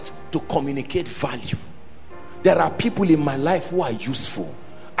embarrassed to communicate value. There are people in my life who are useful.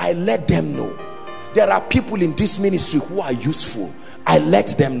 I let them know. There are people in this ministry who are useful. I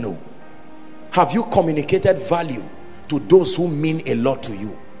let them know. Have you communicated value to those who mean a lot to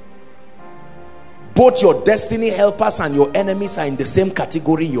you? Both your destiny helpers and your enemies are in the same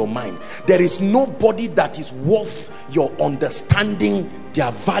category in your mind. There is nobody that is worth your understanding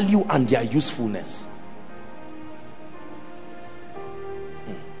their value and their usefulness.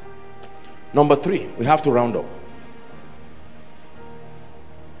 Number 3, we have to round up.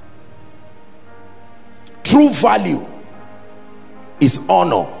 True value is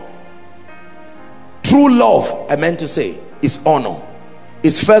honor. True love, I meant to say, is honor.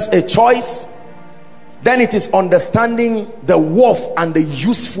 It's first a choice, then it is understanding the worth and the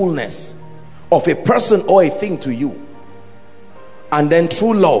usefulness of a person or a thing to you. And then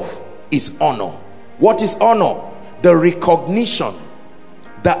true love is honor. What is honor? The recognition,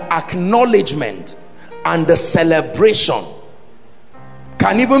 the acknowledgement, and the celebration.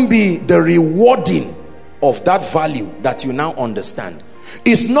 Can even be the rewarding of that value that you now understand.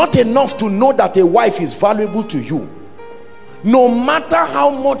 It's not enough to know that a wife is valuable to you. No matter how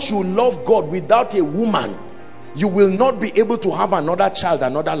much you love God, without a woman you will not be able to have another child,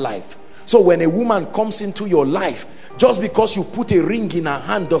 another life. So when a woman comes into your life, just because you put a ring in her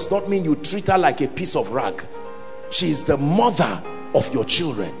hand does not mean you treat her like a piece of rag. She is the mother of your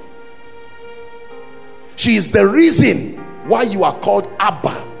children. She is the reason why you are called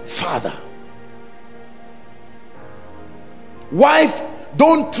Abba, Father. Wife,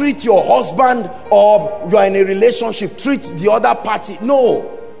 don't treat your husband, or you are in a relationship, treat the other party. No.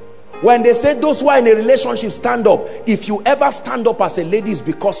 When they say those who are in a relationship stand up, if you ever stand up as a lady, it's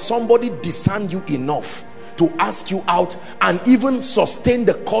because somebody discerned you enough to ask you out and even sustain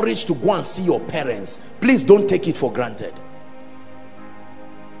the courage to go and see your parents. Please don't take it for granted.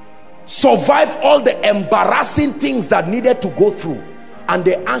 Survived all the embarrassing things that needed to go through, and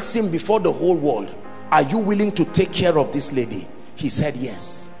they asked him before the whole world, are you willing to take care of this lady? He said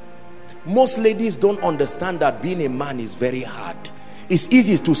yes. Most ladies don't understand that being a man is very hard. It's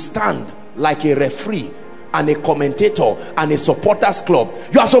easy to stand like a referee and a commentator and a supporters club.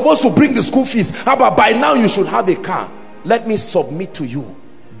 You are supposed to bring the school fees, but by now you should have a car. Let me submit to you,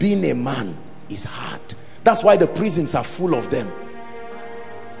 being a man is hard. That's why the prisons are full of them.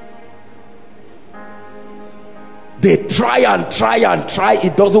 They try and try and try,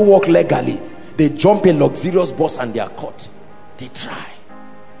 it doesn't work legally. They jump a luxurious bus and they are caught. They try.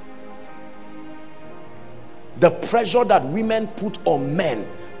 The pressure that women put on men,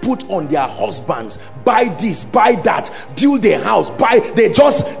 put on their husbands, buy this, buy that, build a house, buy, they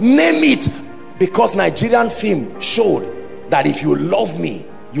just name it, because Nigerian film showed that if you love me,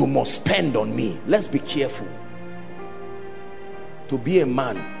 you must spend on me. Let's be careful. To be a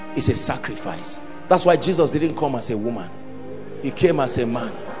man is a sacrifice. That's why Jesus didn't come as a woman. He came as a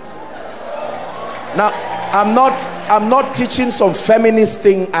man. Now, I'm not teaching some feminist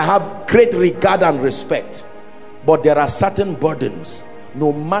thing. I have great regard and respect. But there are certain burdens.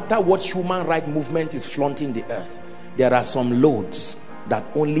 No matter what human rights movement is flaunting the earth, there are some loads that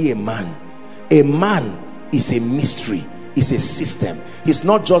only a man is a mystery, is a system. He's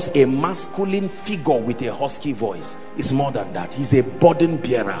not just a masculine figure with a husky voice. It's more than that. He's a burden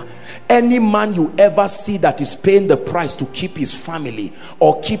bearer. Any man you ever see that is paying the price to keep his family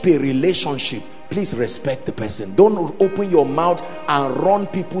or keep a relationship, please respect the person. Don't open your mouth and run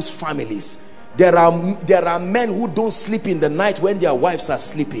people's families. There are men who don't sleep in the night when their wives are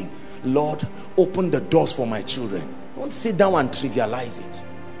sleeping. Lord, open the doors for my children. Don't sit down and trivialize it.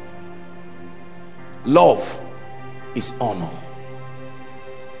 Love is honor.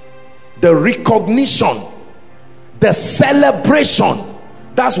 The recognition, the celebration.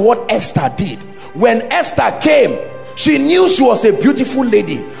 That's what Esther did. When Esther came, she knew she was a beautiful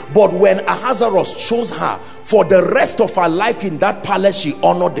lady, but when Ahasuerus chose her, for the rest of her life in that palace, she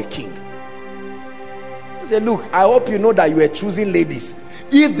honored the king. I said, look, I hope you know that you were choosing ladies.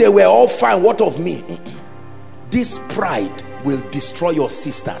 If they were all fine, what of me? This pride will destroy your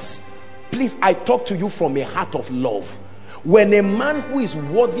sisters. Please, I talk to you from a heart of love. When a man who is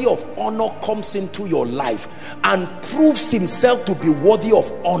worthy of honor comes into your life and proves himself to be worthy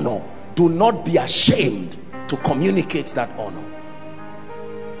of honor, do not be ashamed to communicate that honor.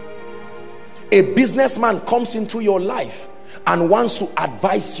 A businessman comes into your life and wants to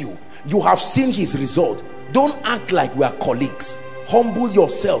advise you. You have seen his result. Don't act like we are colleagues. Humble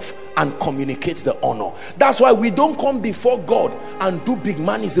yourself and communicate the honor. That's why we don't come before God and do big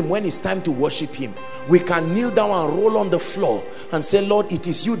manism when it's time to worship him. We can kneel down and roll on the floor and say, Lord, it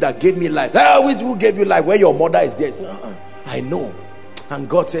is you that gave me life. Who gave you life? Where your mother is there. I know. And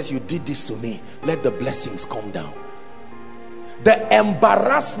God says, you did this to me. Let the blessings come down. The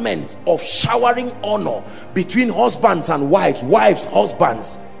embarrassment of showering honor between husbands and wives,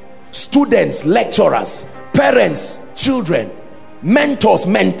 husbands, students, lecturers, parents, children, mentors,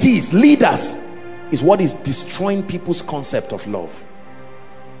 mentees, leaders, is what is destroying people's concept of love.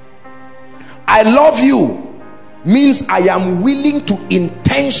 I love you means I am willing to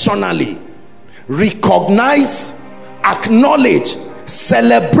intentionally recognize, acknowledge,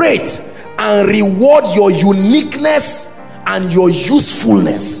 celebrate, and reward your uniqueness and your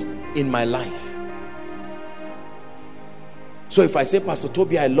usefulness in my life. So if I say, Pastor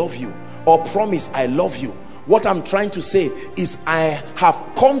Toby, I love you, or promise I love you, what I'm trying to say is I have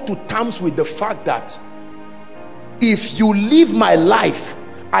come to terms with the fact that if you live my life,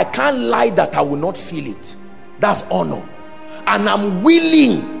 I can't lie that I will not feel it. That's honor. And I'm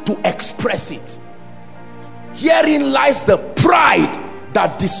willing to express it. Herein lies the pride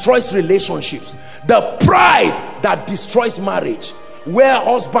that destroys relationships, the pride that destroys marriage, where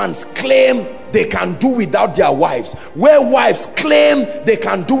husbands claim they can do without their wives, where wives claim they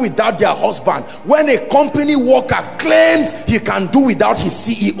can do without their husband, when a company worker claims he can do without his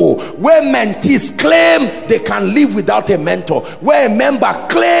CEO, where mentees claim they can live without a mentor, where a member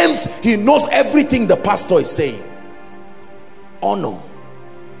claims he knows everything the pastor is saying. Honor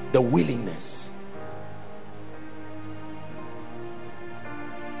the willingness.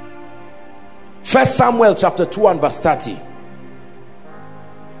 First Samuel chapter 2 and verse 30.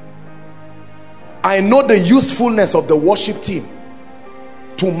 I know the usefulness of the worship team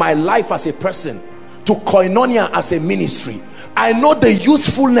to my life as a person, to Koinonia as a ministry. I know the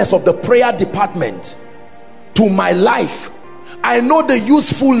usefulness of the prayer department to my life. I know the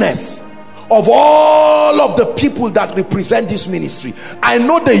usefulness of all of the people that represent this ministry. I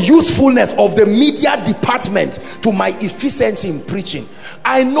know the usefulness of the media department to my efficiency in preaching.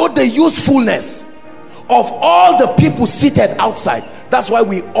 I know the usefulness of all the people seated outside. That's why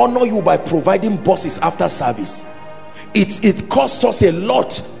we honor you by providing buses after service. It costs us a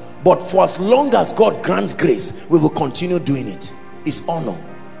lot, but for as long as God grants grace, we will continue doing it. It's honor.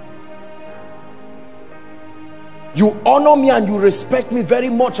 You honor me and you respect me very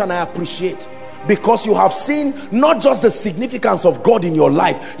much, and I appreciate, because you have seen not just the significance of God in your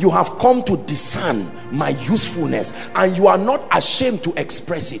life, you have come to discern my usefulness, and you are not ashamed to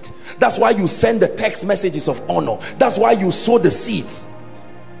express it. That's why you send the text messages of honor. That's why you sow the seeds.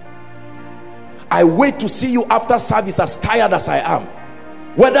 I wait to see you after service, as tired as I am,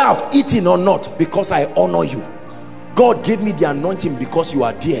 whether I've eaten or not, because I honor you. God gave me the anointing because you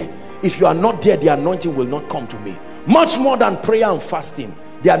are there. If you are not there, the anointing will not come to me. Much more than prayer and fasting,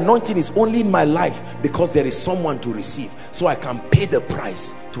 the anointing is only in my life because there is someone to receive, so I can pay the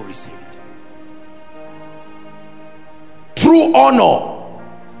price to receive it. True honor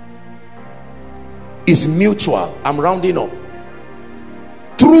is mutual. I'm rounding up.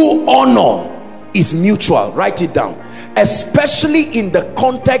 True honor is mutual. Write it down. Especially in the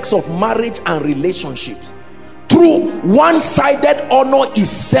context of marriage and relationships. True one-sided honor is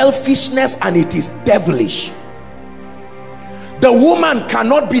selfishness, and it is devilish. The woman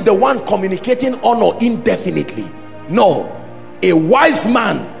cannot be the one communicating honor indefinitely. No, a wise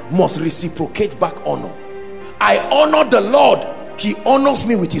man must reciprocate back honor. I honor the Lord, he honors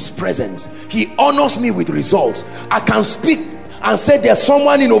me with his presence, he honors me with results. I can speak and say there's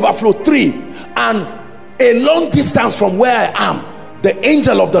someone in overflow 3, and a long distance from where I am, the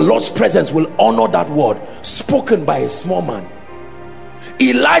angel of the Lord's presence will honor that word spoken by a small man.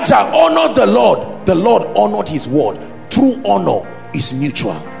 Elijah honored the Lord honored his word. True honor is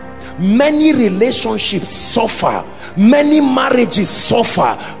mutual. Many relationships suffer, many marriages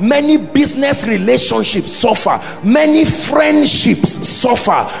suffer, many business relationships suffer, many friendships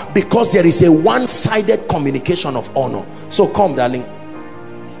suffer, because there is a one-sided communication of honor. So come, darling.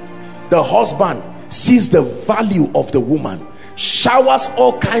 The husband sees the value of the woman, showers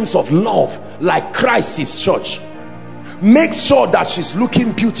all kinds of love like Christ, his church, Make sure that she's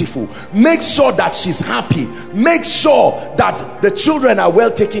looking beautiful. Make sure that she's happy. Make sure that the children are well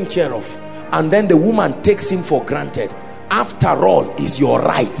taken care of. And then the woman takes him for granted. After all, it's your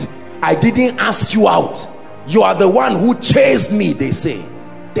right. I didn't ask you out. You are the one who chased me, they say.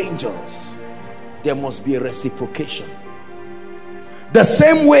 Dangerous. There must be a reciprocation. The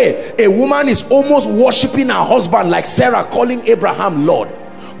same way a woman is almost worshiping her husband, like Sarah calling Abraham Lord,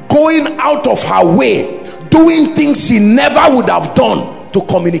 going out of her way, doing things she never would have done to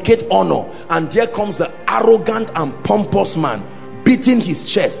communicate honor. And there comes the arrogant and pompous man beating his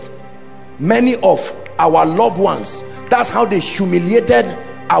chest. Many of our loved ones, that's how they humiliated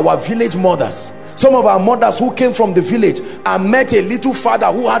our village mothers. Some of our mothers who came from the village and met a little father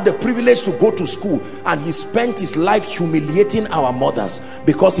who had the privilege to go to school, and he spent his life humiliating our mothers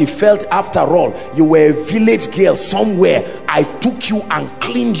because he felt, after all, you were a village girl somewhere. I took you and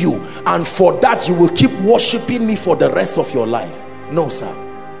cleaned you, and for that you will keep worshiping me for the rest of your life. No, sir.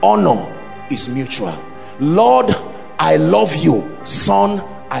 Honor is mutual. Lord, I love you. Son,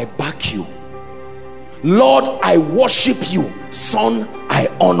 I back you. Lord, I worship you. Son,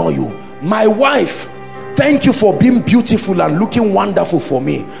 I honor you. My wife, thank you for being beautiful and looking wonderful for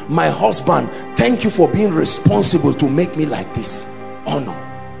me. My husband, thank you for being responsible to make me like this. Honor.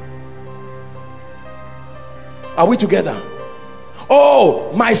 Are we together?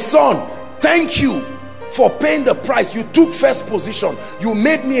 Oh, my son, thank you for paying the price. You took first position. You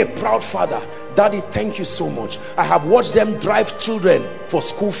made me a proud father. Daddy, thank you so much. I have watched them drive children for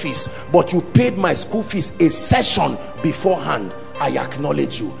school fees, but you paid my school fees a session beforehand. I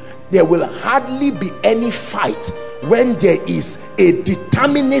acknowledge you. There will hardly be any fight when there is a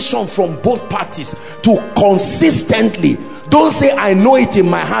determination from both parties to consistently. Don't say I know it in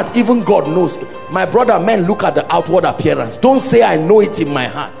my heart. Even God knows. My brother, men look at the outward appearance. Don't say I know it in my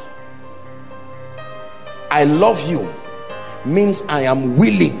heart. I love you means I am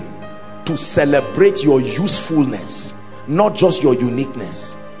willing to celebrate your usefulness, not just your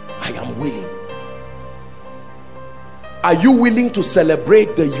uniqueness. I am willing. Are you willing to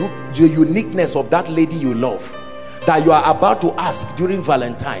celebrate the uniqueness of that lady you love that you are about to ask during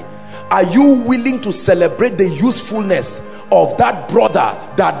Valentine? Are you willing to celebrate the usefulness of that brother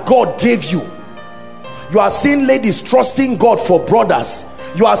that God gave you? You are seeing ladies trusting God for brothers.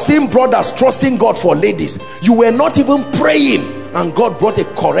 You are seeing brothers trusting God for ladies. You were not even praying and God brought a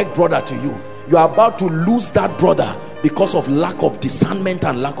correct brother to you. You are about to lose that brother because of lack of discernment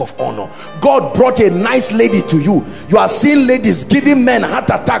and lack of honor. God brought a nice lady to you. You are seeing ladies giving men heart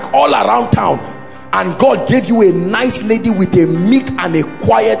attack all around town, and God gave you a nice lady with a meek and a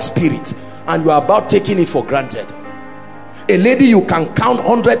quiet spirit, and you are about taking it for granted. A lady you can count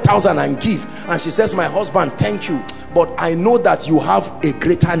 100,000 and give, and she says, my husband, thank you, but I know that you have a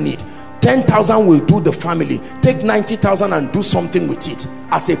greater need. 10,000 will do the family. Take 90,000 and do something with it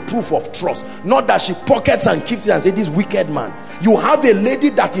as a proof of trust. Not that she pockets and keeps it and say, this wicked man. You have a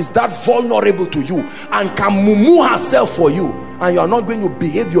lady that is that vulnerable to you and can mumu herself for you, and you are not going to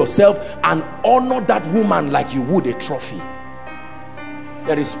behave yourself and honor that woman like you would a trophy.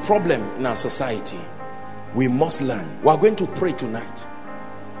 There is problem in our society. We must learn. We are going to pray tonight.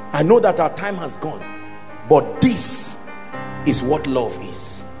 I know that our time has gone, but this is what love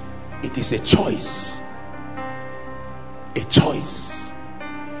is. It is a choice. A choice.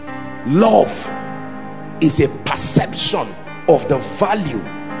 Love is a perception of the value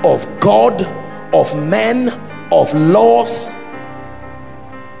of God, of men, of laws,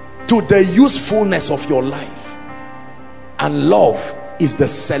 to the usefulness of your life. And love is the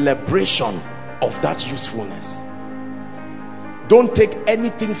celebration of that usefulness. Don't take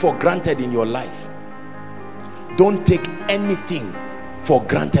anything for granted in your life. Don't take anything for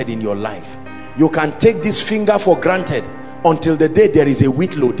granted in your life. You can take this finger for granted until the day there is a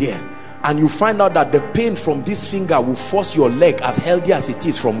wheat load there, and you find out that the pain from this finger will force your leg, as healthy as it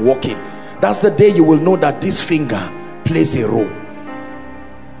is, from walking. That's the day you will know that this finger plays a role.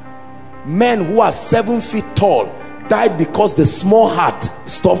 Men who are 7 feet tall died because the small heart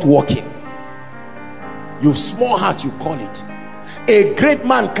stopped working. Your small heart, you call it. A great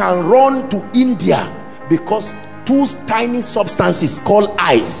man can run to India because two tiny substances called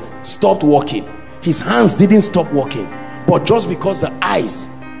eyes stopped working. His hands didn't stop working, but just because the eyes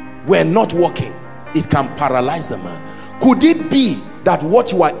were not working, it can paralyze the man. Could it be that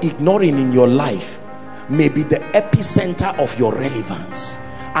what you are ignoring in your life may be the epicenter of your relevance,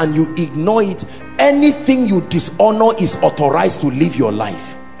 and you ignore it? Anything you dishonor is authorized to live your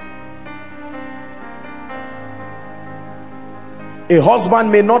life. A husband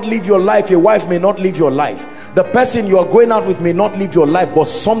may not live your life, a wife may not live your life, the person you are going out with may not live your life, but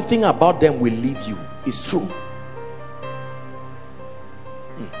something about them will leave you. It's true.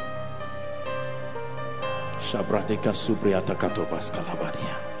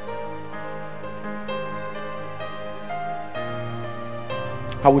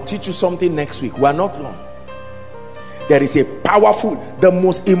 I will teach you something next week. We are not long. There is a powerful, the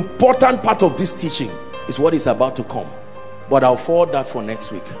most important part of this teaching is what is about to come. But I'll forward that for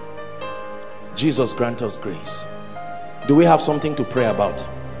next week. Jesus grant us grace. Do we have something to pray about?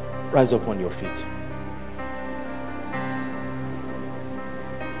 Rise up on your feet.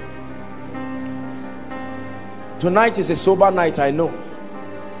 Tonight is a sober night, I know.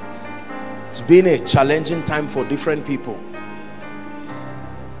 It's been a challenging time for different people.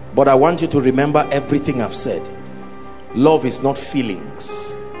 But I want you to remember everything I've said. Love is not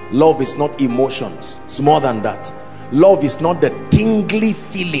feelings. Love is not emotions. It's more than that. Love is not the tingly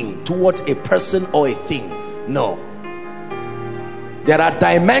feeling towards a person or a thing. No. There are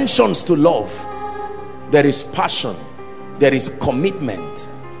dimensions to love. There is passion. There is commitment.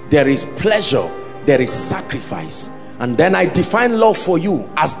 There is pleasure. There is sacrifice. And then I define love for you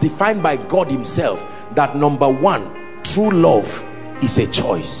as defined by God himself. That number one, true love is a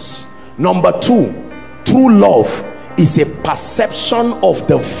choice. Number two, true love is a perception of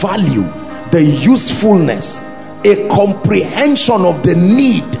the value, the usefulness, a comprehension of the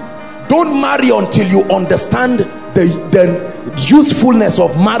need. Don't marry until you understand the usefulness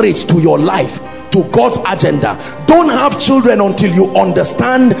of marriage to your life, to God's agenda. Don't have children until you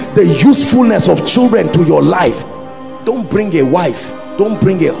understand the usefulness of children to your life. Don't bring a wife, don't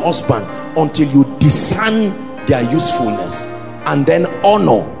bring a husband until you discern their usefulness. And then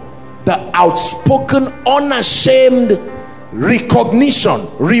honor, the outspoken, unashamed recognition,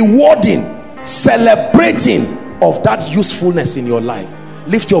 rewarding, celebrating of that usefulness in your life.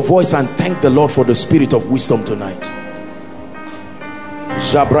 Lift your voice and thank the Lord for the spirit of wisdom tonight.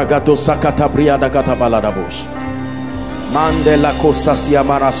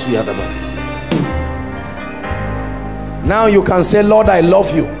 Now you can say, Lord, I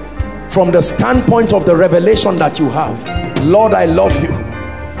love you. From the standpoint of the revelation that you have, Lord, I love you.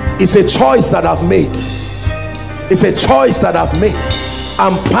 It's a choice that I've made. It's a choice that I've made.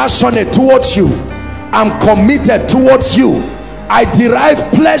 I'm passionate towards you. I'm committed towards you. I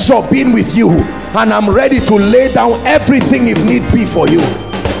derive pleasure being with you, and I'm ready to lay down everything if need be for you.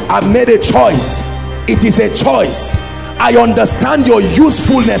 I've made a choice. It is a choice. I understand your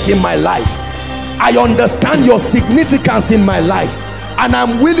usefulness in my life. I understand your significance in my life, and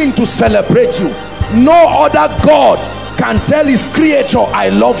I'm willing to celebrate you. No other God can tell his creature, I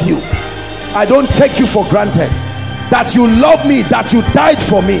love you. I don't take you for granted. That you love me, that you died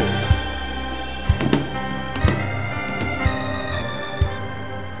for me.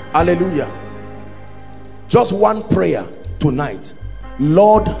 Hallelujah. Just one prayer tonight.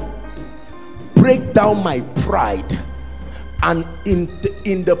 Lord, break down my pride, and in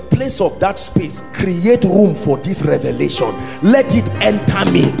the place of that space, create room for this revelation. Let it enter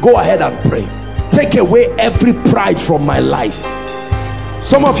me. Go ahead and pray. Take away every pride from my life.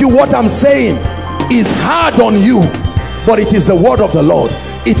 Some of you, what I'm saying is hard on you, but it is the word of the Lord.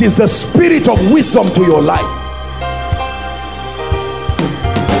 It is the spirit of wisdom to your life.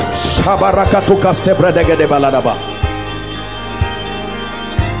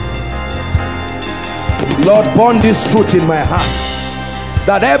 Lord, burn this truth in my heart,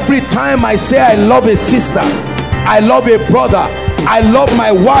 that every time I say I love a sister, I love a brother, I love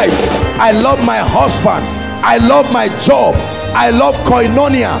my wife, I love my husband, I love my job, I love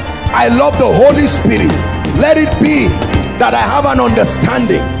koinonia, I love the Holy Spirit, let it be that I have an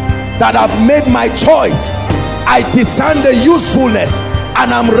understanding that I've made my choice. I discern the usefulness,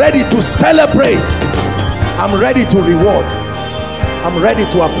 and I'm ready to celebrate. I'm ready to reward. I'm ready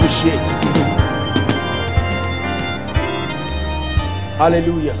to appreciate.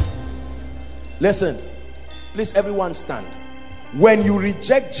 Hallelujah. Listen, please everyone stand. When you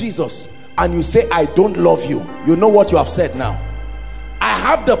reject Jesus and you say, I don't love you, you know what you have said now. I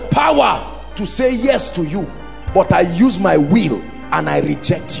have the power to say yes to you, but I use my will and I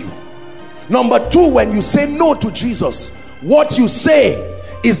reject you. Number two, when you say no to Jesus, what you say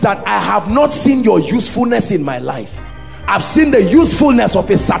is that I have not seen your usefulness in my life. I've seen the usefulness of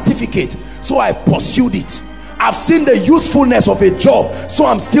a certificate, so I pursued it. I've seen the usefulness of a job, so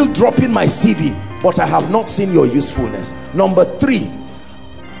I'm still dropping my CV, but I have not seen your usefulness. Number three,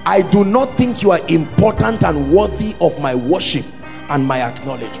 I do not think you are important and worthy of my worship and my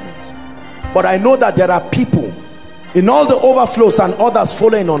acknowledgement. But I know that there are people in all the overflows and others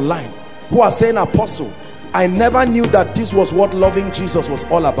following online who are saying, Apostle, I never knew that this was what loving Jesus was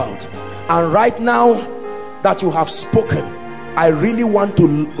all about. And right now that you have spoken, I really want to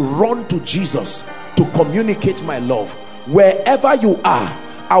run to Jesus to communicate my love. Wherever you are,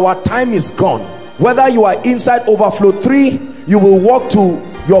 our time is gone. Whether you are inside overflow 3, you will walk to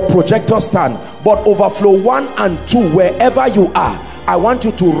your projector stand, but overflow 1 and 2, wherever you are, I want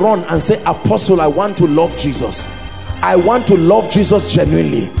you to run and say, Apostle, I want to love Jesus. I want to love Jesus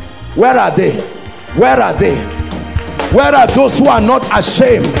genuinely. Where are they? Where are they? Where are those who are not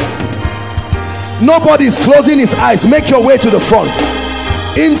ashamed? Nobody is closing his eyes. Make your way to the front,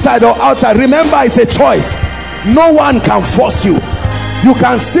 inside or outside. Remember, it's a choice. No one can force you. You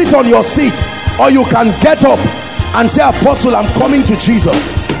can sit on your seat, or you can get up and say, Apostle, I'm coming to Jesus.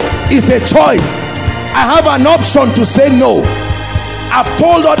 It's a choice. I have an option to say no. I've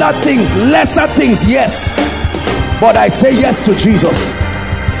told other things, lesser things, yes, but I say yes to Jesus.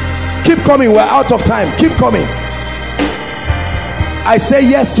 Keep coming, we're out of time. Keep coming. I say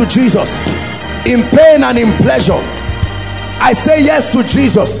yes to Jesus, in pain and in pleasure. I say yes to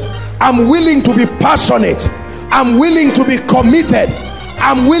Jesus. I'm willing to be passionate. I'm willing to be committed.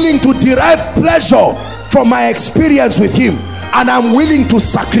 I'm willing to derive pleasure from my experience with him, and I'm willing to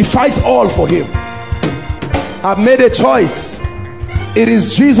sacrifice all for him. I've made a choice. It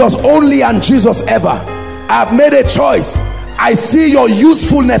is Jesus only and Jesus ever. I've made a choice. I see your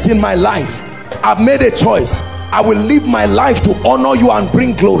usefulness in my life. I've made a choice. I will live my life to honor you and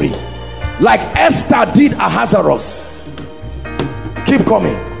bring glory, like Esther did Ahasuerus. Keep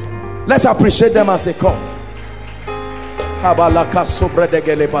coming. Let's appreciate them as they come.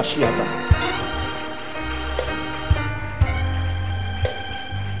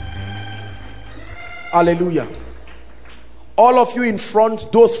 Hallelujah. All of you in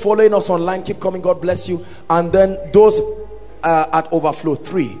front, those following us online, keep coming. God bless you. And then those at overflow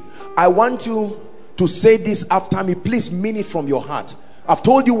 3, I want you to say this after me. Please mean it from your heart. I've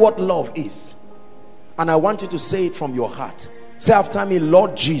told you what love is, and I want you to say it from your heart. Say after me,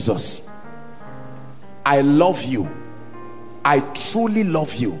 Lord Jesus, I love you. I truly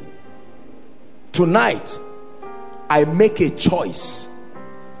love you. Tonight, I make a choice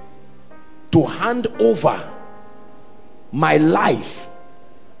to hand over my life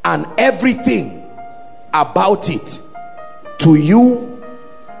and everything about it to you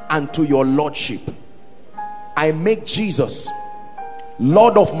and to your lordship. I make Jesus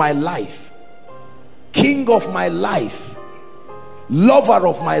Lord of my life, King of my life, lover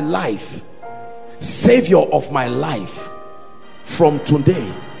of my life, Savior of my life. From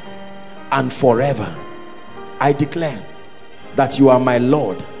today and forever, I declare that you are my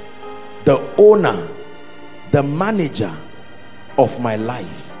Lord, the owner, the manager of my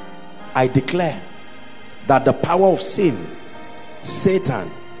life. I declare that the power of sin, Satan,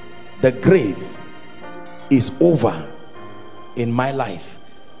 the grave is over in my life.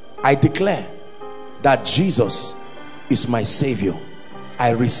 I declare that Jesus is my Savior.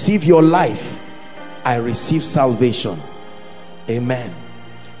 I receive your life. I receive salvation. Amen.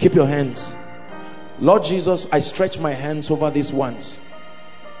 Keep your hands. Lord Jesus, I stretch my hands over these ones.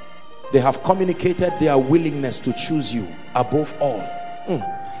 They have communicated their willingness to choose you above all.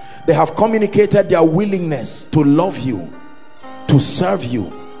 They have communicated their willingness to love you, to serve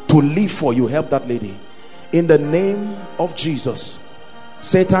you, to live for you. Help that lady. In the name of Jesus.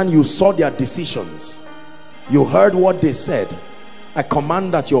 Satan, you saw their decisions. You heard what they said. I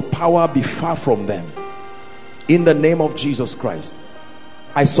command that your power be far from them. In the name of Jesus Christ,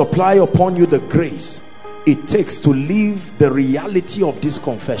 I supply upon you the grace it takes to live the reality of this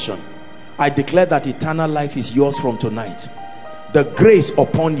confession. I declare that eternal life is yours from tonight. The grace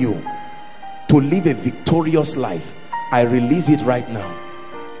upon you to live a victorious life, I release it right now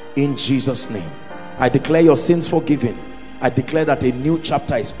in Jesus' name. I declare your sins forgiven. I declare that a new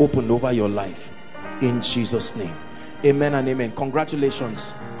chapter is opened over your life in Jesus' name. Amen and amen.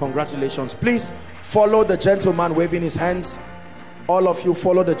 Congratulations. Congratulations. Please follow the gentleman waving his hands. All of you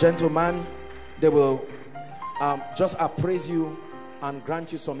follow the gentleman. They will just appraise you and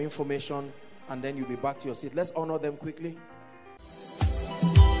grant you some information, and then you'll be back to your seat. Let's honor them quickly.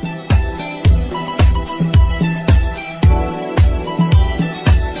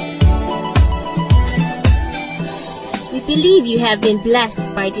 We believe you have been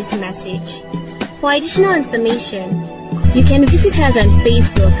blessed by this message. For additional information, you can visit us on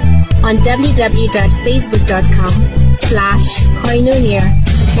Facebook on www.facebook.com/Koinonia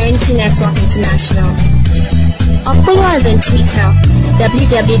Eternity Network International, or follow us on Twitter,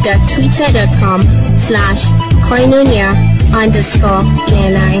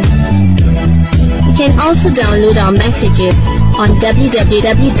 www.twitter.com/Koinonia_ENI. You can also download our messages on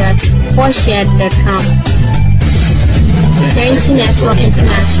www.forshared.com. Eternity Network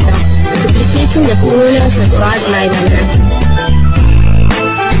International, duplicating the fullness of God's life on earth.